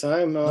 Had a good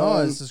time.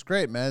 No, this is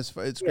great, man.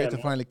 It's great to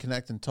finally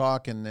connect and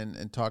talk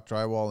and talk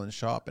drywall and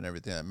shop and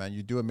everything. Man,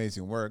 you do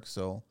amazing work.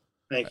 So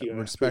thank you.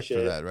 Respect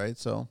for that, right?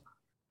 So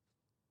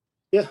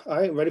yeah, all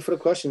right, ready for the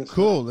questions.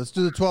 Cool. Let's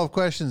do the 12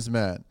 questions,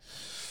 man.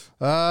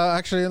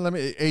 Actually, let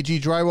me AG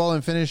Drywall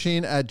and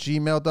Finishing at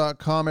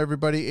gmail.com.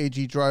 Everybody,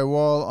 AG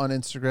Drywall on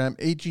Instagram,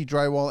 AG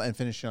Drywall and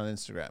Finishing on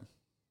Instagram,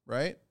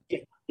 right?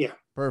 Yeah.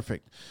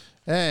 Perfect.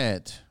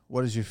 And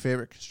what is your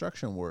favorite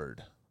construction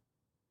word?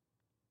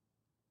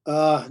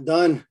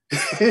 Done.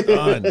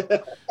 Done.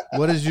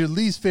 What is your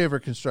least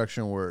favorite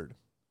construction word?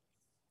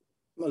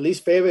 My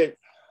least favorite.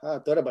 I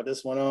thought about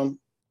this one.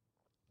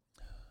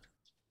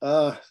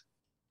 I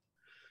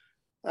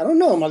don't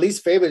know. My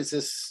least favorite is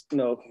just,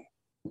 can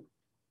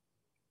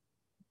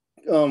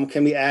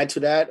we add to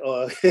that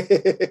or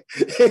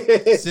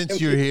since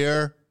you're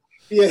here?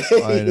 Yeah.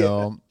 I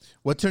know.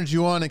 What turns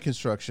you on in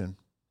construction?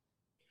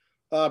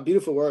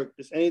 Beautiful work.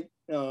 Just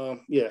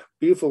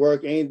beautiful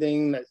work.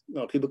 Anything that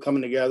people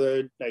coming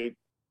together, like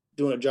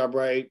doing a job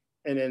right,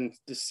 and then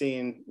just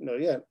seeing,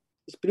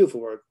 it's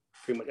beautiful work.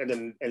 Pretty much at the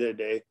end of the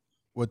day.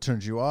 What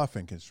turns you off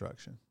in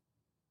construction?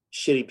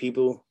 Shitty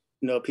people.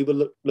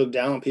 People look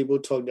down on people,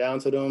 talk down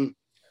to them.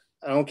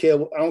 I don't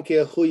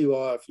care who you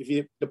are. If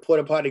you're the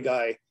porta potty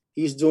guy,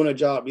 he's doing a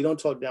job. You don't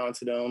talk down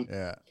to them.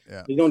 Yeah.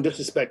 You don't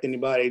disrespect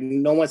anybody.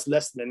 No one's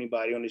less than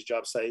anybody on this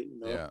job site.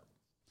 Yeah.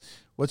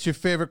 What's your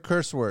favorite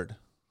curse word?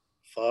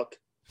 Fuck.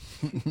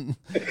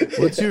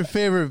 What's your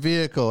favorite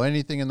vehicle?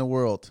 Anything in the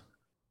world?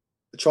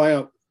 The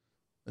Triumph.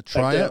 A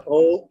Triumph?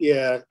 Old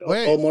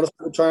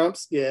motorcycle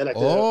Triumphs. Yeah.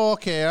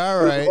 Okay.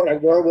 All right.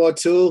 Like World War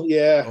II.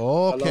 Yeah.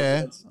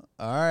 Okay.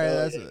 All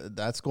right.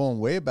 That's going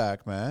way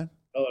back, man.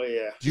 Oh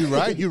yeah. Do you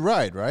ride? You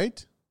ride,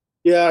 right?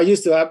 Yeah, I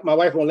used to. My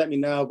wife won't let me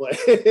now, but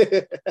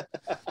the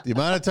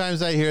amount of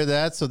times I hear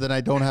that, so then I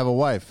don't have a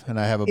wife and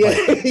I have a bike.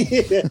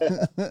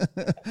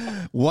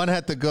 One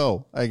had to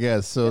go, I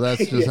guess. So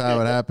that's just how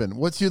it happened.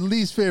 What's your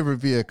least favorite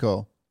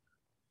vehicle?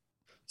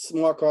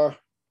 Smart car.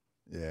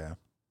 Yeah.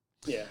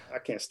 Yeah, I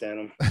can't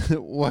stand them.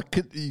 What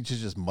could you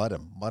just mud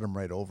them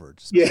right over?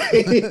 Just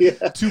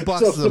 2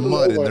 boxes of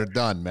mud and they're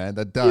done, man.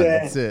 They're done. Yeah.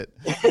 That's it.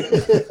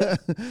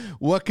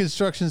 What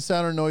construction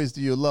sound or noise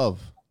do you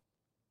love?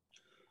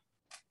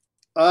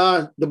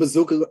 The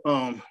bazooka,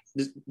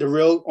 the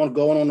reel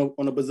going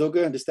on the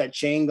bazooka, just that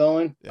chain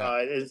going.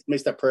 Yeah. It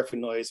makes that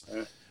perfect noise,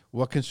 man.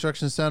 What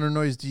construction sound or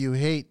noise do you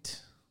hate?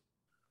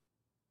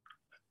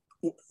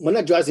 When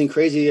that drives me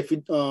crazy, if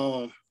you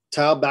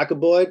tile back a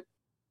board,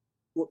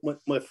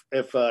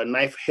 if a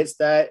knife hits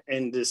that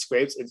and just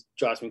scrapes, it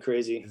drives me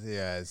crazy.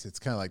 Yeah, it's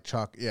kind of like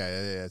chalk. Yeah.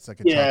 It's like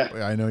a chalk.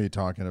 I know you're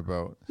talking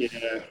about.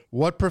 Yeah.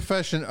 What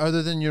profession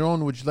other than your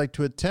own would you like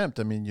to attempt?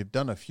 I mean, you've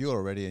done a few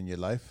already in your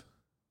life.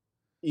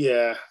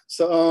 Yeah.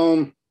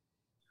 So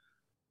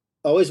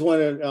I always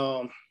wanted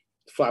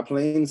fly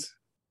planes.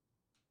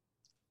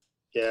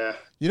 Yeah.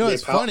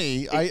 It's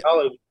funny.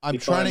 I'm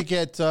trying to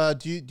get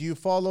do you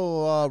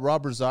follow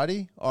Rob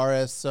Rosati?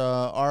 RA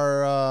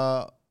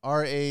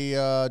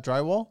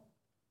Drywall?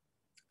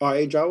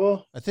 RA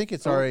Drywall? I think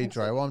it's RA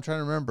Drywall. I'm trying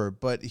to remember,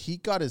 but he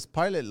got his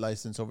pilot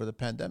license over the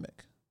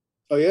pandemic.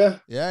 Oh yeah?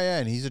 Yeah,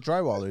 and he's a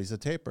drywaller, he's a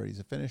taper, he's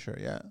a finisher,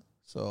 yeah.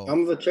 So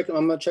I'm gonna check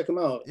him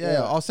out.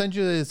 Yeah, I'll send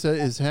you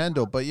his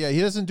handle. But yeah,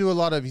 he doesn't do a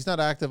lot of. He's not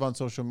active on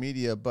social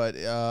media. But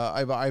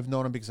I've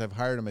known him because I've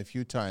hired him a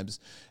few times,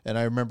 and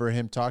I remember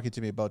him talking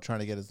to me about trying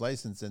to get his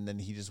license, and then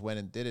he just went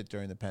and did it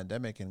during the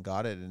pandemic and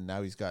got it, and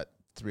now he's got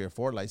 3 or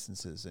 4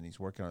 licenses, and he's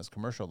working on his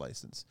commercial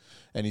license,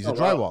 and he's a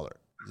drywaller. Wow.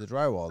 He's a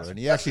drywaller, and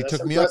he actually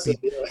took me up.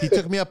 He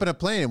took me up in a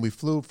plane, and we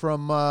flew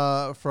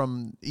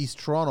from East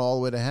Toronto all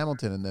the way to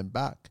Hamilton and then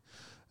back.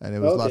 And it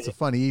was lots of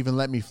fun. He even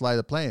let me fly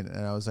the plane.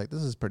 And I was like,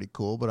 this is pretty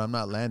cool, but I'm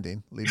not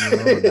landing. Leave me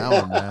alone on that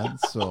one, man.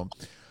 So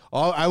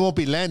I won't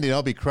be landing.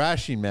 I'll be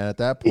crashing, man, at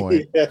that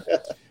point. Yeah.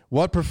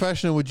 What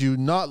profession would you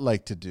not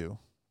like to do?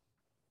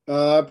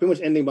 Pretty much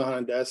anything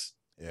behind a desk.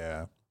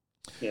 Yeah.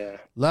 Yeah.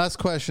 Last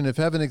question. If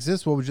heaven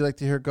exists, what would you like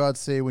to hear God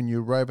say when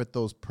you arrive at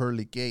those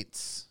pearly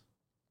gates?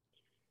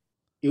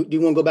 Do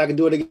you want to go back and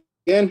do it again?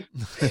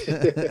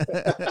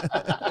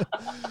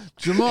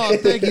 Jamal,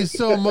 thank you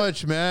so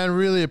much, man.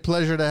 Really a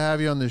pleasure to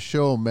have you on the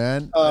show,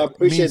 man. Appreciate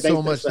it means it. so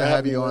Thanks much for to have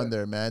having you me, on man.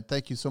 there, man.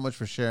 Thank you so much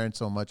for sharing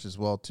so much as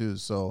well, too.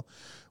 So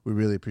we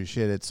really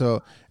appreciate it.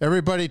 So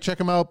everybody check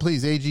them out,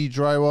 please. AG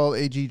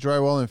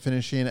Drywall and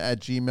finishing at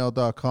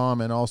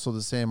gmail.com, and also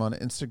the same on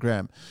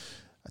Instagram.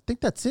 I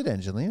think that's it,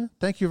 Angelina.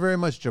 Thank you very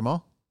much,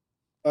 Jamal.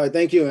 All right.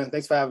 Thank you, man.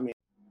 Thanks for having me.